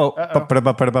field Uh-oh.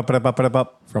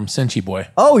 from Cinchy Boy.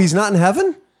 Oh, he's not in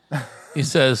heaven? He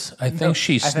says, I think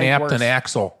she snapped worse. an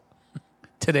axle.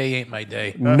 Today ain't my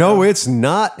day. No, it's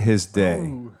not his day.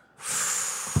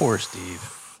 Poor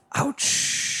Steve.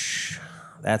 Ouch.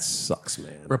 That sucks,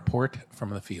 man. Report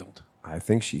from the field. I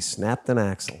think she snapped an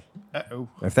axle. Uh-oh.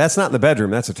 If that's not in the bedroom,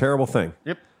 that's a terrible thing.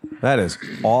 Yep. That is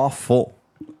awful.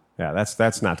 Yeah,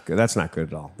 that's not good. That's not good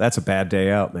at all. That's a bad day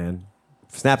out, man.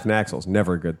 Snapped an axle is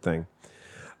never a good thing.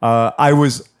 I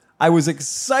was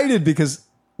excited because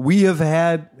we have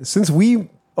had, since we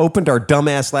opened our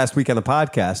dumbass last week on the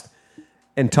podcast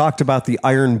and talked about the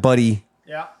Iron Buddy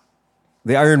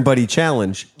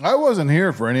challenge. I wasn't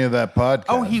here for any of that podcast.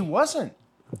 Oh, he wasn't.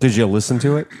 Did you listen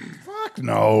to it? Fuck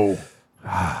no.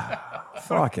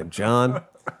 Fucking John.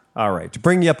 All right. To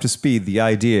bring you up to speed, the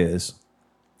idea is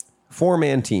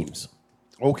 4-man teams,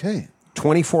 Okay.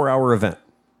 24-hour event,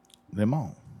 Them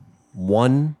all.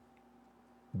 one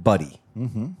buddy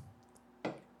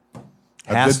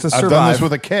has to I've survive. done this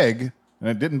with a keg, and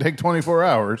it didn't take 24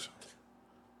 hours.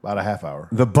 About a half hour.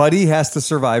 The buddy has to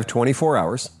survive 24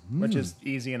 hours Which is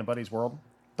easy in a buddy's world.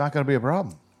 Not going to be a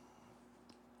problem.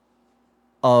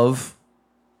 of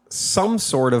some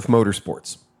sort of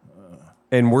motorsports.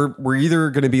 And we're either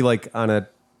going to be like on a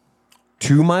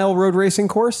 2-mile road racing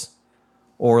course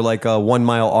or like a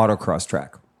 1-mile autocross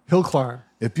track. Hill climb.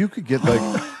 If you could get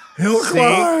like... Hill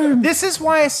climb. This is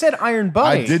why I said Iron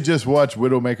Buddy. I did just watch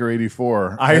Widowmaker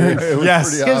 84. Iron, It was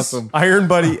yes, pretty awesome. Iron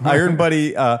Buddy.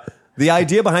 The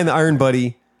idea behind the Iron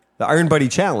Buddy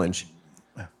challenge,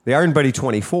 the Iron Buddy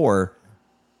 24,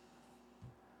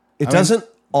 it doesn't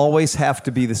always have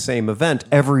to be the same event.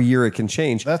 Every year it can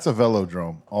change. That's a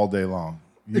velodrome all day long.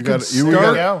 You It could got start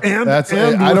go. and That's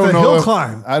end I with don't a know hill if,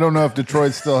 climb. I don't know if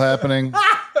Detroit's still happening.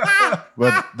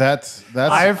 But that's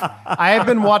I have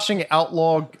been watching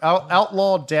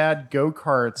outlaw dad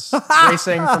go-karts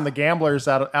racing from the gamblers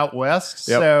out west.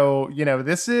 Yep. So,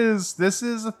 this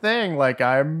is a thing. Like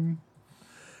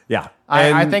Yeah. I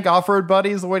And think off-road buddy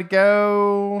is the way to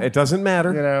go. it doesn't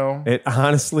matter. It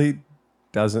honestly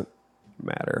doesn't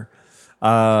matter.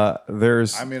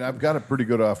 There's I mean, I've got a pretty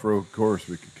good off-road course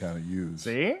we could kind of use.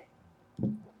 See?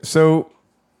 so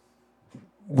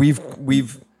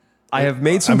I have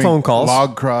made some phone calls.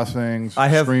 Log crossings, I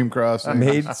have stream crossings,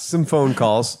 made some phone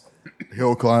calls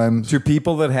hill climbs. to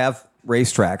people that have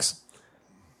racetracks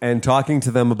and talking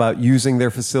to them about using their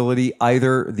facility,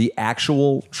 either the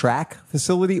actual track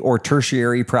facility or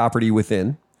tertiary property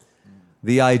within.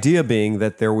 The idea being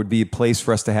that there would be a place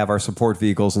for us to have our support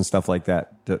vehicles and stuff like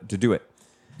that to do it.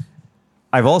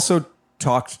 I've also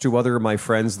talked to other of my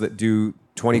friends that do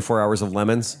 24 hours of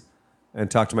lemons and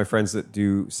talked to my friends that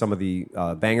do some of the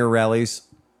banger rallies.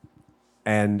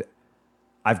 And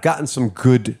I've gotten some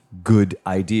good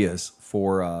ideas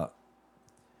for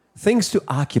things to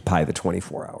occupy the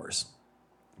 24 hours.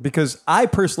 Because I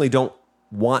personally don't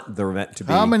want the event to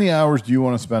be... How many hours do you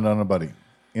want to spend on a buddy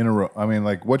in a row? I mean,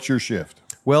 like, what's your shift?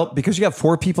 Well, because you have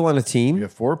 4 people on a team, You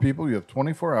have 4 people. You have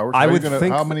 24 hours. I How are you would gonna-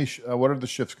 think- How many? What are the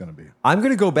shifts going to be? I'm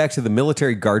going to go back to the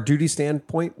military guard duty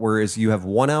standpoint, whereas you have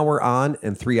 1 hour on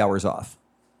and 3 hours off.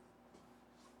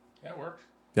 That works.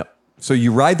 Yep. So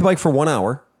you ride the bike for 1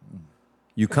 hour,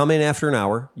 you come in after an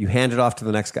hour, you hand it off to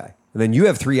the next guy. And then you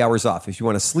have 3 hours off. If you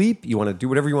want to sleep, you want to do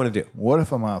whatever you want to do. What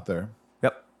if I'm out there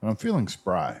Yep. and I'm feeling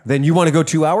spry? Then you want to go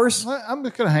 2 hours? I'm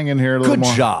just going to hang in here a little Good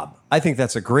more. job. I think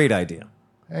that's a great idea.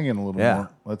 Hang in a little Yeah. more.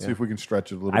 Let's see if we can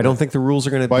stretch it a little bit. I don't think the rules are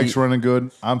going to Bike's be... running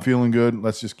good. I'm feeling good.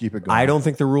 Let's just keep it going. I don't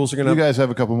think the rules are going You to... guys have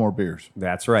a couple more beers.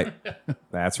 That's right.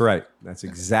 That's right. That's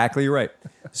exactly right.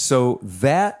 So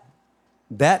that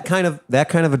kind of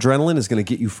adrenaline is going to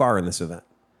get you far in this event.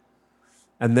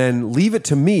 And then leave it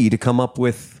to me to come up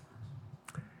with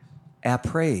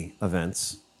après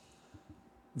events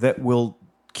that will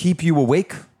keep you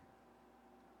awake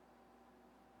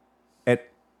at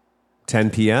 10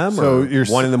 p.m. So or you're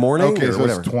 1 in the morning Okay, or so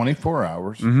whatever. it's 24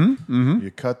 hours. Mm-hmm.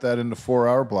 You cut that into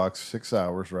 4-hour blocks, 6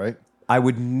 hours, right? I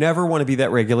would never want to be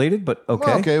that regulated, but okay.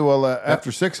 Well, okay. Well, after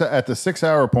at the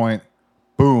 6-hour point,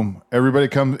 boom, everybody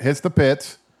hits the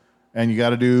pits, and you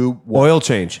got to do what? Oil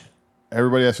change.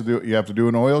 Everybody has to do. You have to do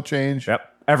an oil change. Yep.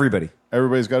 Everybody.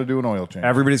 Everybody's got to do an oil change.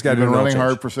 Everybody's got to You've do been an oil running change.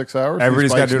 hard for 6 hours.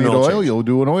 Everybody's These got to bikes do an need oil oil. change. You'll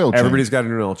do an oil change. Everybody's got to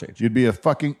do an oil change. You'd be a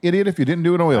fucking idiot if you didn't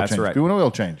do an oil That's change. right. Do an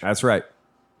oil change. That's right.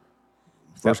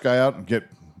 First guy out and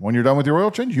when you're done with your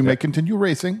oil change, you may continue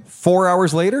racing. 4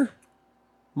 hours later,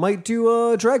 might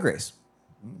do a drag race.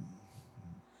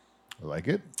 I like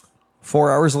it.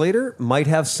 4 hours later, might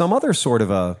have some other sort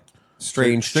of a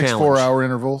strange Six challenge. 4-hour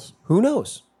intervals. Who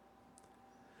knows?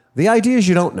 The idea is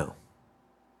you don't know.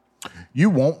 You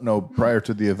won't know prior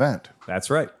to the event. That's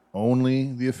right.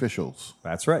 Only the officials,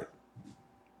 That's right.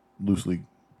 loosely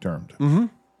termed.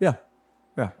 Yeah.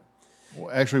 Yeah.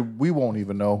 Well, actually, we won't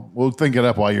even know. We'll think it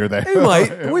up while you're there. We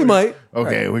might. We might.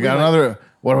 Okay, Right. we got another.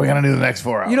 What are we going to do the next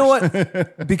 4 hours? You know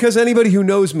what? Because anybody who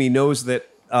knows me knows that,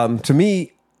 to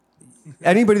me,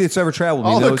 anybody that's ever traveled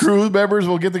with All me the knows. crew members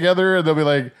will get together and they'll be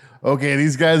like, okay,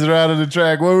 these guys are out on the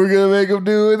track. What are we going to make them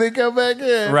do when they come back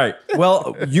in? Right.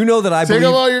 Well, you know that I Take believe.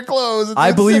 off all your clothes. and I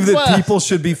just believe sit that flat. people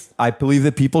should be. I believe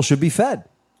that people should be fed.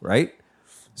 Right.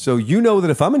 So you know that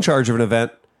if I'm in charge of an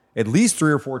event, at least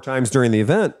 3 or 4 times during the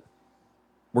event,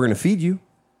 we're going to feed you.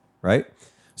 Right.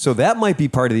 So that might be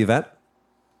part of the event.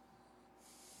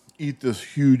 Eat this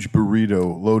huge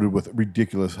burrito loaded with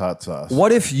ridiculous hot sauce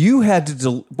What if you had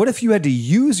to? What if you had to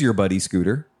use your buddy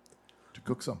scooter to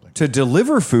cook something. to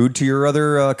deliver food to your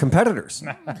other competitors?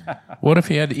 What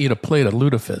if you had to eat a plate of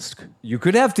lutefisk? You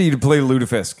could have to eat a plate of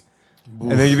lutefisk,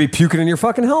 and then you'd be puking in your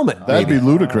fucking helmet. That'd be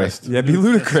ludicrous. That'd be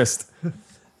ludicrous.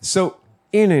 So,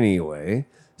 in any way,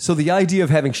 so the idea of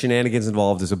having shenanigans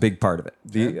involved is a big part of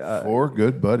it. Or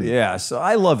good buddy. Yeah, so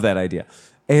I love that idea.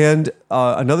 And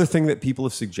another thing that people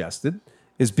have suggested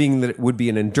is being that it would be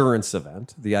an endurance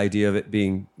event. The idea of it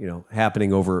being,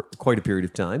 happening over quite a period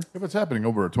of time. If it's happening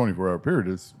over a 24-hour period,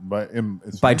 it's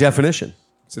By definition,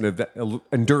 it's an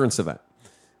endurance event.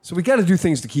 So we got to do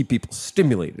things to keep people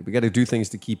stimulated. We got to do things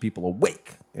to keep people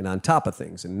awake and on top of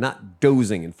things and not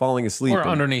dozing and falling asleep. Or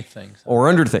underneath things. Or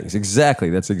under things. Exactly.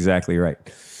 That's exactly right.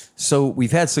 So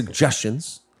we've had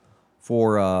suggestions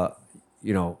for,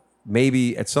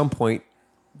 maybe at some point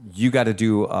you got to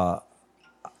do a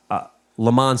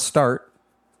Le Mans start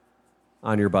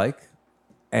on your bike.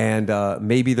 And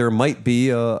maybe there might be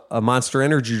a Monster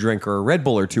Energy drink or a Red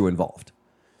Bull or two involved.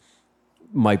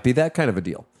 Might be that kind of a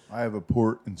deal. I have a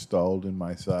port installed in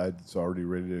my side that's already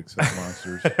ready to accept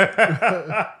monsters.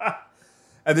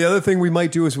 And the other thing we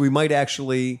might do is we might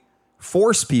actually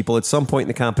force people at some point in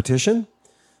the competition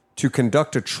to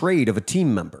conduct a trade of a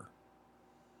team member.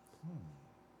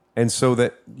 And so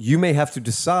that you may have to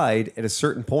decide at a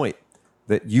certain point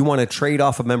that you want to trade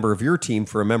off a member of your team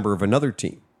for a member of another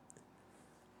team.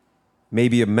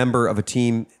 Maybe a member of a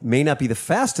team may not be the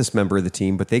fastest member of the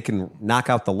team, but they can knock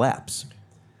out the laps.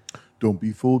 Don't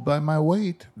be fooled by my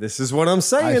weight. This is what I'm I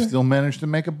saying. still manage to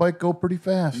make a bike go pretty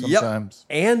fast sometimes.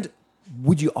 Yep. And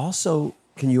would you also,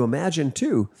 can you imagine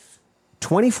too,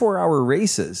 24-hour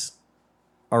races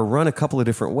are run a couple of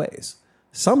different ways.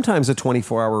 Sometimes a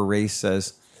 24-hour race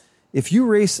says, if you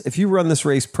run this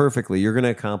race perfectly, you're going to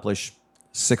accomplish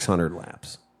 600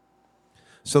 laps.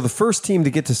 So the first team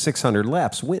to get to 600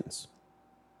 laps wins,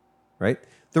 right?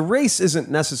 The race isn't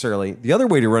necessarily, the other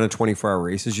way to run a 24-hour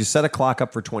race is you set a clock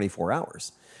up for 24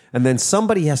 hours, and then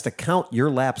somebody has to count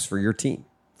your laps for your team,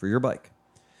 for your bike.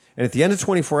 And at the end of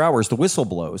 24 hours, the whistle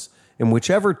blows, and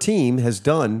whichever team has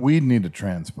done... We'd need a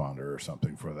transponder or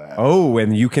something for that. Oh,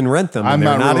 and you can rent them. I'm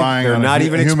not relying on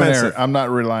human expensive. error. I'm not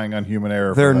relying on human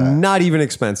error They're for that. not even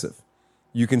expensive.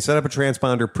 You can set up a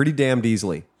transponder pretty damned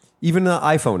easily. Even the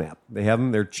iPhone app. They have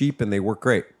them. They're cheap and they work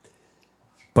great.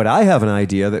 But I have an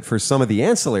idea that for some of the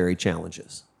ancillary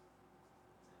challenges,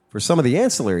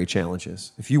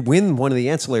 if you win one of the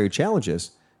ancillary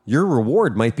challenges, your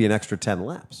reward might be an extra 10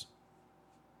 laps.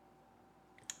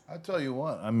 I tell you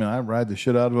what, I mean, I ride the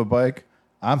shit out of a bike.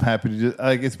 I'm happy to just,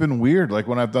 like, it's been weird. Like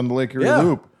when I've done the Lake Erie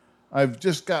Loop, I've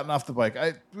just gotten off the bike.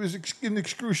 I was in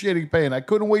excruciating pain. I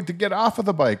couldn't wait to get off of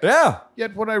the bike. Yeah.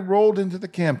 Yet when I rolled into the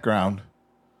campground,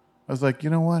 I was like, you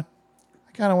know what?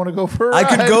 I kind of want to go for a ride.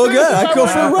 I could go again. I'd go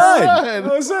for a ride. That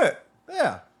was it.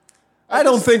 Yeah.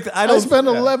 I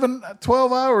spent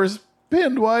 12 hours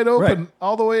pinned wide open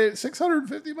all the way at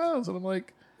 650 miles. And I'm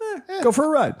like, go for a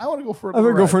ride. I want to go for I'm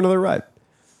going to go for another ride.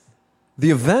 The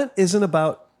event isn't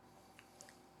about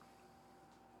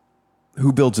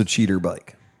who builds a cheater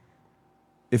bike.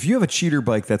 If you have a cheater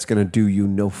bike, that's going to do you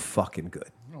no fucking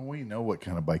good. We know what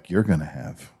kind of bike you're going to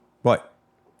have. What?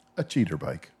 A cheater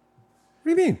bike.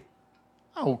 What do you mean?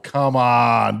 Oh, come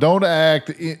on. Don't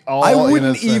act all I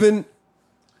wouldn't innocent. even...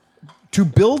 To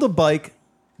build a bike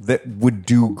that would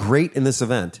do great in this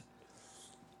event,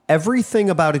 everything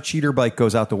about a cheater bike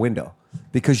goes out the window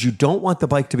because you don't want the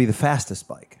bike to be the fastest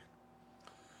bike.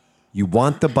 You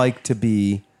want the bike to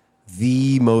be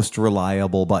the most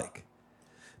reliable bike.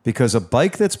 Because a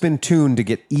bike that's been tuned to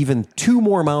get even 2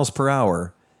 more miles per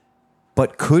hour,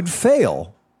 but could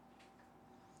fail,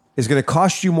 is going to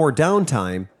cost you more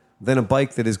downtime than a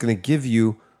bike that is going to give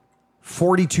you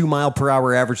 42 mile per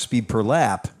hour average speed per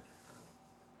lap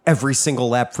every single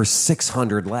lap for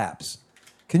 600 laps.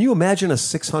 Can you imagine a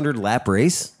 600 lap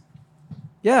race?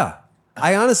 Yeah.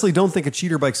 I honestly don't think a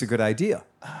cheater bike's a good idea.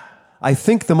 I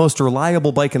think the most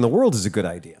reliable bike in the world is a good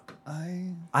idea.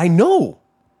 I know.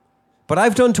 But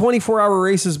I've done 24-hour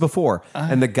races before.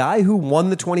 And the guy who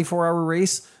won the 24-hour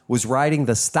race was riding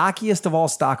the stockiest of all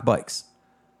stock bikes.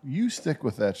 You stick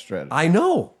with that strategy. I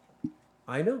know.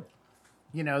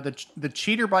 You know, the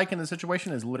cheater bike in the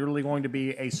situation is literally going to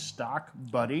be a stock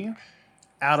buddy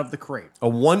out of the crate. A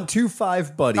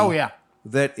 125 buddy. Oh, yeah.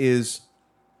 That is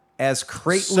as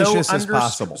crate-licious as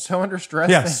possible. So under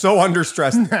stress. Yeah, so under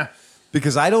stress.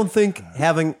 Because I don't think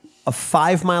having a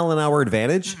 5 mile an hour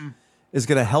advantage is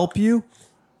going to help you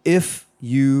if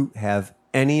you have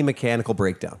any mechanical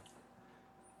breakdown.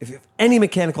 If you have any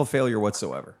mechanical failure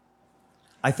whatsoever.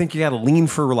 I think you got to lean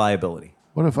for reliability.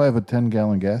 What if I have a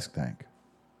 10-gallon gas tank?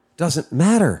 Doesn't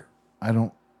matter. I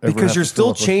don't ever Because have you're to fill still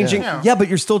up with changing. gas. Yeah, but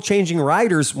you're still changing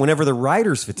riders whenever the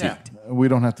rider's fatigued. Yeah. We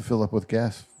don't have to fill up with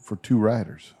gas for 2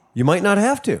 riders. You might not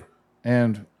have to.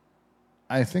 And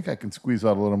I think I can squeeze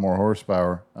out a little more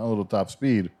horsepower, a little top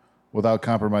speed, without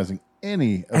compromising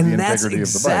any of the And that's integrity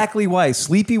of the bike. exactly why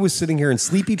Sleepy was sitting here, and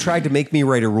Sleepy tried to make me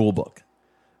write a rule book.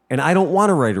 And I don't want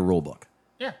to write a rule book.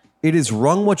 Yeah. It is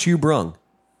rung what you brung.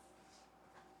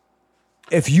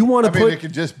 If you want to I mean, it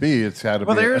could just be it's had to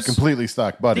be a completely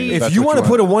stock buddy. If you want to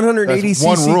put a 180 that's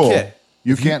one cc rule. kit,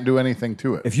 You can't do anything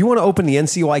to it. if you want to open the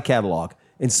NCY catalog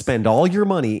and spend all your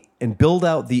money and build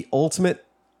out the ultimate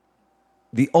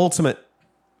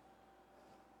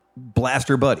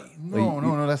blaster buddy,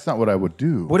 No, that's not what I would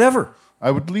do. whatever.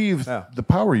 I would leave the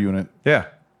power unit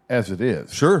as it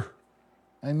is. Sure.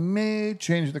 I may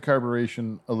change the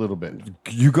carburation a little bit.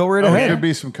 You go right There ahead. could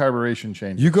be some carburation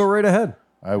changes. You go right ahead.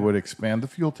 I would expand the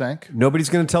fuel tank, Nobody's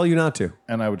going to tell you not to.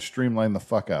 and I would streamline the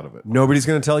fuck out of it. Nobody's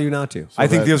going to tell you not to. I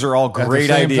think that those are all At great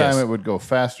the same ideas. time, it would go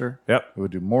faster. Yep. It would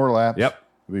do more laps. Yep.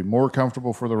 It It'd be more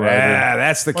comfortable for the rider. Yeah,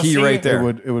 that's the key right there.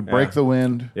 It would break the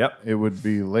wind. Yep. It would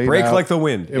be laid Break out. like the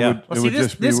wind. It would this,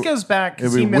 just be, this goes back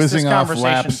because it'd he be missed this whizzing off conversation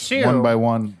laps too. one by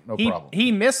one. No he, problem.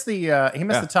 He missed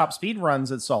the top speed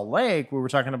runs at Salt Lake. We were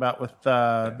talking about with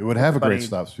It would have a great everybody-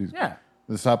 stop speed. Yeah.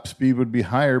 The top speed would be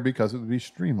higher because it would be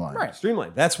streamlined. Right.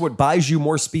 Streamlined. That's what buys you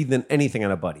more speed than anything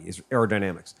on a buddy is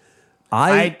aerodynamics.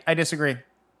 I disagree.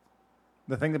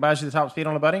 The thing that buys you the top speed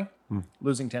on a buddy,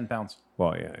 losing 10 pounds.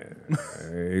 Well, yeah.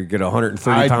 You get a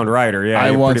 130-pound rider. Yeah, I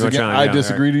you're once pretty much again, on. I Yeah,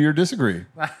 disagree to your disagree.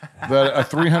 That a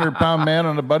 300-pound man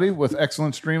on a buddy with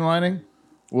excellent streamlining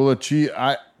will achieve.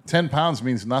 10 pounds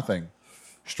means nothing.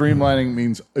 Streamlining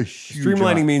means a huge.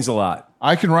 Streamlining amount. means a lot.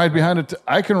 I can ride behind it.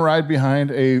 I can ride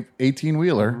behind a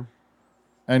 18-wheeler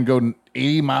and go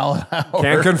 80 mile an hour.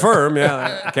 Can't confirm.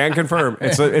 Yeah, can't confirm.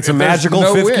 It's a If magical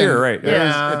there's no fifth wind, gear, right?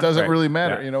 Yeah. it doesn't Right. really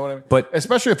matter. Yeah. You know what I mean? But-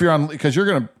 especially if you're on, because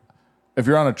if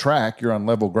you're on a track, you're on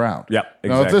level ground. Yep, Now, if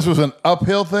exactly. this was an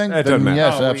uphill thing, It then doesn't matter.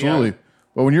 yes, Oh, absolutely. yeah.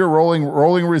 But when you're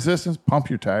rolling resistance, pump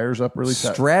your tires up really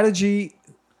tight.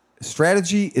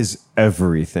 Strategy is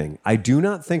everything. I do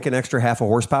not think an extra half a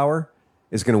horsepower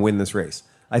is going to win this race.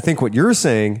 I think what you're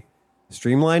saying,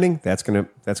 streamlining, that's going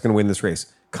to win this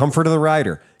race. Comfort of the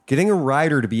rider, getting a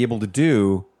rider to be able to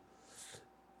do,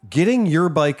 getting your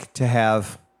bike to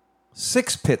have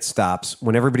 6 pit stops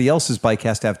when everybody else's bike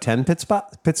has to have 10 pit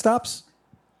stops.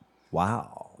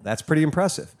 Wow, that's pretty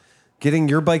impressive. Getting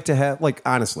your bike to have, like,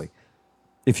 honestly,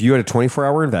 if you had a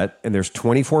 24-hour event and there's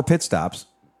 24 pit stops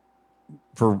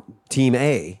for Team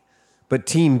A, but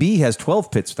Team B has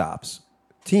 12 pit stops,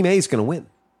 Team A is going to win.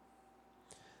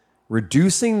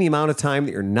 Reducing the amount of time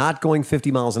that you're not going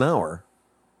 50 miles an hour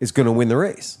is going to win the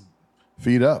race.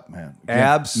 Feet up, man.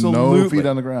 Absolutely. No feet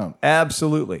on the ground.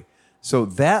 Absolutely. So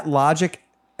that logic,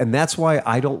 and that's why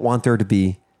I don't want there to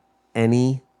be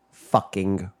any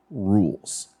fucking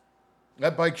rules.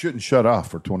 That bike shouldn't shut off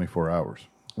for 24 hours.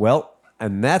 Well,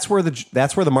 and that's where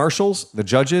the marshals, the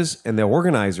judges, and the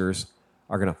organizers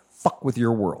are going to fuck with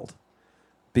your world,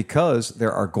 because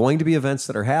there are going to be events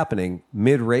that are happening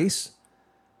mid-race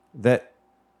that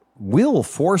will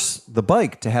force the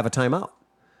bike to have a timeout,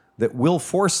 that will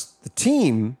force the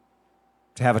team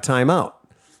to have a timeout,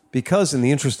 because in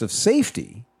the interest of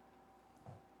safety,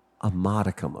 a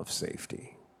modicum of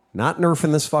safety, not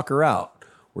nerfing this fucker out.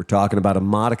 We're talking about a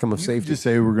modicum of safety. Just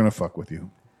say we're going to fuck with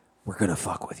you. We're going to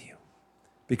fuck with you.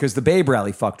 Because the Babe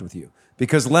Rally fucked with you.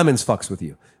 Because Lemons fucks with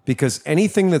you. Because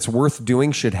anything that's worth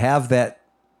doing should have that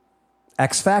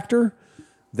X factor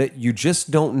that you just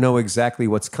don't know exactly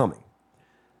what's coming.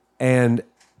 And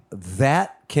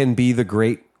that can be the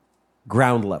great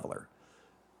ground leveler.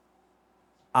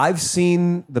 I've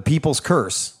seen the People's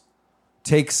Curse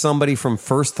take somebody from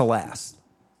first to last,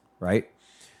 right?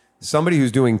 Somebody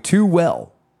who's doing too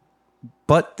well,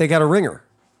 but they got a ringer.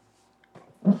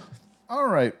 All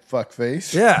right,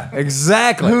 fuckface. Yeah,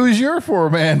 exactly. Who's your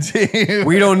 4-man team?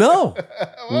 We don't know.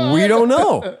 We don't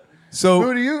know. So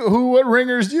What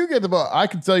ringers do you get the ball? I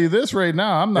can tell you this right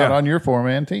now. I'm not Yeah. on your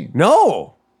 4-man team.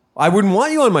 no, I wouldn't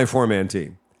want you on my 4-man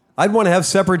team. I'd want to have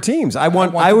separate teams. I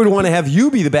would to want to have you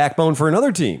be the backbone for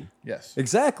another team. Yes.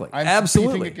 Exactly. I'm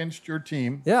Absolutely. competing against your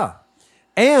team. Yeah.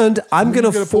 And I'm going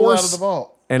to gonna pull out of force the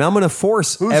vault? And I'm going to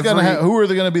force Who are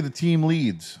they going to be the team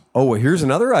leads? Oh, well, here's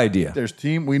another idea.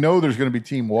 We know there's going to be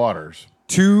Team Waters.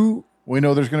 We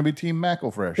know there's going to be Team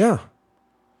McElfresh. Yeah.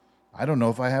 I don't know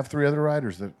if I have 3 other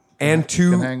riders that And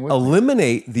can to hang with me.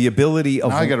 eliminate the ability of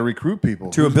Now I got to recruit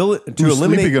people. to Who's eliminate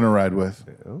Sleepy going to ride with?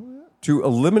 to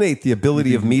eliminate the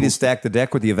ability of me to stack the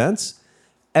deck with the events,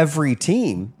 every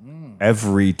team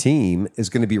is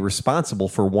going to be responsible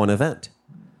for one event.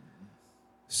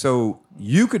 So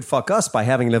you could fuck us by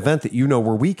having an event that you know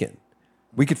we're weak in.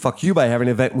 We could fuck you by having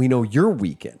an event we know you're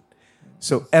weak in.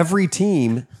 So every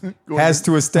team has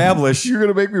to establish. You're going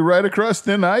to make me ride across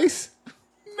thin ice?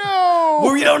 No.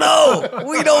 Well, we don't know.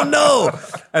 We don't know.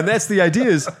 And that's the idea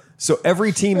is, so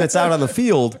every team that's out on the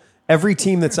field, every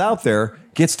team that's out there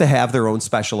gets to have their own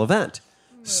special event.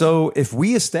 So if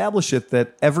we establish it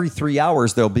that every 3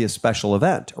 hours there'll be a special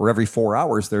event, or every 4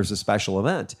 hours there's a special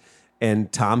event,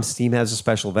 and Tom's team has a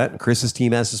special event, and Chris's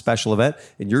team has a special event,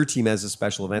 and your team has a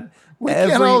special event. Wait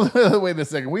a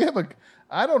second.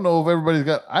 I don't know if everybody's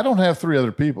got. I don't have 3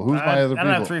 other people. Who's my other I people?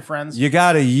 don't have 3 friends. You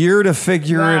got a year to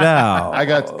figure it out. I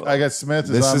got Smith.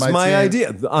 This on is my my team.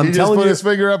 idea. I'm He just telling put you. his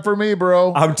finger up for me,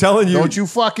 bro. I'm telling you. Don't you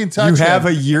fucking touch You him. have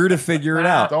a year to figure it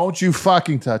out. Don't you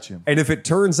fucking touch him. And if it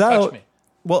turns out, me.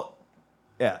 well,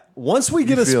 yeah. Once we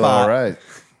get a Feel spot, all right.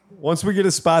 once we get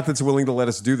a spot that's willing to let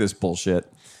us do this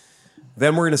bullshit,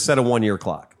 then we're going to set a 1-year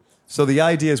clock. So the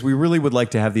idea is we really would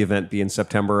like to have the event be in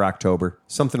September or October,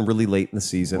 something really late in the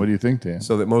season. What do you think, Dan?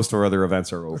 So that most of our other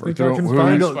events are over. I Who can are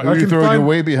find you throwing find- your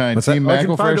weight behind? Team I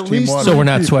can find McElfresh, at Team least Water? So we're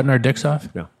not sweating our dicks off?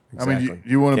 No, I exactly. mean,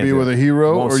 you want to Can't be do with it. a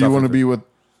hero, Won't or you suffer want to through be with?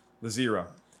 the zero.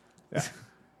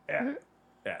 Yeah.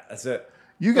 That's it.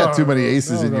 You got too many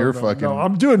aces in your fucking. No,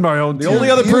 I'm doing my own. The only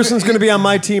other person who's going to be on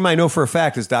my team, I know for a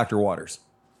fact, is Dr. Waters.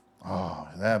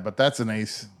 But that's an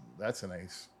ace. That's an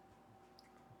ace.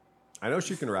 I know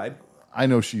she can ride. I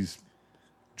know she's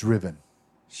driven.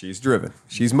 She's driven.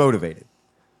 She's motivated.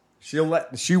 She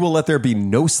will let there be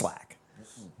no slack.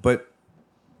 But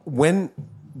when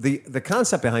the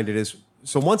concept behind it is,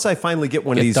 so once I finally get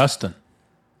one of Get these, Dustin.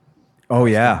 oh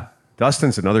yeah,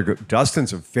 Dustin's another good.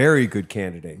 Dustin's a very good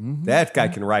candidate. That guy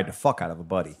can ride the fuck out of a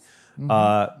buddy.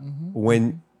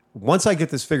 Once I get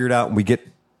this figured out and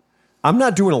I'm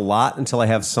not doing a lot until I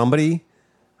have somebody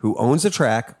who owns a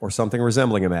track or something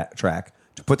resembling a track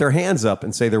to put their hands up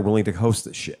and say they're willing to host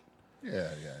this shit. Yeah.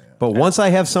 But once I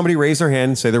have somebody raise their hand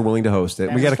and say they're willing to host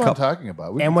it, we got a That's what I'm couple. talking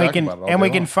about. And we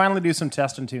can finally do some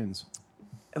test and tunes.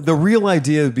 The real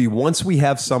idea would be once we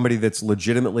have somebody that's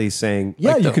legitimately saying,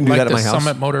 yeah, Like you the- can do like that at the my house.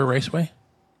 Summit Motor Raceway?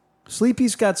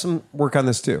 Sleepy's got some work on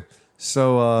this too.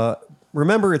 So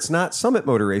remember, it's not Summit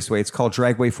Motor Raceway. It's called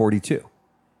Dragway 42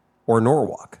 or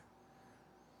Norwalk,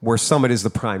 where Summit is the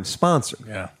prime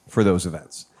sponsor for those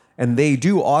events. And they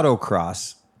do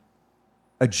autocross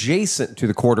adjacent to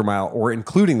the quarter mile or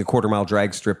including the quarter mile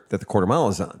drag strip that the quarter mile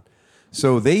is on.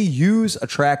 So they use a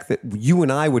track that you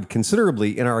and I would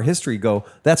considerably in our history go,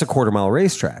 that's a quarter mile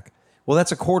racetrack. Well,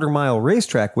 that's a quarter mile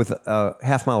racetrack with a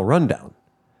half mile rundown.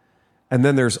 And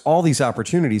then there's all these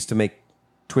opportunities to make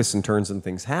twists and turns and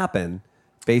things happen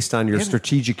based on your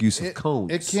strategic use of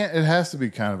cones. It has to be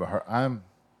kind of a hard.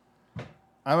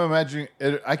 I'm imagining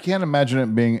it. I can't imagine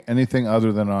it being anything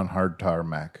other than on hard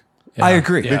tarmac. Yeah. I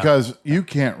agree. Yeah. Because you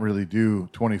can't really do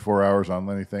 24 hours on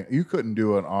anything. You couldn't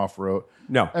do an off-road.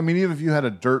 No. I mean, even if you had a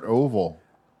dirt oval,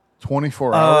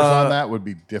 24 hours on that would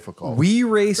be difficult. We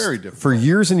raced Very difficult. for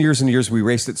years and years and years. We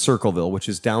raced at Circleville, which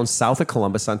is down south of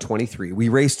Columbus on 23. We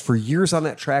raced for years on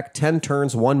that track, 10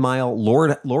 turns, 1 mile.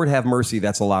 Lord have mercy,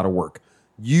 that's a lot of work.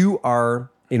 You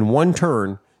are in one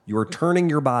turn, you are turning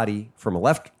your body from a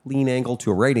left lean angle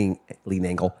to a right lean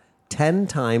angle 10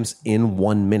 times in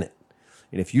 1 minute.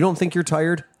 And if you don't think you're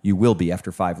tired, you will be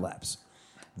after 5 laps.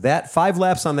 That 5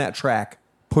 laps on that track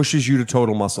pushes you to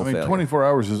total muscle I mean, failure. 24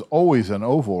 hours is always an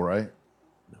oval, right?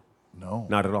 No.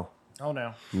 Not at all. Oh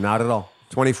no. Not at all.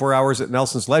 24 hours at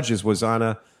Nelson's Ledges was on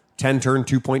a 10-turn,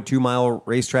 2.2 mile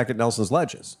racetrack at Nelson's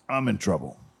Ledges. I'm in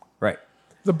trouble. Right.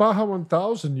 The Baja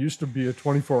 1000 used to be a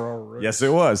 24-hour race. Yes,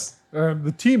 it was.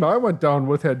 The team I went down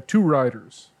with had 2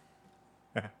 riders.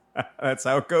 That's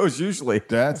how it goes usually.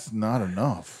 That's not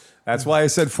enough. That's why I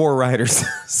said 4 riders.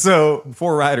 So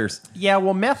 4 riders. Yeah,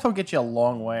 well, meth will get you a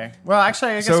long way. Well,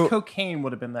 actually, I guess So- cocaine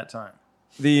would have been that time.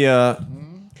 The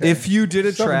if you did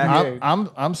a track, I'm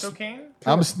Cocaine?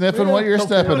 I'm sniffing what you're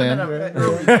stepping in.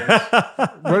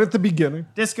 Right at the beginning.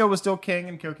 Disco was still king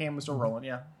and cocaine was still rolling.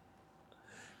 Yeah.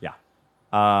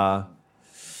 yeah.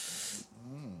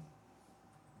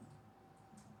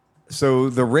 So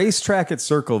the racetrack at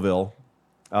Circleville,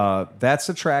 that's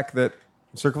a track that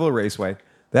Circleville Raceway.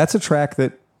 That's a track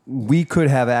that we could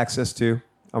have access to.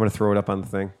 I'm going to throw it up on the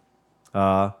thing.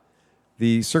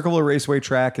 The Circleville Raceway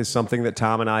track is something that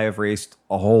Tom and I have raced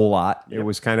a whole lot. It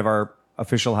was kind of our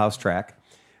official house track.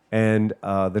 And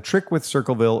the trick with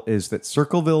Circleville is that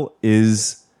Circleville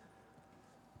is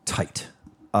tight.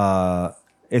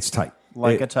 It's tight.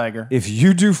 Like a tiger. If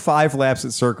you do 5 laps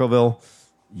at Circleville,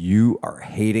 you are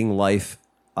hating life.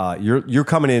 You're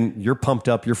coming in, you're pumped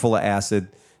up, you're full of acid.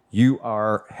 You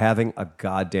are having a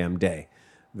goddamn day.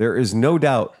 There is no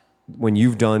doubt when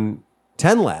you've done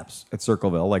 10 laps at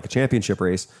Circleville, like a championship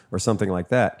race or something like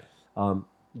that,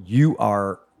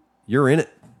 you're in it,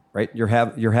 right? You're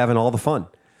having all the fun.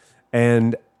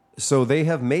 And so they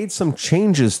have made some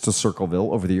changes to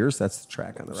Circleville over the years. That's the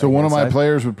track on the right. So one of my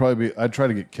players would probably be, I'd try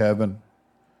to get Kevin.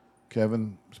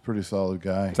 Kevin's a pretty solid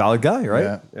guy. Solid guy,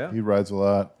 right? Yeah. He rides a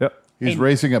lot. Yep. He's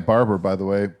racing at Barber, by the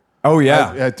way. Oh,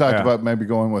 yeah. I talked about maybe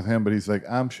going with him, but he's like,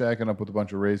 I'm shacking up with a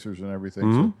bunch of racers and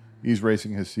everything. So he's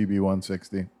racing his CB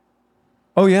 160.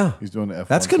 Oh, yeah. He's doing the F160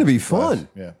 That's going to be class. fun.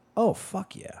 Yeah. Oh,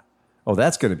 fuck yeah. Oh,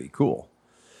 that's going to be cool.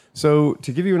 So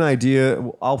to give you an idea,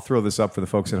 I'll throw this up for the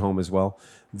folks at home as well.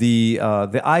 The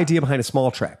idea behind a small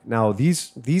track. Now,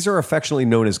 these are affectionately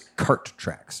known as kart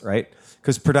tracks, right?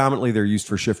 Because predominantly they're used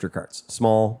for shifter karts,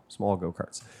 small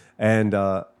go-karts. And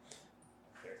there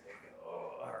you go.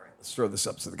 All right, let's throw this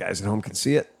up so the guys at home can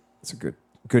see it. It's a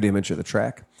good image of the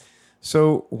track.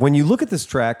 So when you look at this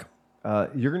track,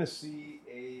 you're going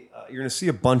to see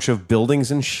a bunch of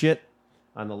buildings and shit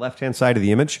on the left-hand side of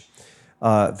the image.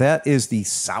 That is the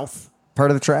south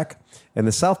part of the track. And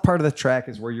the south part of the track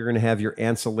is where you're going to have your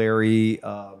ancillary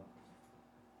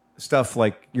stuff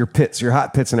like your pits, your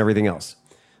hot pits and everything else.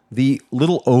 The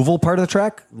little oval part of the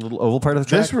track,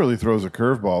 This really throws a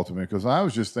curveball to me because I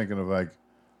was just thinking of like,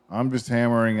 I'm just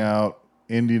hammering out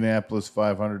Indianapolis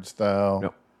 500 style.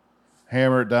 Yep.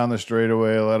 Hammer it down the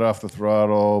straightaway, let off the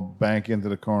throttle, bank into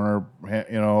the corner,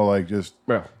 like just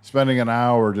spending an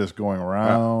hour just going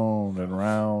round and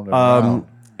round and round.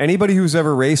 Anybody who's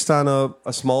ever raced on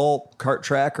a small kart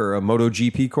track or a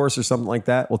MotoGP course or something like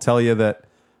that will tell you that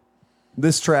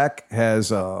this track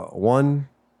has 1,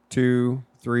 2,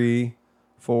 3,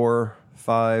 4,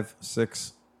 5,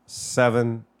 6,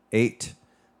 7, 8,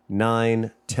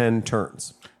 9, 10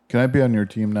 turns. Can I be on your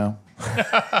team now?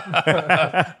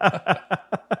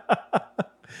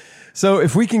 So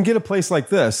if we can get a place like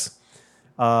this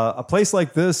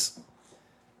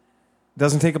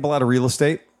doesn't take up a lot of real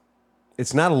estate.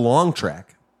 It's not a long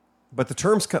track, but the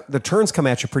turns come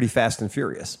at you pretty fast and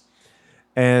furious.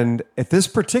 And at this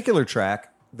particular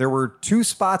track, there were 2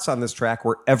 spots on this track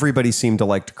where everybody seemed to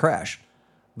like to crash.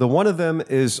 The one of them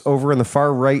is over in the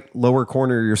far right lower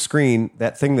corner of your screen,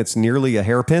 that thing that's nearly a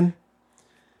hairpin.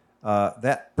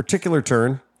 That particular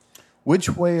turn. Which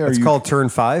way are you? It's called turn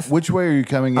 5. Which way are you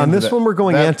coming in? On this one, we're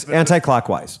going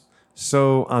anti-clockwise.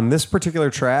 So on this particular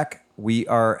track, we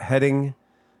are heading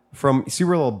from. See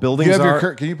where little buildings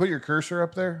are? Can you put your cursor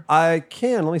up there? I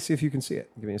can. Let me see if you can see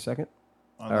it. Give me a second.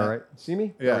 All right. See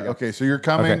me? Yeah. Okay. So you're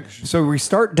coming. Okay. So we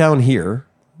start down here.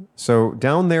 So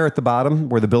down there at the bottom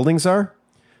where the buildings are,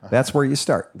 that's where you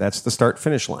start. That's the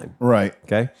start-finish line. Right.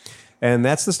 Okay. And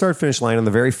that's the start-finish line on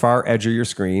the very far edge of your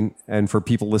screen. And for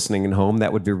people listening at home,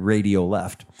 that would be radio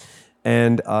left.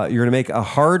 And you're going to make a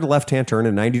hard left-hand turn,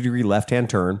 a 90-degree left-hand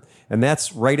turn. And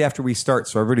that's right after we start.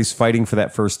 So everybody's fighting for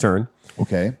that first turn.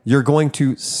 Okay. You're going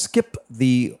to skip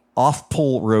the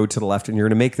off-pole road to the left, and you're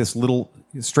going to make this little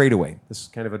straightaway, this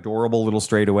kind of adorable little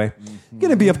straightaway. Mm-hmm.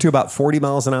 Going to be up to about 40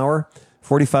 miles an hour,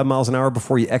 45 miles an hour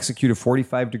before you execute a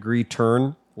 45-degree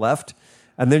turn left.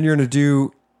 And then you're going to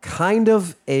do kind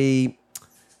of a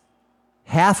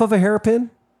half of a hairpin.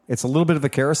 It's a little bit of a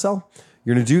carousel.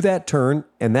 You're going to do that turn,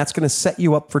 and that's going to set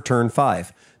you up for turn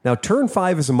 5. Now, turn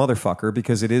 5 is a motherfucker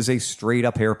because it is a straight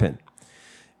up hairpin.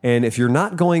 And if you're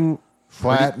not going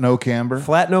flat, no camber,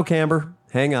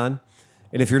 hang on.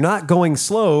 And if you're not going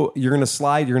slow, you're going to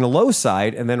slide, you're going to low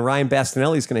side, and then Ryan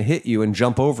Bastinelli is going to hit you and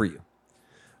jump over you.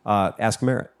 Ask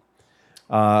Merritt.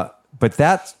 But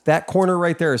that corner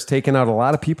right there has taken out a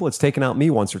lot of people. It's taken out me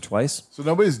once or twice. So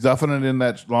nobody's duffing it in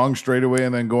that long straightaway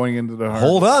and then going into the hard.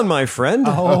 Hold on, my friend.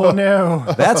 Oh, no.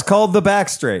 That's called the back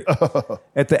straight.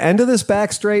 At the end of this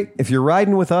back straight, if you're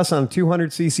riding with us on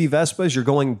 200cc Vespas, you're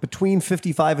going between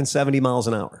 55 and 70 miles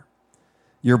an hour.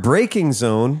 Your braking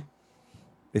zone,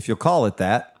 if you'll call it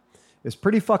that, is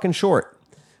pretty fucking short.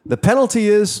 The penalty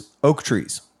is oak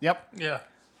trees. Yep. Yeah.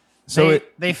 So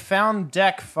they found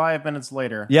deck 5 minutes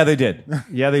later. Yeah, they did.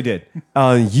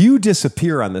 You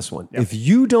disappear on this one. Yep. If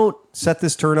you don't set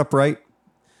this turn up right,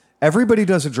 everybody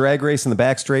does a drag race in the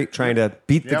back straight trying to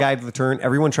beat the guy to the turn.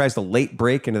 Everyone tries to late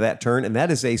brake into that turn, and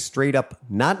that is a straight up,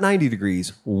 not 90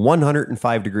 degrees,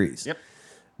 105 degrees. Yep.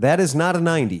 That is not a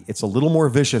 90. It's a little more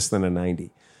vicious than a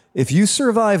 90. If you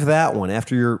survive that one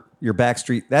after your back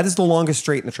street, that is the longest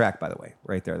straight in the track, by the way,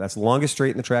 right there. That's the longest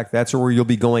straight in the track. That's where you'll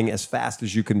be going as fast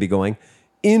as you can be going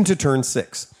into turn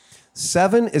 6.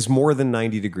 7 is more than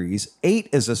 90 degrees. 8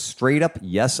 is a straight up,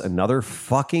 yes, another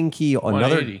fucking key,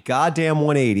 another goddamn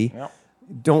 180. Yep.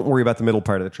 Don't worry about the middle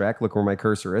part of the track. Look where my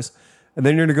cursor is. And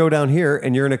then you're going to go down here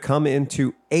and you're going to come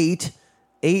into 8.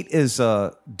 8 is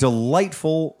a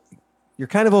delightful. You're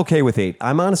kind of okay with 8.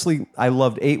 I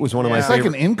loved 8. Was one of my favorite. It's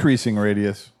like an increasing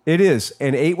radius. It is.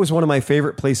 And 8 was one of my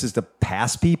favorite places to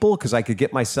pass people because I could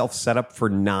get myself set up for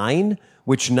 9,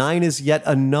 which 9 is yet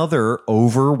another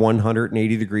over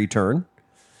 180 degree turn.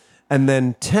 And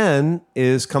then 10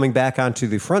 is coming back onto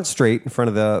the front straight in front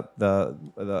of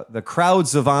the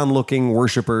crowds of onlooking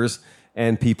worshipers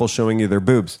and people showing you their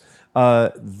boobs.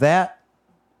 That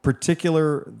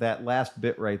last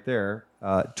bit right there,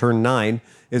 turn 9,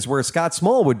 is where Scott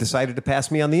Smallwood decided to pass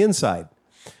me on the inside.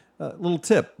 Little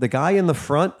tip, the guy in the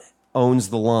front owns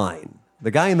the line.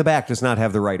 The guy in the back does not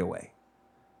have the right of way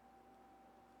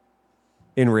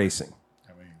in racing.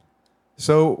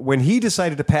 So when he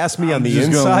decided to pass me on the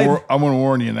inside... I'm going to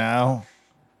warn you now.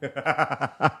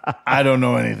 I don't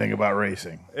know anything about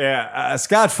racing. Yeah,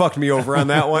 Scott fucked me over on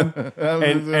that one.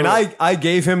 and I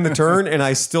gave him the turn, and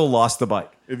I still lost the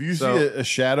bike. If you see a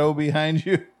shadow behind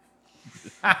you...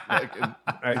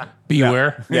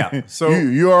 Beware. Yeah. So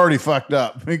you already fucked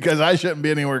up because I shouldn't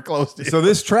be anywhere close to you. So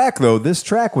this track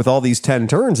with all these 10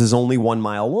 turns is only 1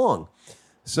 mile long.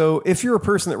 So if you're a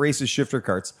person that races shifter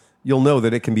karts, you'll know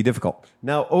that it can be difficult.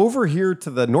 Now, over here to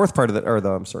the north part of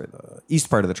the east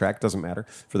part of the track, doesn't matter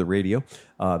for the radio.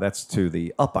 That's to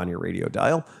the up on your radio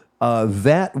dial.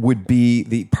 That would be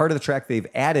the part of the track they've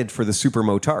added for the super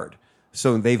motard.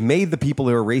 So they've made the people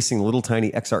who are racing little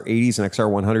tiny XR80s and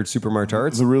XR100 super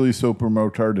motards. The really super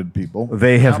motarded people.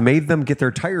 They have made them get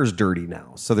their tires dirty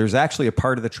now. So there's actually a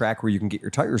part of the track where you can get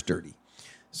your tires dirty.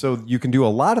 So you can do a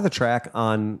lot of the track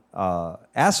on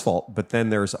asphalt, but then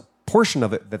there's a portion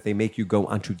of it that they make you go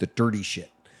onto the dirty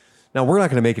shit. Now, we're not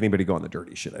going to make anybody go on the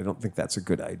dirty shit. I don't think that's a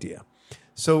good idea.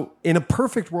 So in a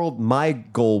perfect world, my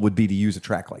goal would be to use a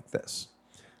track like this.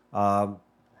 There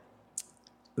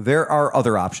are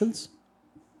other options,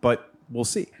 but we'll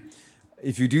see.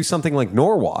 If you do something like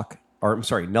Norwalk,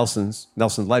 Nelson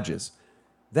Ledges,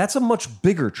 that's a much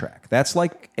bigger track. That's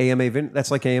like AMA.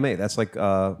 That's like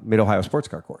Mid-Ohio Sports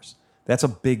Car Course. That's a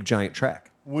big, giant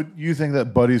track. Would you think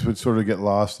that buddies would sort of get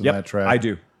lost in that track? I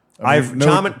do.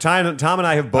 Tom and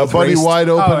I have A both body raced. wide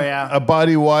open. Oh, yeah. A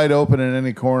body wide open in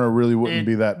any corner really wouldn't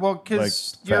be that. Well,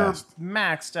 because like, you're fast.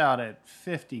 maxed out at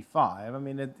 55. I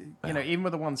mean, even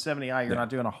with the 170i, you're not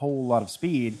doing a whole lot of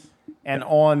speed. And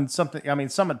on something, I mean,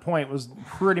 Summit Point was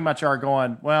pretty much our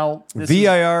going, well, this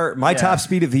VIR, my top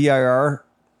speed at VIR,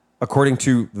 according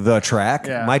to the track,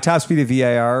 my top speed at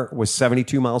VIR was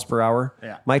 72 miles per hour.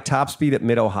 Yeah. My top speed at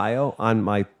Mid-Ohio on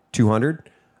my 200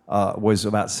 was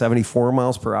about 74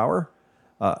 miles per hour.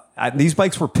 These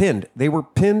bikes were pinned. They were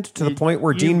pinned to the point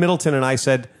where Dean Middleton and I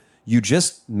said, you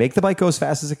just make the bike go as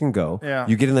fast as it can go. Yeah.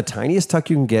 You get in the tiniest tuck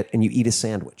you can get, and you eat a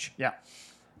sandwich. Yeah.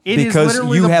 Because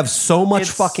you have so much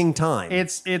fucking time.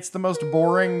 It's the most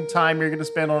boring time you're going to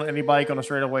spend on any bike on a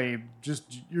straightaway.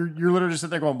 You're literally just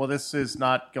sitting there going, well, this is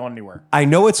not going anywhere. I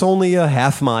know it's only a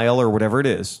half mile or whatever it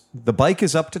is. The bike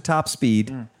is up to top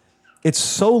speed. It's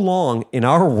so long in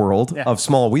our world of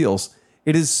small wheels.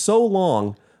 It is so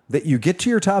long that you get to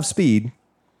your top speed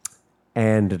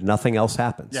and nothing else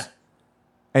happens. Yeah.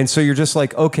 And so you're just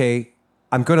like, okay,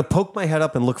 I'm going to poke my head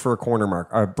up and look for a corner mark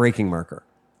or a braking marker.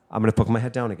 I'm going to poke my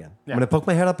head down again. Yeah. I'm going to poke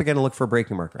my head up again and look for a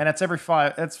braking marker. And it's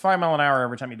that's 5 mile an hour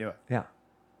every time you do it. Yeah.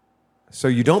 So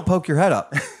you don't poke your head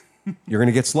up. You're going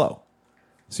to get slow.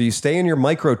 So you stay in your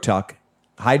micro tuck,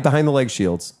 hide behind the leg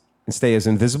shields, and stay as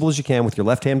invisible as you can with your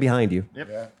left hand behind you. Yep.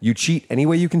 Yeah. You cheat any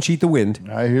way you can cheat the wind.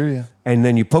 I hear you. And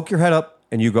then you poke your head up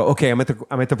and you go, okay, I'm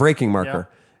at the braking marker.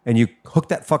 And you hook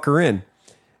that fucker in.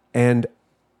 And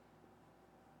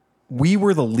we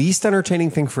were the least entertaining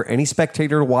thing for any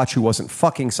spectator to watch who wasn't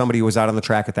fucking somebody who was out on the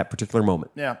track at that particular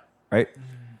moment. Yeah. Right?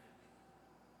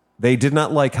 They did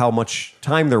not like how much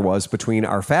time there was between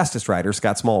our fastest rider,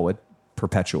 Scott Smallwood,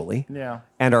 perpetually,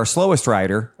 and our slowest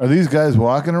rider. Are these guys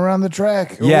walking around the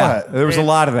track? Or what? There was a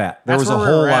lot of that. There was a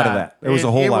whole lot of that. There was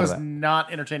a whole lot of that. It was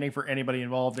not entertaining for anybody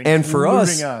involved, And for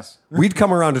including us, we'd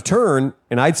come around a turn,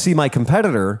 and I'd see my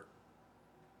competitor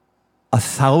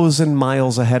 1,000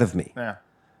 miles ahead of me. Yeah.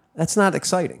 That's not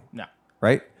exciting. No.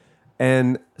 Right?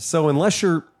 And so unless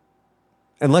you're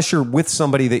with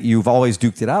somebody that you've always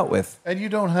duked it out with. And you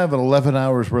don't have 11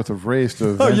 hours worth of race to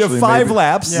You eventually have 5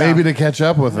 laps. maybe to catch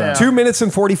up with them. Yeah. 2 minutes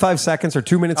and 45 seconds or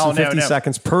 2 minutes and 50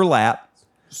 seconds per lap.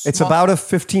 It's about a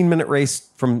 15-minute race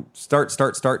from start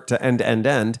to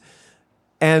end.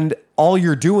 And all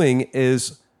you're doing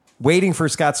is waiting for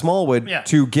Scott Smallwood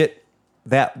to get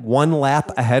that 1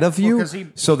 lap ahead of you.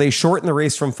 So they shorten the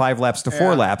race from 5 laps to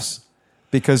 4 laps.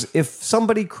 Because if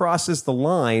somebody crosses the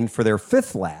line for their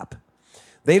 5th lap,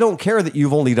 they don't care that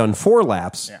you've only done 4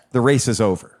 laps. Yeah. The race is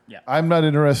over. Yeah. I'm not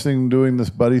interested in doing this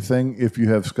buddy thing if you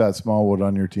have Scott Smallwood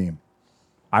on your team.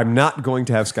 I'm not going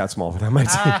to have Scott Smallwood on my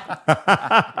team.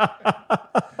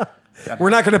 We're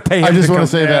not going to pay him. I just to want come.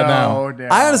 to say that now.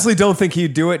 I honestly don't think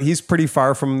he'd do it. He's pretty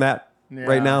far from that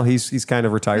right now. He's kind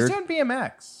of retired. He's doing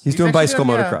BMX. He's doing actually bicycle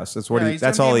motocross. That's what he's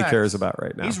that's doing all he BMX. cares about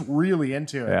right now. He's really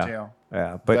into it too.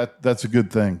 Yeah, but That's a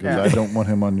good thing because I don't want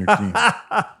him on your team.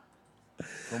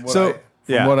 so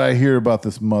From what I hear about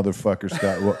this motherfucker,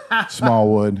 Scott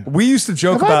Smallwood. we used to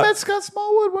joke Have about. I met Scott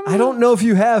Smallwood? I don't know if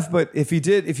you have, but if you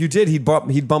did, he'd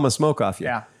bum a smoke off you.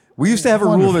 Yeah. We used to have a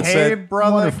rule that Hey said,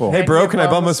 brother, Wonderful. "Hey bro, you can I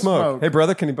bum a smoke? Hey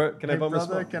brother, can I bum Hey a brother,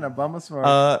 smoke?" can I bum a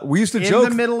smoke? We used to in joke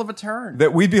the middle of a turn.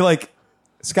 that we'd be like,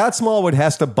 Scott Smallwood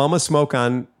has to bum a smoke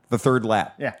on the 3rd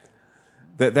lap. Yeah.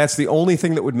 That's the only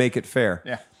thing that would make it fair.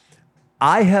 Yeah.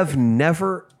 I have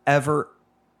never, ever,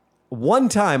 one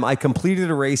time I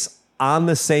completed a race on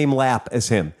the same lap as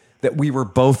him. that we were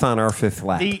both on our fifth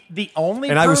lap. The only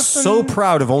and I was so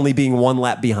proud of only being one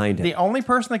lap behind him. The only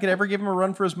person that could ever give him a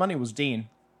run for his money was Dean.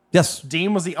 Yes.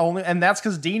 Dean was the only, and that's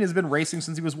because Dean has been racing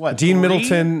since he was what? Dean 3?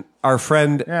 Middleton, our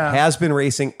friend, has been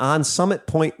racing on Summit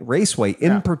Point Raceway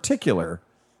in particular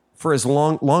for as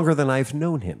longer than I've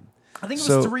known him. I think it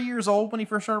was 3 years old when he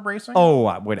first started racing. Oh,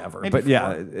 whatever. Maybe but 4.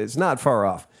 yeah, it's not far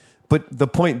off. But the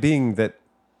point being that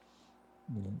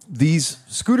these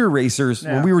scooter racers,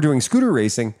 when we were doing scooter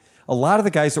racing, a lot of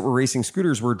the guys that were racing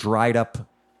scooters were dried up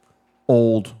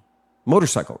old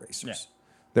motorcycle racers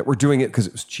that were doing it because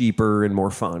it was cheaper and more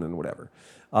fun and whatever.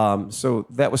 So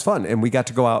that was fun. And we got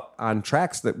to go out on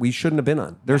tracks that we shouldn't have been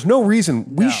on. There's no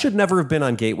reason. We should never have been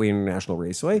on Gateway International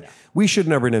Raceway. We should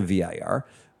never have been in VIR.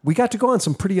 We got to go on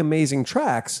some pretty amazing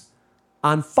tracks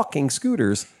on fucking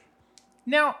scooters.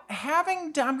 Now,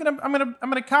 having done, I'm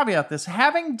gonna caveat this.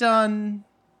 Having done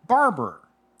Barber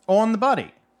on the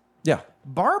Buddy,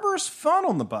 Barber's fun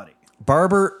on the Buddy.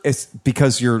 Barber is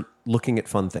because you're looking at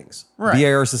fun things. Right.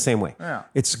 VIR is the same way. Yeah.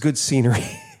 It's good scenery.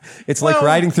 It's like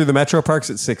riding through the metro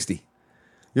parks at 60.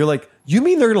 You're like, you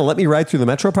mean they're going to let me ride through the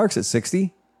metro parks at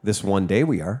 60? This one day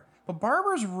we are. But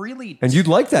Barber's really, and you'd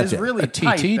like that. Is day. really a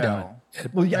tight, TT though. down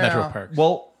at Metro Parks.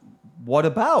 Well, what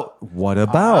about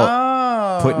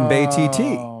Put-in Bay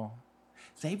TT?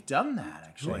 They've done that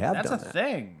actually. They have That's done a that.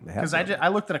 thing. They have Because done I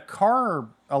looked at a car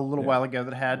a little while ago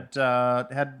that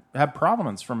had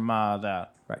provenance from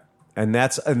that. Right. And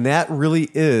that really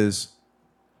is.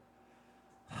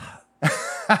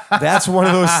 That's one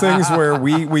of those things where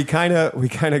we kind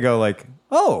of go like,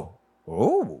 oh,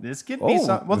 This could be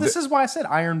something. Well, this is why I said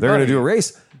Iron Buddy. They're going to do a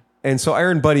race. And so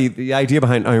Iron Buddy, the idea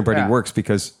behind Iron Buddy Yeah. works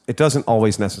because it doesn't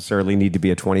always necessarily need to be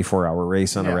a 24-hour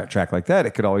race on a track like that.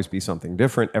 It could always be something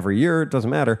different every year. It doesn't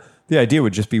matter. The idea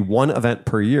would just be one event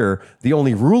per year. The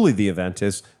only rule of the event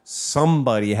is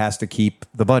somebody has to keep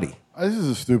the buddy. This is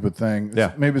a stupid thing.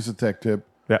 Yeah. Maybe it's a tech tip.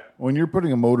 Yeah. When you're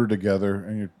putting a motor together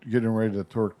and you're getting ready to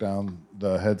torque down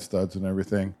the head studs and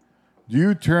everything, do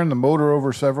you turn the motor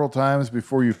over several times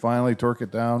before you finally torque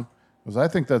it down? Because I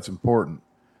think that's important.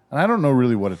 And I don't know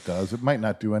really what it does. It might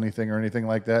not do anything or anything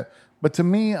like that. But to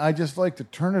me, I just like to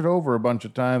turn it over a bunch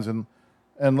of times and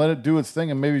let it do its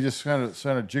thing and maybe just kind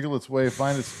of jiggle its way,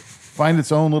 find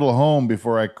its own little home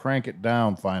before I crank it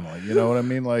down finally. You know what I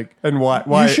mean? Like, And why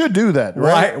you should do that,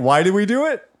 right? Why do we do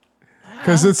it?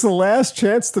 Because it's the last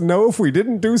chance to know if we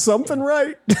didn't do something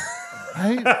right.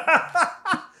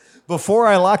 Before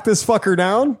I lock this fucker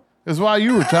down. Because while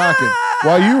you were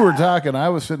talking, I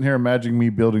was sitting here imagining me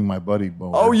building my buddy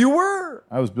motor. Oh, you were?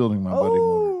 I was building my buddy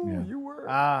motor. Yeah. You were.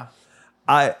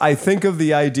 I think of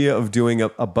the idea of doing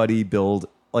a buddy build,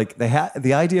 like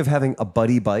the idea of having a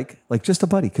buddy bike, like just a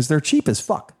buddy, because they're cheap as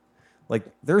fuck. Like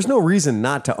there's no reason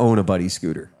not to own a buddy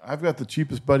scooter. I've got the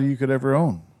cheapest buddy you could ever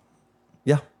own.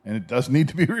 Yeah. And it does need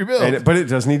to be rebuilt. But it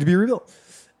does need to be rebuilt.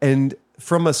 And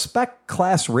from a spec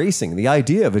class racing, the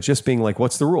idea of it just being like,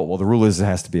 what's the rule? Well, the rule is it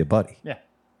has to be a buddy. Yeah.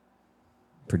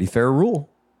 Pretty fair rule.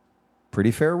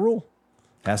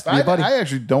 Has to be a buddy. I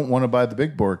actually don't want to buy the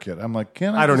big bore kit. I'm like,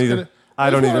 I don't either.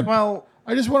 I don't either. Well,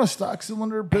 I just want a stock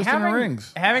cylinder, piston, and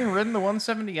rings. Having ridden the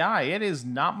 170i, it is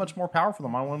not much more powerful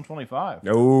than my 125.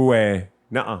 No way.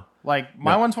 Nuh-uh. Like,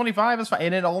 my 125 is fine,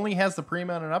 and it only has the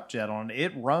pre-mounted upjet on it.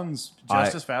 It runs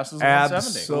just as fast as the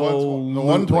 170. The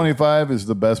 125 is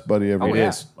the best buddy ever. Oh, yeah.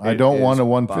 is. I It don't is want a by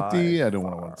 150. I don't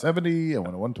want a 170. I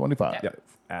want a 125. Yeah,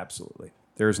 absolutely.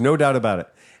 There's no doubt about it.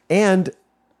 And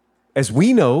as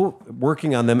we know,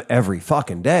 working on them every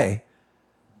fucking day,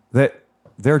 that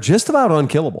they're just about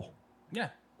unkillable. Yeah.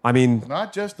 I mean,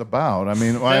 Not just about. I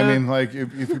mean, like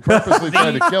if you purposely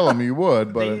tried to kill them, you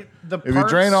would. But the if you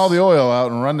drain all the oil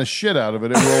out and run the shit out of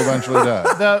it, it will eventually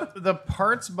die. The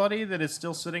parts buddy that is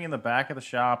still sitting in the back of the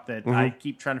shop that I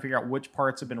keep trying to figure out which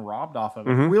parts have been robbed off of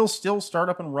it will still start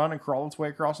up and run and crawl its way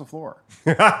across the floor.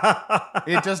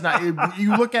 It does not.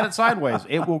 You look at it sideways,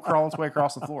 it will crawl its way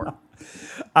across the floor.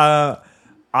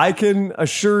 I can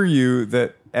assure you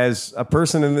that as a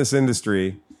person in this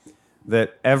industry,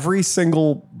 that every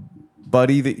single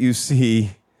buddy that you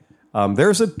see,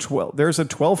 there's a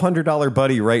 $1,200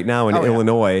 buddy right now in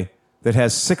Illinois that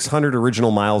has 600 original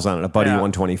miles on it. A buddy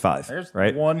 125. There's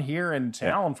right? one here in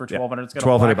town for $1,200. It's got a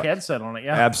 $1,200 black headset on it.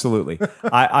 Yeah, Absolutely.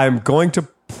 I'm going to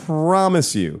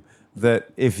promise you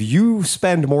that if you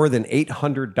spend more than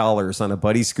 $800 on a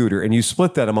buddy scooter and you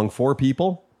split that among 4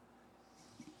 people,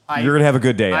 you're going to have a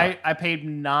good day. I paid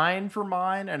 $9 for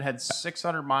mine and had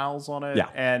 600 miles on it,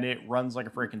 and it runs like a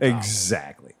freaking top.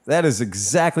 Exactly.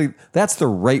 That's the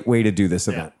right way to do this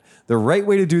event. The right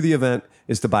way to do the event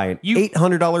is to buy an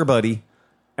 $800 buddy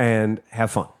and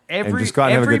have fun. and just go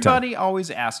out and have a good time. Everybody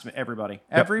always asks me. Everybody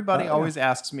always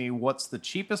asks me, "What's the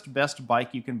cheapest, best bike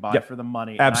you can buy for the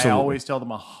money?" Absolutely. And I always tell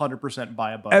them 100%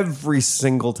 buy a bike. Every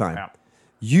single time. Yeah.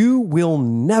 You'll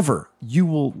never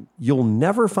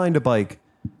find a bike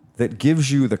that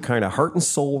gives you the kind of heart and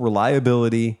soul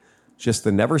reliability, just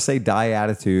the never say die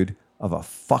attitude of a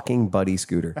fucking buddy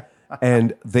scooter.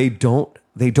 And they don't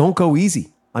go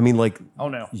easy. I mean, like, oh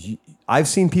no, I've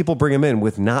seen people bring them in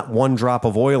with not one drop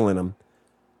of oil in them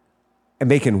and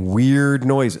making weird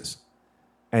noises,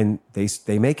 and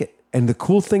they make it. And the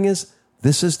cool thing is,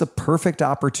 this is the perfect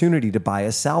opportunity to buy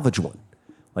a salvage one.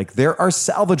 Like, there are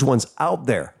salvage ones out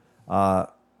there.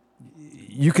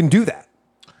 You can do that.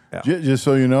 Yeah. Just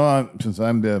so you know, since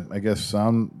I'm the, I guess,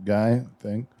 sound guy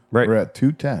thing, Right. we're at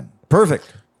 2:10.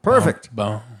 Perfect.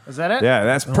 Boom. is that it? Yeah,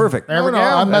 that's perfect. There we go.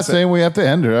 I'm not saying we have to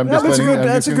end her. I'm Yeah, just that's a letting good. you- I'm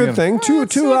That's a just good gonna- thing.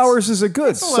 Two hours is a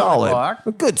good 11 solid, o'clock.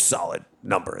 a good solid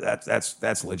number.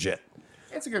 That's legit.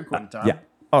 It's a good quitting time. Yeah.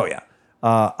 Oh yeah.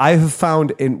 I have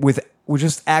found with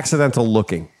just accidental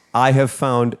looking, I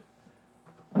found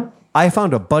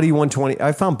a Buddy 120.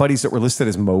 I found buddies that were listed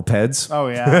as mopeds. Oh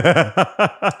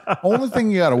yeah. Only thing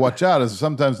you got to watch out is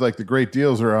sometimes like the great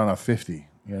deals are on a 50.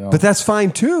 You know, But that's fine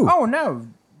too. Oh no.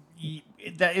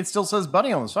 It still says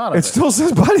Buddy on the side of It it. still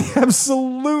says Buddy.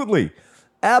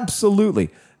 Absolutely.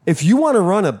 If you want to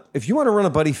run a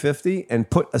Buddy 50 and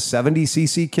put a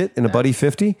 70cc kit in a Buddy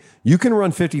 50, you can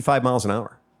run 55 miles an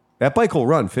hour. That bike will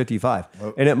run 55,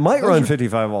 and it might run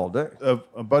 55 all day.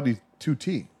 a Buddy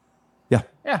 2T. Yeah.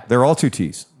 Yeah. They're all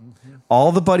 2Ts.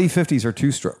 All the Buddy 50s are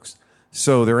 2-strokes.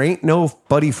 So there ain't no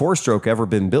Buddy 4-stroke ever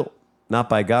been built. Not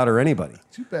by God or anybody.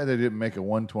 Too bad they didn't make a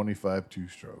 125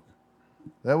 2-stroke.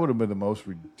 That would have been the most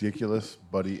ridiculous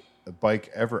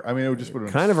bike ever. I mean, it would just would have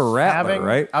been Kind of a rattler,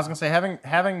 right? I was gonna say having.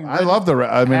 I love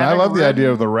I love the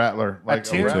idea of the Rattler.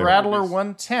 a Rattler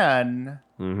 110.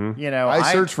 You know,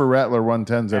 I search for Rattler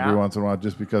 110s every Yeah. once in a while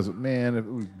just because, man, it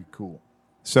would be cool.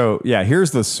 So, yeah,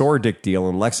 here's the sore dick deal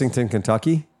in Lexington,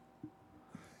 Kentucky.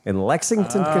 In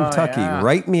Lexington, Kentucky, yeah.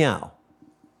 right meow.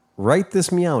 Right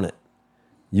this meow it.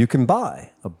 You can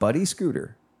buy a Buddy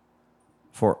scooter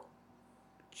for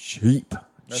cheap money.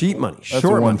 That's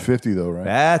Short a money. 150 though, right?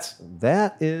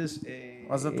 That is a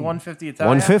Was it the 150 Italia?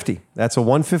 150. That's a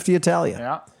 150 Italia.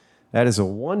 Yeah. That is a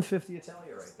 150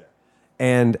 Italia right there.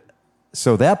 And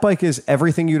so that bike is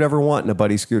everything you'd ever want in a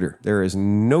Buddy scooter. There is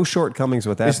no shortcomings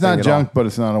with that. It's not thing junk, at but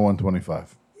it's not a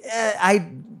 125. all.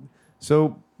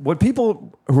 So what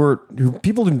people who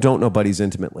don't know Buddies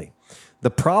intimately,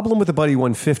 the problem with the Buddy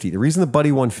 150, the reason the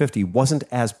Buddy 150 wasn't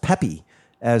as peppy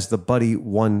as the Buddy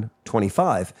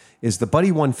 125 is the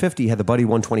Buddy 150 had the Buddy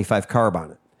 125 carb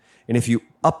on it. And if you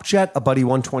upjet a Buddy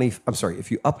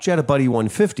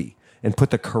 150 and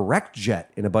put the correct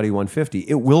jet in a Buddy 150,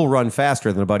 it will run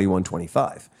faster than a Buddy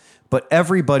 125. But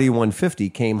every Buddy 150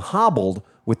 came hobbled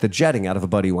with the jetting out of a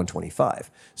Buddy 125.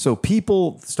 So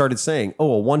people started saying,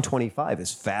 oh, a 125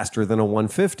 is faster than a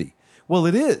 150. Well,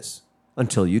 it is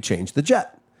until you change the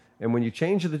jet. And when you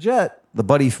change the jet, the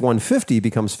Buddy 150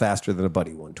 becomes faster than a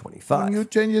Buddy 125. When you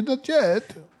change the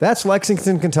jet. That's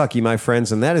Lexington, Kentucky, my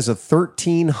friends, and that is a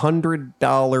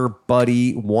 $1,300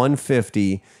 Buddy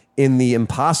 150 in the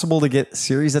impossible to get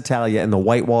Series Italia, and the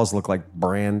white walls look like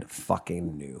brand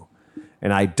fucking new.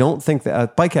 And I don't think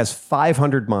that bike has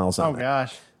 500 miles on Oh it.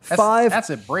 gosh. 500 That's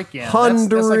a break-in. That's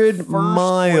like first oil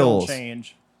miles.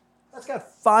 change. That's got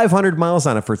 500 miles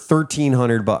on it for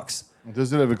 $1,300.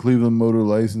 Does it have a ClevelandMoto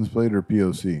license plate or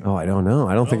POC? Oh, I don't know.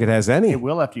 I don't think it has any. It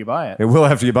will after you buy it. It will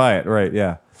after you buy it, right?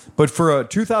 Yeah. But for a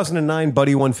 2009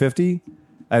 Buddy 150,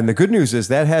 and the good news is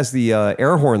that has the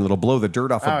air horn that'll blow the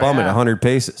dirt off a bum at 100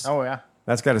 paces. Oh yeah.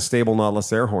 That's got a stable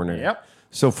Nautilus air horn in it. Yep.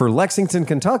 So for Lexington,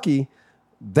 Kentucky,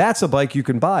 that's a bike you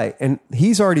can buy, and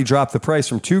he's already dropped the price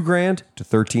from $2,000 to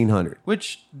 $1,300.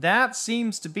 Which that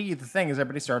seems to be the thing is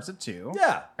everybody starts at 2.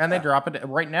 Yeah. And they drop it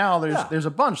right now. There's Yeah. there's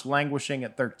a bunch languishing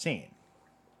at 13.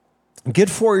 Get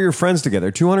 4 of your friends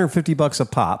together, $250 a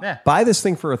pop. Yeah. Buy this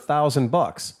thing for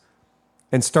 $1,000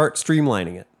 and start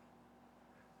streamlining it.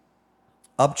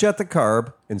 Upjet the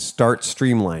carb and start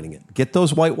streamlining it. Get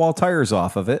those white wall tires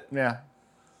off of it Yeah.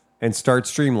 and start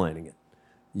streamlining it.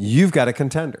 You've got a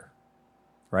contender,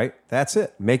 right? That's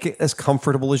it. Make it as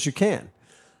comfortable as you can.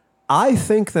 I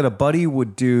think that a buddy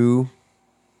would do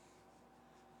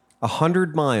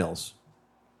 100 miles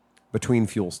between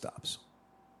fuel stops.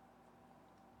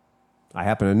 I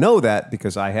happen to know that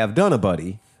because I have done a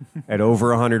buddy at over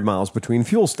 100 miles between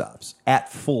fuel stops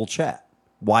at full chat,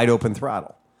 wide open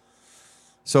throttle.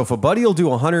 So if a buddy will do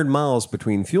 100 miles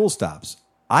between fuel stops,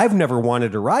 I've never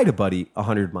wanted to ride a buddy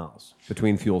 100 miles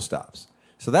between fuel stops.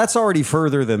 So that's already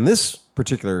further than this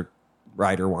particular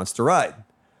rider wants to ride.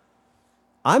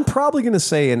 I'm probably going to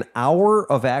say an hour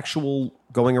of actual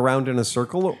going around in a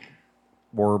circle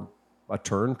or a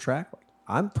turn track.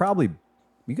 I'm probably,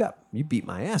 you beat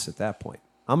my ass at that point.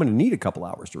 I'm going to need a couple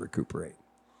hours to recuperate.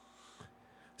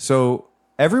 So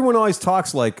everyone always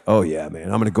talks like, oh yeah, man,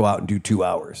 I'm going to go out and do 2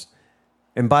 hours.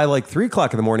 And by like 3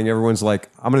 o'clock in the morning, everyone's like,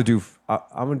 I'm going to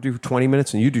do 20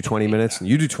 minutes and you do 20 minutes and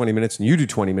you do 20 minutes and you do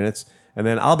 20 minutes. And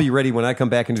then I'll be ready when I come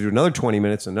back and do another 20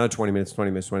 minutes, and another 20 minutes,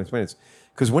 20 minutes, 20 minutes.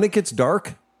 Because when it gets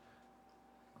dark,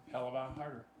 Hell of a lot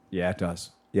harder. yeah, it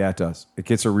does. Yeah, it does. It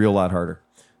gets a real lot harder.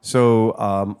 So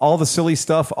all the silly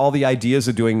stuff, all the ideas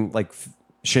of doing like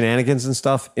shenanigans and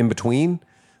stuff in between,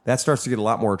 that starts to get a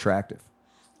lot more attractive.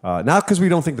 Not because we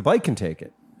don't think the bike can take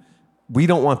it. We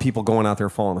don't want people going out there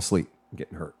falling asleep and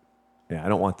getting hurt. Yeah, I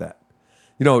don't want that.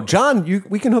 You know, John,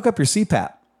 we can hook up your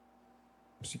CPAP.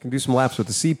 So you can do some laps with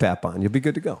the CPAP on. You'll be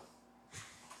good to go.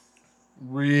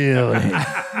 Really?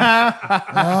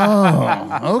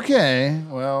 Oh, okay.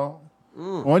 Well,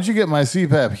 once you get my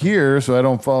CPAP here so I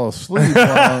don't fall asleep while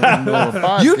I'm in the middle of a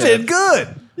podcast. You did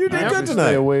good. You did I have good to tonight.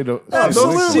 stay away to,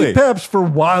 Absolutely. CPAP's for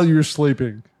while you're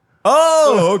sleeping.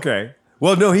 Oh, okay.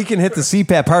 Well, no, he can hit the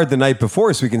CPAP hard the night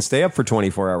before so we can stay up for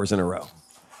 24 hours in a row.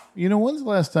 You know, when's the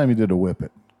last time you did a whip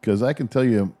it? Because I can tell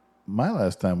you my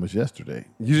last time was yesterday.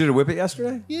 You did a whip it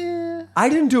yesterday? Yeah. I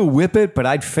didn't do a whip it, but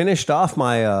I'd finished off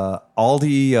my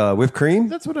Aldi whipped cream.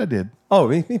 That's what I did. Oh,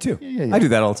 me too. Yeah. I do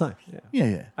that all the time. Yeah.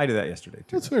 Yeah. I did that yesterday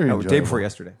too. That's very Day enjoyable. before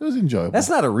yesterday. It was enjoyable. That's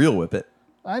not a real whip it.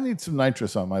 I need some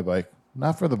nitrous on my bike.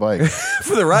 Not for the bike.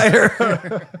 For the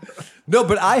rider. No,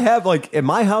 but I have like in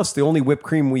my house, the only whipped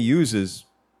cream we use is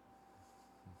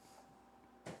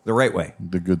the right way.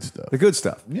 The good stuff. The good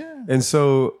stuff. Yeah. And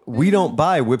so we don't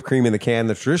buy whipped cream in the can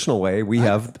the traditional way. We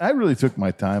have. I really took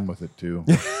my time with it too.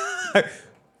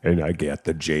 And I get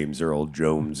the James Earl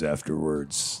Jones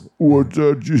afterwards. What's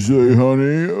that you say,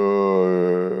 honey?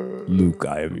 Luke,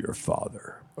 I am your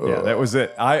father. Yeah, that was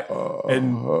it.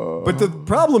 But the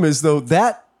problem is though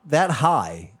that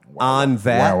high on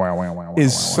that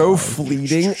is so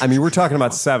fleeting. I mean, we're talking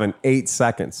about 7-8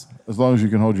 seconds. As long as you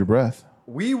can hold your breath.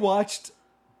 We watched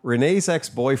Renee's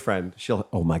ex-boyfriend.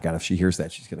 Oh my God, if she hears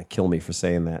that, she's going to kill me for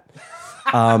saying that.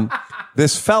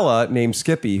 This fella named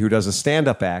Skippy who does a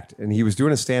stand-up act, and he was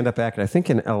doing a stand-up act, I think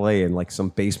in LA in like some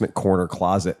basement corner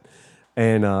closet.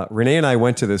 And Renee and I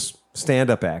went to this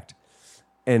stand-up act,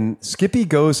 and Skippy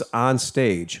goes on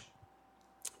stage.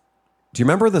 Do you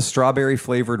remember the strawberry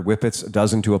flavored Whippets, a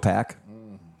dozen to a pack?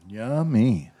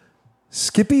 Yummy.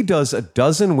 Skippy does a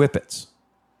dozen Whippets.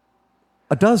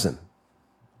 A dozen.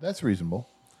 That's reasonable.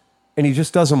 And he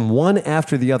just does them one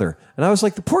after the other. And I was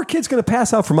like, the poor kid's going to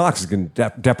pass out from oxygen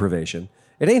deprivation.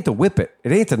 It ain't the whippet.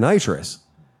 It ain't the nitrous.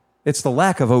 It's the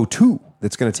lack of O2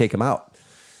 that's going to take him out.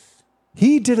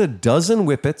 He did a dozen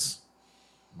whippets.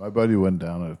 My buddy went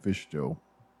down at a fish show.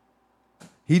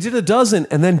 He did a dozen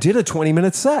and then did a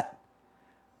 20-minute set.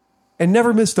 And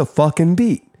never missed a fucking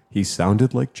beat. He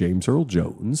sounded like James Earl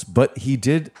Jones, but he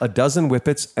did a dozen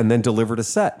whippets and then delivered a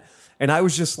set. And I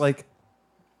was just like,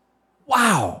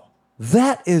 wow.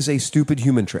 That is a stupid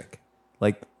human trick.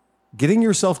 Like getting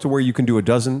yourself to where you can do a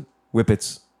dozen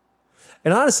whippets.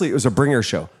 And honestly, it was a bringer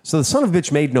show. So the son of a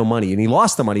bitch made no money and he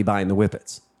lost the money buying the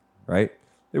whippets, right?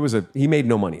 He made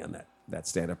no money on that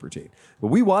stand-up routine. But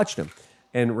we watched him.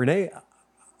 And Renee,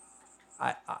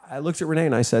 I looked at Renee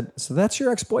and I said, so that's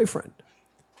your ex-boyfriend?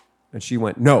 And she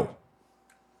went, no.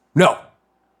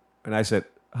 And I said,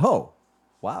 oh,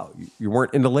 wow. You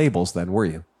weren't into labels then, were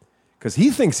you? Because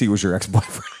he thinks he was your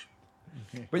ex-boyfriend.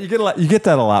 But you get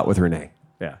that a lot with Renee.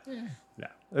 Yeah.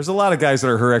 There's a lot of guys that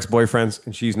are her ex-boyfriends,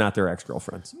 and she's not their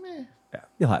ex-girlfriends. Yeah,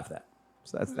 you'll have that.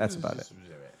 So that's about it.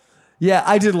 Yeah,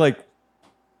 I did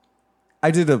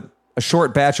a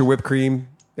short batch of whipped cream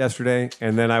yesterday,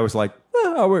 and then I was like,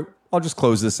 I'll just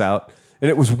close this out. And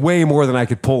it was way more than I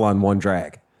could pull on one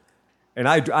drag. And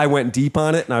I went deep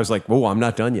on it, and I was like, whoa, I'm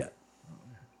not done yet.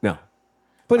 No.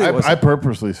 But I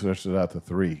purposely stretched it out to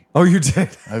 3. Oh, you did?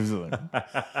 I was like,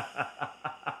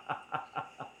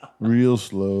 real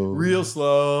slow.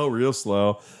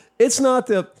 It's not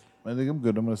the... I think I'm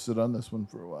good. I'm going to sit on this one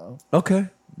for a while. Okay.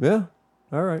 Yeah.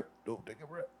 All right. Don't take a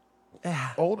breath.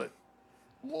 Hold it.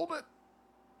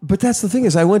 But that's the thing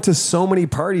is I went to so many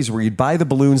parties where you'd buy the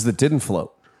balloons that didn't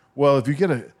float. Well, if you get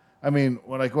when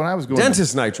I was going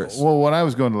Dentist nitrous. Well, when I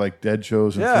was going to like dead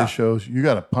shows and fish shows, you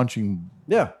got a punching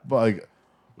like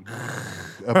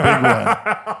a big one.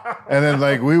 And then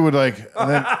like we would like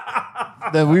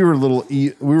then we were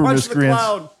we were Punch miscreants. the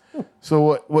cloud.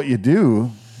 So what you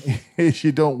do is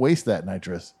you don't waste that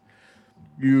nitrous.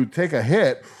 You take a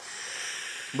hit,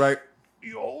 Right.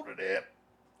 you hold it in,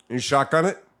 You shotgun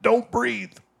it? Don't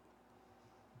breathe.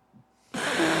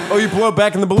 Oh, you blow it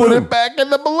back in the balloon. Put it back in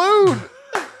the balloon.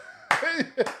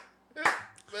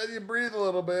 Then you breathe a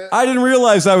little bit. I didn't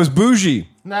realize I was bougie.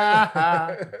 Nah.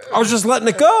 I was just letting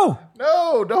it go.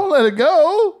 No, don't let it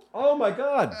go. Oh, my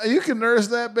God. You can nurse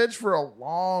that bitch for a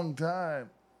long time.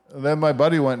 And then my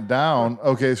buddy went down.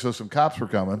 Okay, so some cops were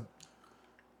coming.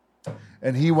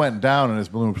 And he went down and his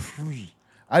balloon.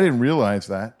 I didn't realize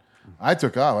that. I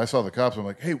took off. I saw the cops. I'm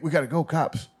like, hey, we got to go,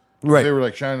 cops. Right. They were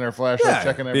like shining their flashlight, Yeah,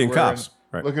 checking being everywhere. cops. and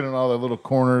Right. Looking in all the little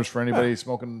corners for anybody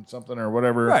smoking something or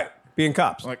whatever. Right. Being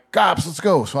cops. I'm like, cops, let's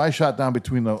go. So I shot down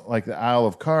between the aisle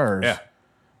of cars. Yeah.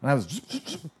 And I was,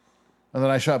 and then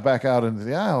I shot back out into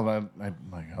the aisle. And I'm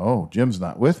like, oh, Jim's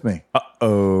not with me.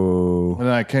 Oh. And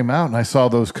then I came out and I saw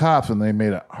those cops and they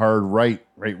made a hard right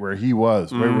where he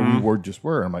was, right where we just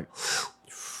were. I'm like,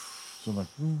 so I'm like,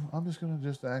 I'm just going to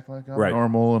just act like I'm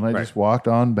normal. And I just walked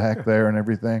on back there and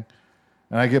everything.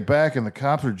 And I get back and the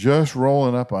cops are just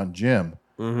rolling up on Jim.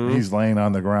 And he's laying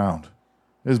on the ground.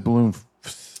 His balloon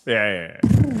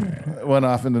went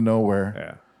off into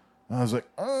nowhere. Yeah. I was like,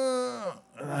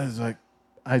 and I was like,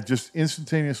 I just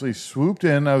instantaneously swooped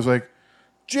in. I was like,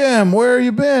 Jim, where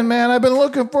you been, man? I've been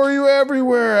looking for you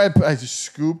everywhere. I just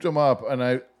scooped him up, and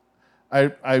I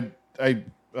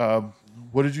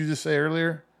what did you just say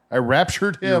earlier? I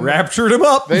raptured him. You raptured him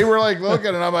up. They were like looking,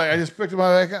 and I'm like, I just picked him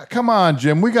up. Like, come on,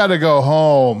 Jim, we got to go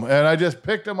home. And I just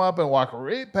picked him up and walked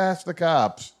right past the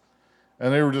cops,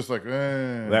 and they were just like,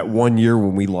 That 1 year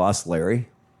when we lost Larry,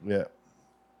 yeah,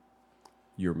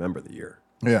 you remember the year.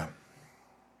 yeah.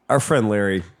 Our friend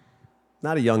Larry,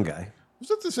 not a young guy. Was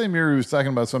that the same year he was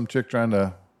talking about some chick trying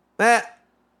to? But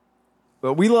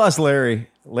we lost Larry.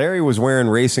 Larry was wearing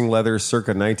racing leathers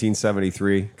circa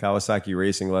 1973, Kawasaki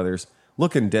racing leathers,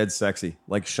 looking dead sexy,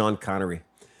 like Sean Connery.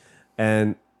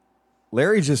 And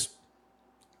Larry just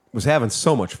was having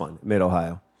so much fun in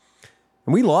Mid-Ohio.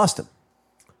 And we lost him.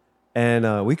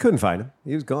 And we couldn't find him.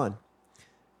 He was gone.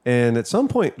 And at some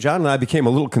point, John and I became a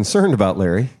little concerned about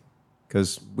Larry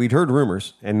because we'd heard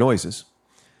rumors and noises.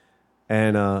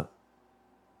 And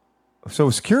so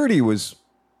security was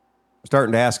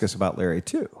starting to ask us about Larry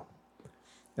too.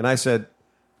 And I said,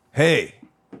 hey,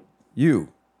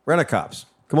 you, rent-a-cops,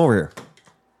 come over here.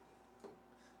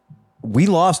 We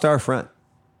lost our friend.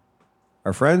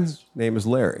 Our friend's name is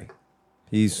Larry.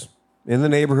 He's in the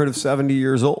neighborhood of 70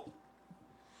 years old.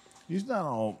 He's not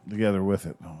all together with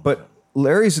it, though. But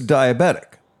Larry's a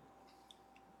diabetic.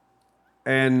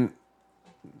 And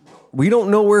we don't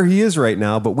know where he is right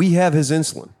now, but we have his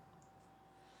insulin.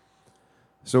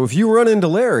 So if you run into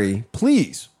Larry,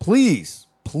 please, please,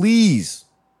 please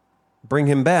bring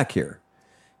him back here.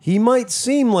 He might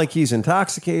seem like he's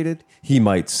intoxicated. He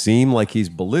might seem like he's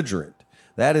belligerent.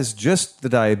 That is just the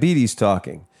diabetes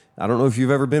talking. I don't know if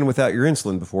you've ever been without your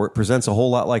insulin before. It presents a whole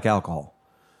lot like alcohol.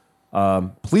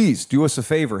 Please do us a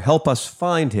favor. Help us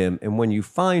find him. And when you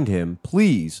find him,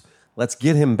 please, let's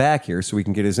get him back here so we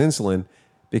can get his insulin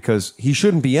because he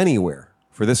shouldn't be anywhere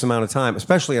for this amount of time,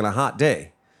 especially on a hot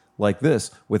day like this,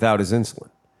 without his insulin.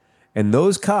 And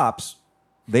those cops,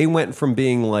 they went from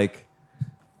being like,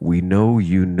 we know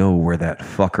you know where that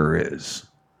fucker is.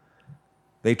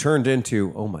 They turned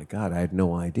into, oh my God, I had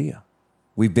no idea.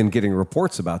 We've been getting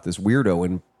reports about this weirdo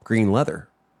in green leather.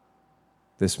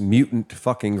 This mutant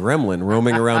fucking gremlin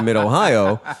roaming around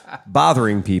Mid-Ohio,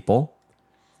 bothering people.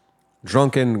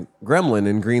 Drunken gremlin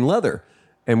in green leather.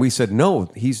 And we said,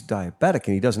 no, he's diabetic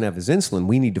and he doesn't have his insulin.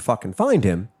 We need to fucking find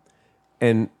him.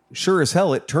 And sure as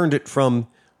hell, it turned it from,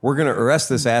 we're going to arrest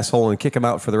this asshole and kick him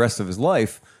out for the rest of his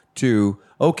life, to,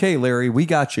 okay, Larry, we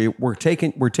got you. We're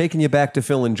taking you back to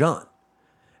Phil and John.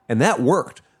 And that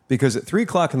worked because at 3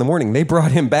 o'clock in the morning, they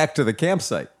brought him back to the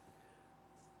campsite.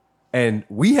 And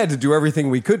we had to do everything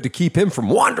we could to keep him from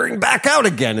wandering back out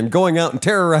again and going out and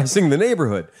terrorizing the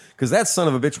neighborhood. Because that son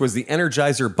of a bitch was the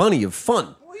Energizer Bunny of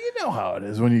fun. Well, you know how it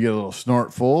is when you get a little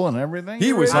snort full and everything.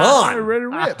 He was Ready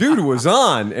to on. rip. Dude was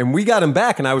on. And we got him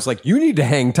back. And I was like, you need to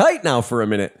hang tight now for a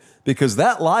minute. Because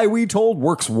that lie we told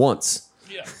works once.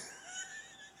 Yeah.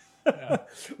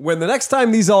 When the next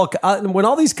time when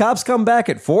all these cops come back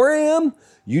at 4 a.m.,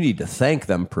 you need to thank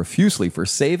them profusely for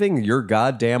saving your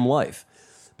goddamn life.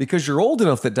 Because you're old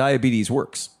enough that diabetes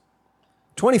works.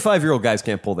 25-year-old guys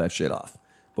can't pull that shit off.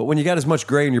 But when you got as much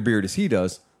gray in your beard as he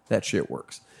does, that shit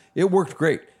works. It worked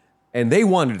great. And they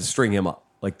wanted to string him up.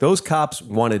 Like, those cops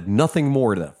wanted nothing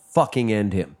more to fucking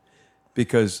end him.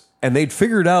 And they'd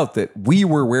figured out that we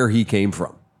were where he came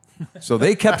from. So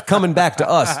they kept coming back to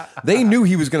us. They knew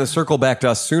he was going to circle back to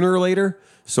us sooner or later.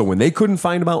 So when they couldn't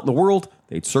find him out in the world,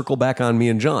 they'd circle back on me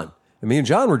and John. And me and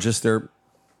John were just there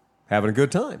having a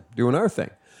good time, doing our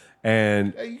thing.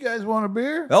 And Hey, you guys want a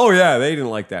beer? oh yeah, they didn't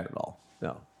like that at all.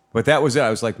 No, but that was it. I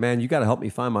was like, man, you got to help me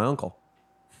find my uncle.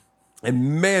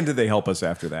 And man, did they help us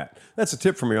after that. That's a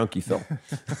tip from your Unky Phil.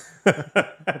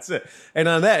 That's it. And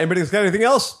on that, anybody got anything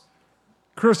else?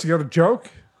 Chris, you got a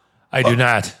joke? I do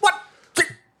not. What?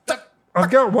 I've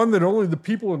got one that only the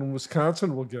people in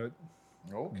Wisconsin will get.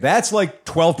 That's like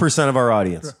 12% of our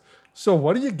audience. So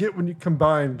what do you get when you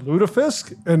combine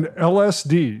lutefisk and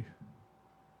LSD?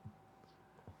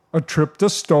 A trip to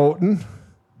Stoughton.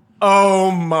 Oh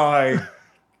my.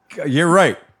 You're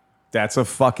right. That's a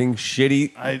fucking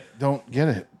shitty. I don't get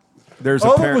it. There's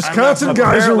All the apparent- Wisconsin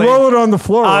guys are apparently- rolling on the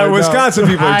floor. right now. Wisconsin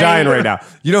people are dying right now.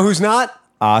 You know who's not?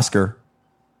 Oscar.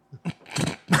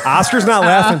 Oscar's not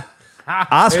laughing.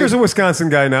 Oscar's a Wisconsin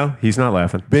guy now. He's not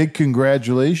laughing. Big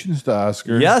congratulations to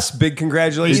Oscar. Yes, big He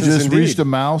congratulations just indeed. reached a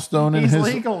milestone in He's his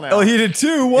legal now. Oh, he did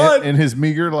too. What? in his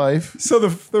meager life. So the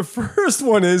first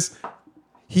one is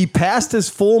he passed his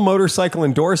full motorcycle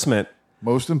endorsement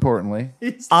Most importantly,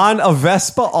 on a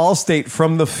Vespa Allstate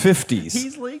from the 50s.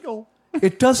 He's legal.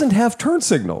 It doesn't have turn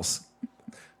signals.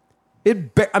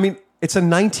 I mean, it's a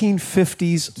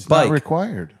 1950s it's bike. not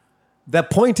required. The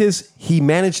point is, he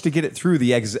managed to get it through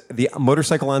the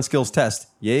motorcycle on skills test.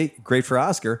 Yay, great for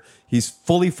Oscar. He's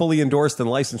fully endorsed and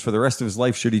licensed for the rest of his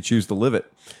life should he choose to live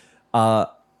it.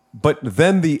 But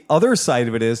then the other side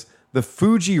of it is the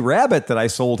Fuji Rabbit that I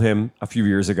sold him a few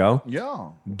years ago. Yeah.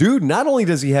 Dude, not only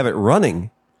does he have it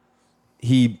running,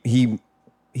 he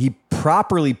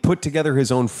properly put together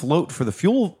his own float for the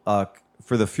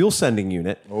fuel sending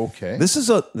unit. Okay. This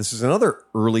is another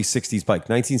early 60s bike,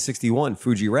 1961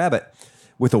 Fuji Rabbit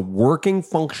with a working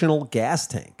functional gas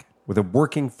tank, with a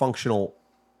working functional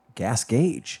gas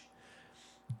gauge.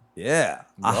 Yeah.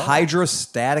 A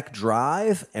hydrostatic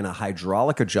drive and a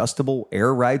hydraulic adjustable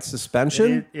air ride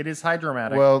suspension. It is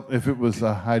hydromatic. Well, if it was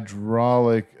a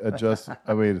hydraulic adjust,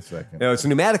 wait a second. No, it's a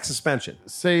pneumatic suspension.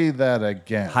 Say that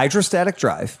again. Hydrostatic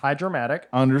drive, hydromatic.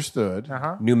 Understood.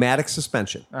 pneumatic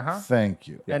suspension. Thank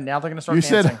you. And now they're going to start You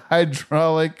dancing. said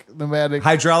hydraulic, pneumatic.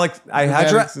 It's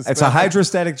a suspension.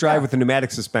 hydrostatic drive with a pneumatic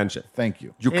suspension. Thank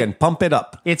you. You can pump it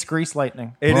up. It's grease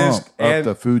lightning. It is Pump up and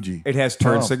the Fuji. It has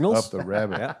turn Pump signals. Up the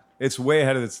rabbit. Yeah, it's way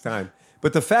ahead of its time.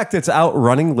 But the fact that it's out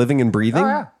running, living, and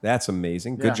breathing, that's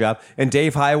amazing. Good job. And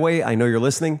Dave Highway, I know you're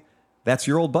listening. That's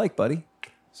your old bike, buddy.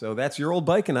 So that's your old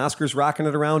bike, and Oscar's rocking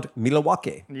it around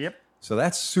Milwaukee. Yep. So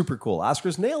that's super cool.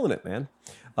 Oscar's nailing it, man.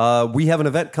 We have an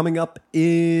event coming up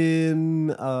in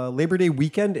Labor Day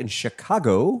weekend in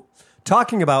Chicago,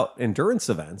 talking about endurance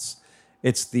events.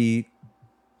 It's the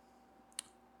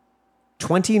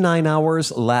 29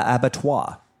 Hours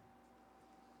L'Abattoir.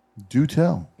 Do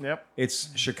tell. Yep. It's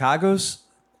Chicago's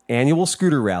annual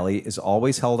scooter rally is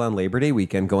always held on Labor Day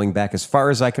weekend, going back as far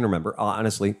as I can remember.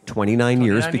 Honestly, 29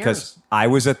 years, because I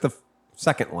was at the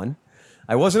second one.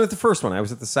 I wasn't at the first one. I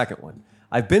was at the second one.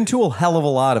 I've been to a hell of a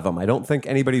lot of them. I don't think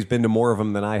anybody's been to more of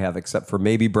them than I have, except for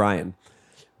maybe Brian.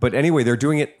 But anyway, they're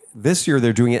doing it this year.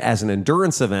 They're doing it as an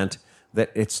endurance event that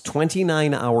it's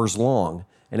 29 hours long.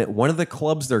 And at one of the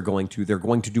clubs they're going to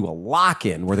do a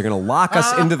lock-in where they're going to lock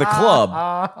us into the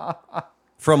club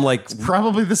from like...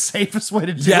 Probably the safest way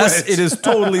to do it. Yes, it is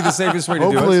totally the safest way to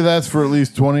do Hopefully it. that's for at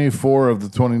least 24 of the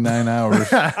 29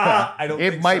 hours. I don't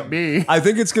It think might so. be. I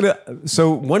think it's going to...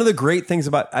 So one of the great things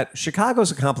about...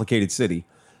 Chicago's a complicated city.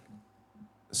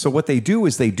 So what they do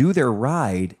is they do their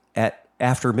ride at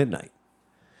after midnight.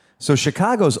 So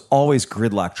Chicago's always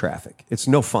gridlock traffic. It's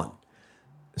no fun.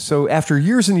 So after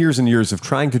years and years and years of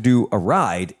trying to do a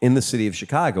ride in the city of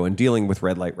Chicago and dealing with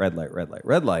red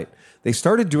light, they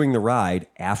started doing the ride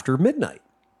after midnight.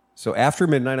 So after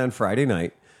midnight on Friday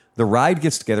night, the ride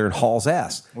gets together and hauls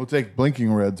ass. We'll take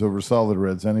blinking reds over solid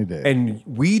reds any day. And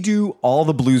we do all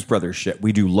the Blues Brothers shit.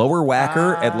 We do lower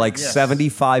whacker at like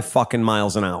 75 fucking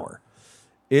miles an hour.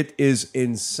 It is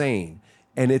insane.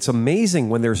 And it's amazing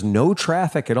when there's no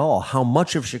traffic at all, how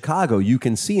much of Chicago you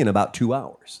can see in about 2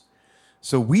 hours.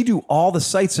 So we do all the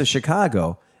sights of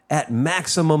Chicago at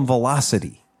maximum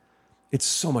velocity. It's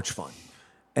so much fun.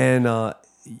 And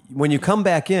when you come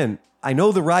back in, I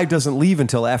know the ride doesn't leave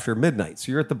until after midnight.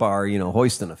 So you're at the bar,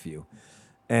 hoisting a few.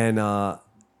 And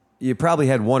you probably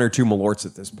had one or two Malorts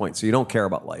at this point, so you don't care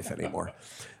about life anymore.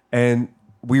 And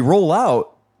we roll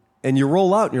out, and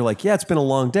you're like, yeah, it's been a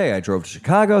long day. I drove to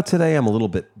Chicago today. I'm a little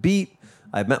bit beat.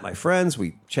 I've met my friends.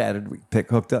 We chatted. We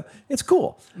hooked up. It's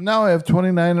cool. Now I have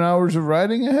 29 hours of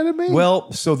riding ahead of me?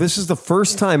 Well, so this is the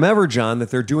first time ever, John, that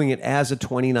they're doing it as a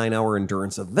 29-hour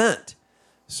endurance event.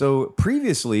 So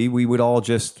previously, we would all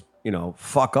just,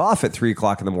 fuck off at 3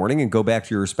 o'clock in the morning and go back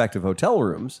to your respective hotel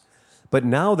rooms. But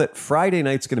now that Friday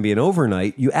night's going to be an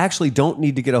overnight, you actually don't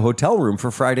need to get a hotel room for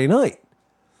Friday night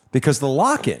because the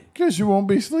lock-in. Because you won't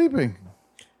be sleeping.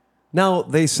 Now,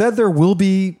 they said there will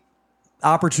be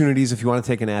opportunities. If you want to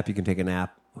take a nap, you can take a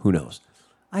nap. Who knows?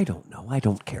 I don't know. I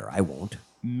don't care. I won't.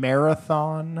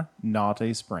 Marathon, not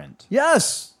a sprint.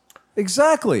 Yes,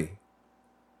 exactly.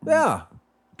 Yeah.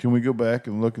 Can we go back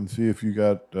and look and see if you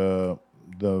got the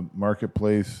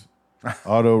marketplace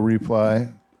auto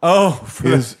reply? Oh,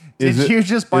 Did you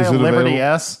just buy a Liberty available?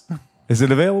 S? Is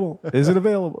it available? Is it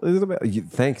available? Is it available?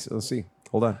 Thanks. Let's see.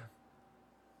 Hold on.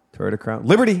 Toyota Crown.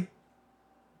 Liberty.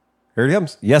 Here it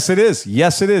comes. Yes, it is.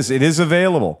 Yes, it is. It is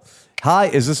available. Hi,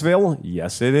 is this available?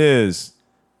 Yes, it is.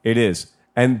 It is.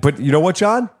 But you know what,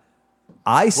 John?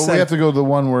 We have to go to the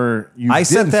one where you. I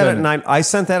sent that didn't at send it. 9. I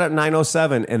sent that at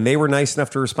 9:07, and they were nice enough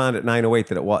to respond at 9:08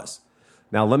 that it was.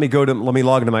 Now let me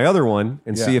log into my other one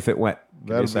and see if it went.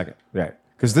 Give me a second. Right.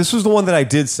 Because this was the one that I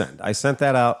did send. I sent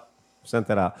that out.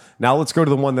 Now let's go to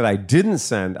the one that I didn't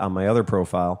send on my other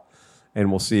profile, and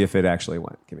we'll see if it actually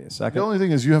went. Give me a second. The only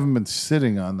thing is you haven't been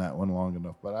sitting on that one long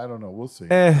enough, but I don't know. We'll see.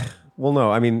 Well,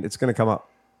 no. I mean, it's going to come up.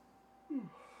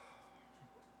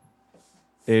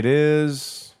 It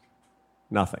is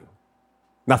nothing.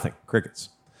 Nothing. Crickets.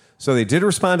 So they did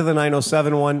respond to the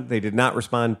 907 one. They did not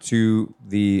respond to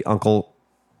the Uncle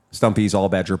Stumpy's All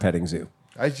Badger Petting Zoo.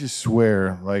 I just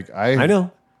swear, I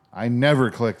know. I never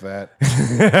click that.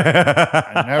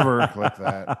 I never click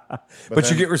that. But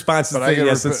you get responses saying,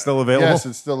 yes, it's still available. Yes,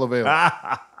 it's still available.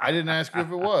 I didn't ask you if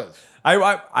it was.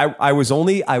 I was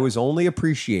only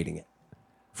appreciating it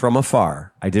from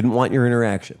afar. I didn't want your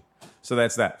interaction. So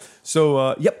that's that.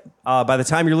 So, by the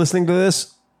time you're listening to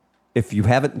this, if you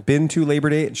haven't been to Labor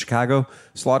Day in Chicago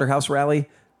Slaughterhouse Rally,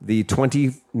 the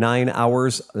 29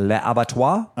 hours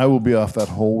L'Abattoir, I will be off that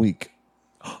whole week.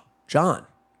 John.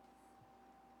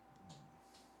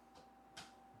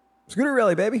 Scooter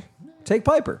Rally, baby. Take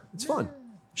Piper. It's fun.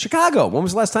 Chicago. When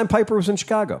was the last time Piper was in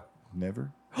Chicago?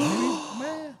 Never.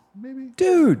 Maybe.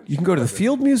 Dude, you can go to the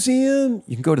Field Museum.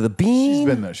 You can go to the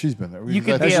Bean. She's been there. You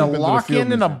could be a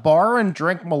lock-in in a bar and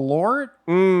drink Malort.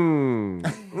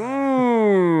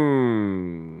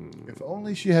 If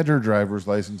only she had her driver's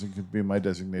license and could be my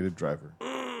designated driver.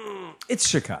 It's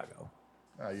Chicago.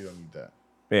 You don't need that.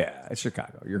 Yeah, it's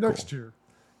Chicago. You're Next cool. year.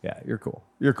 Yeah, you're cool.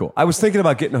 You're cool. I was thinking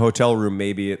about getting a hotel room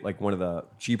maybe at like one of the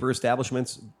cheaper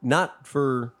establishments, not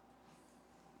for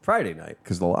Friday night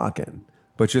because the lock-in,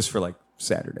 but just for like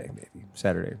Saturday maybe.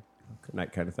 Saturday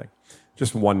night kind of thing.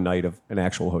 Just one night of an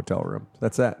actual hotel room.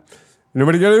 That's that.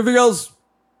 Anybody got anything else?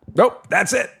 Nope,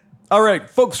 that's it. All right,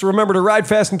 folks, remember to ride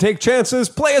fast and take chances.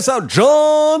 Play us out,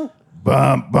 John.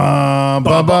 Bum bum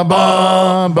bum bum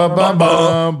bum bum bum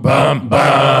bum bum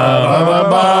bum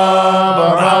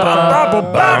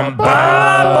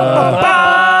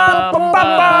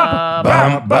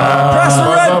Press the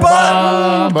red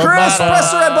button. Chris,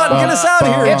 press the red button. Get us out of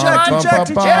here. Eject.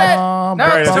 No,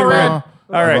 it's still red. All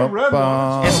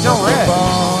right. It's still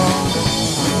red.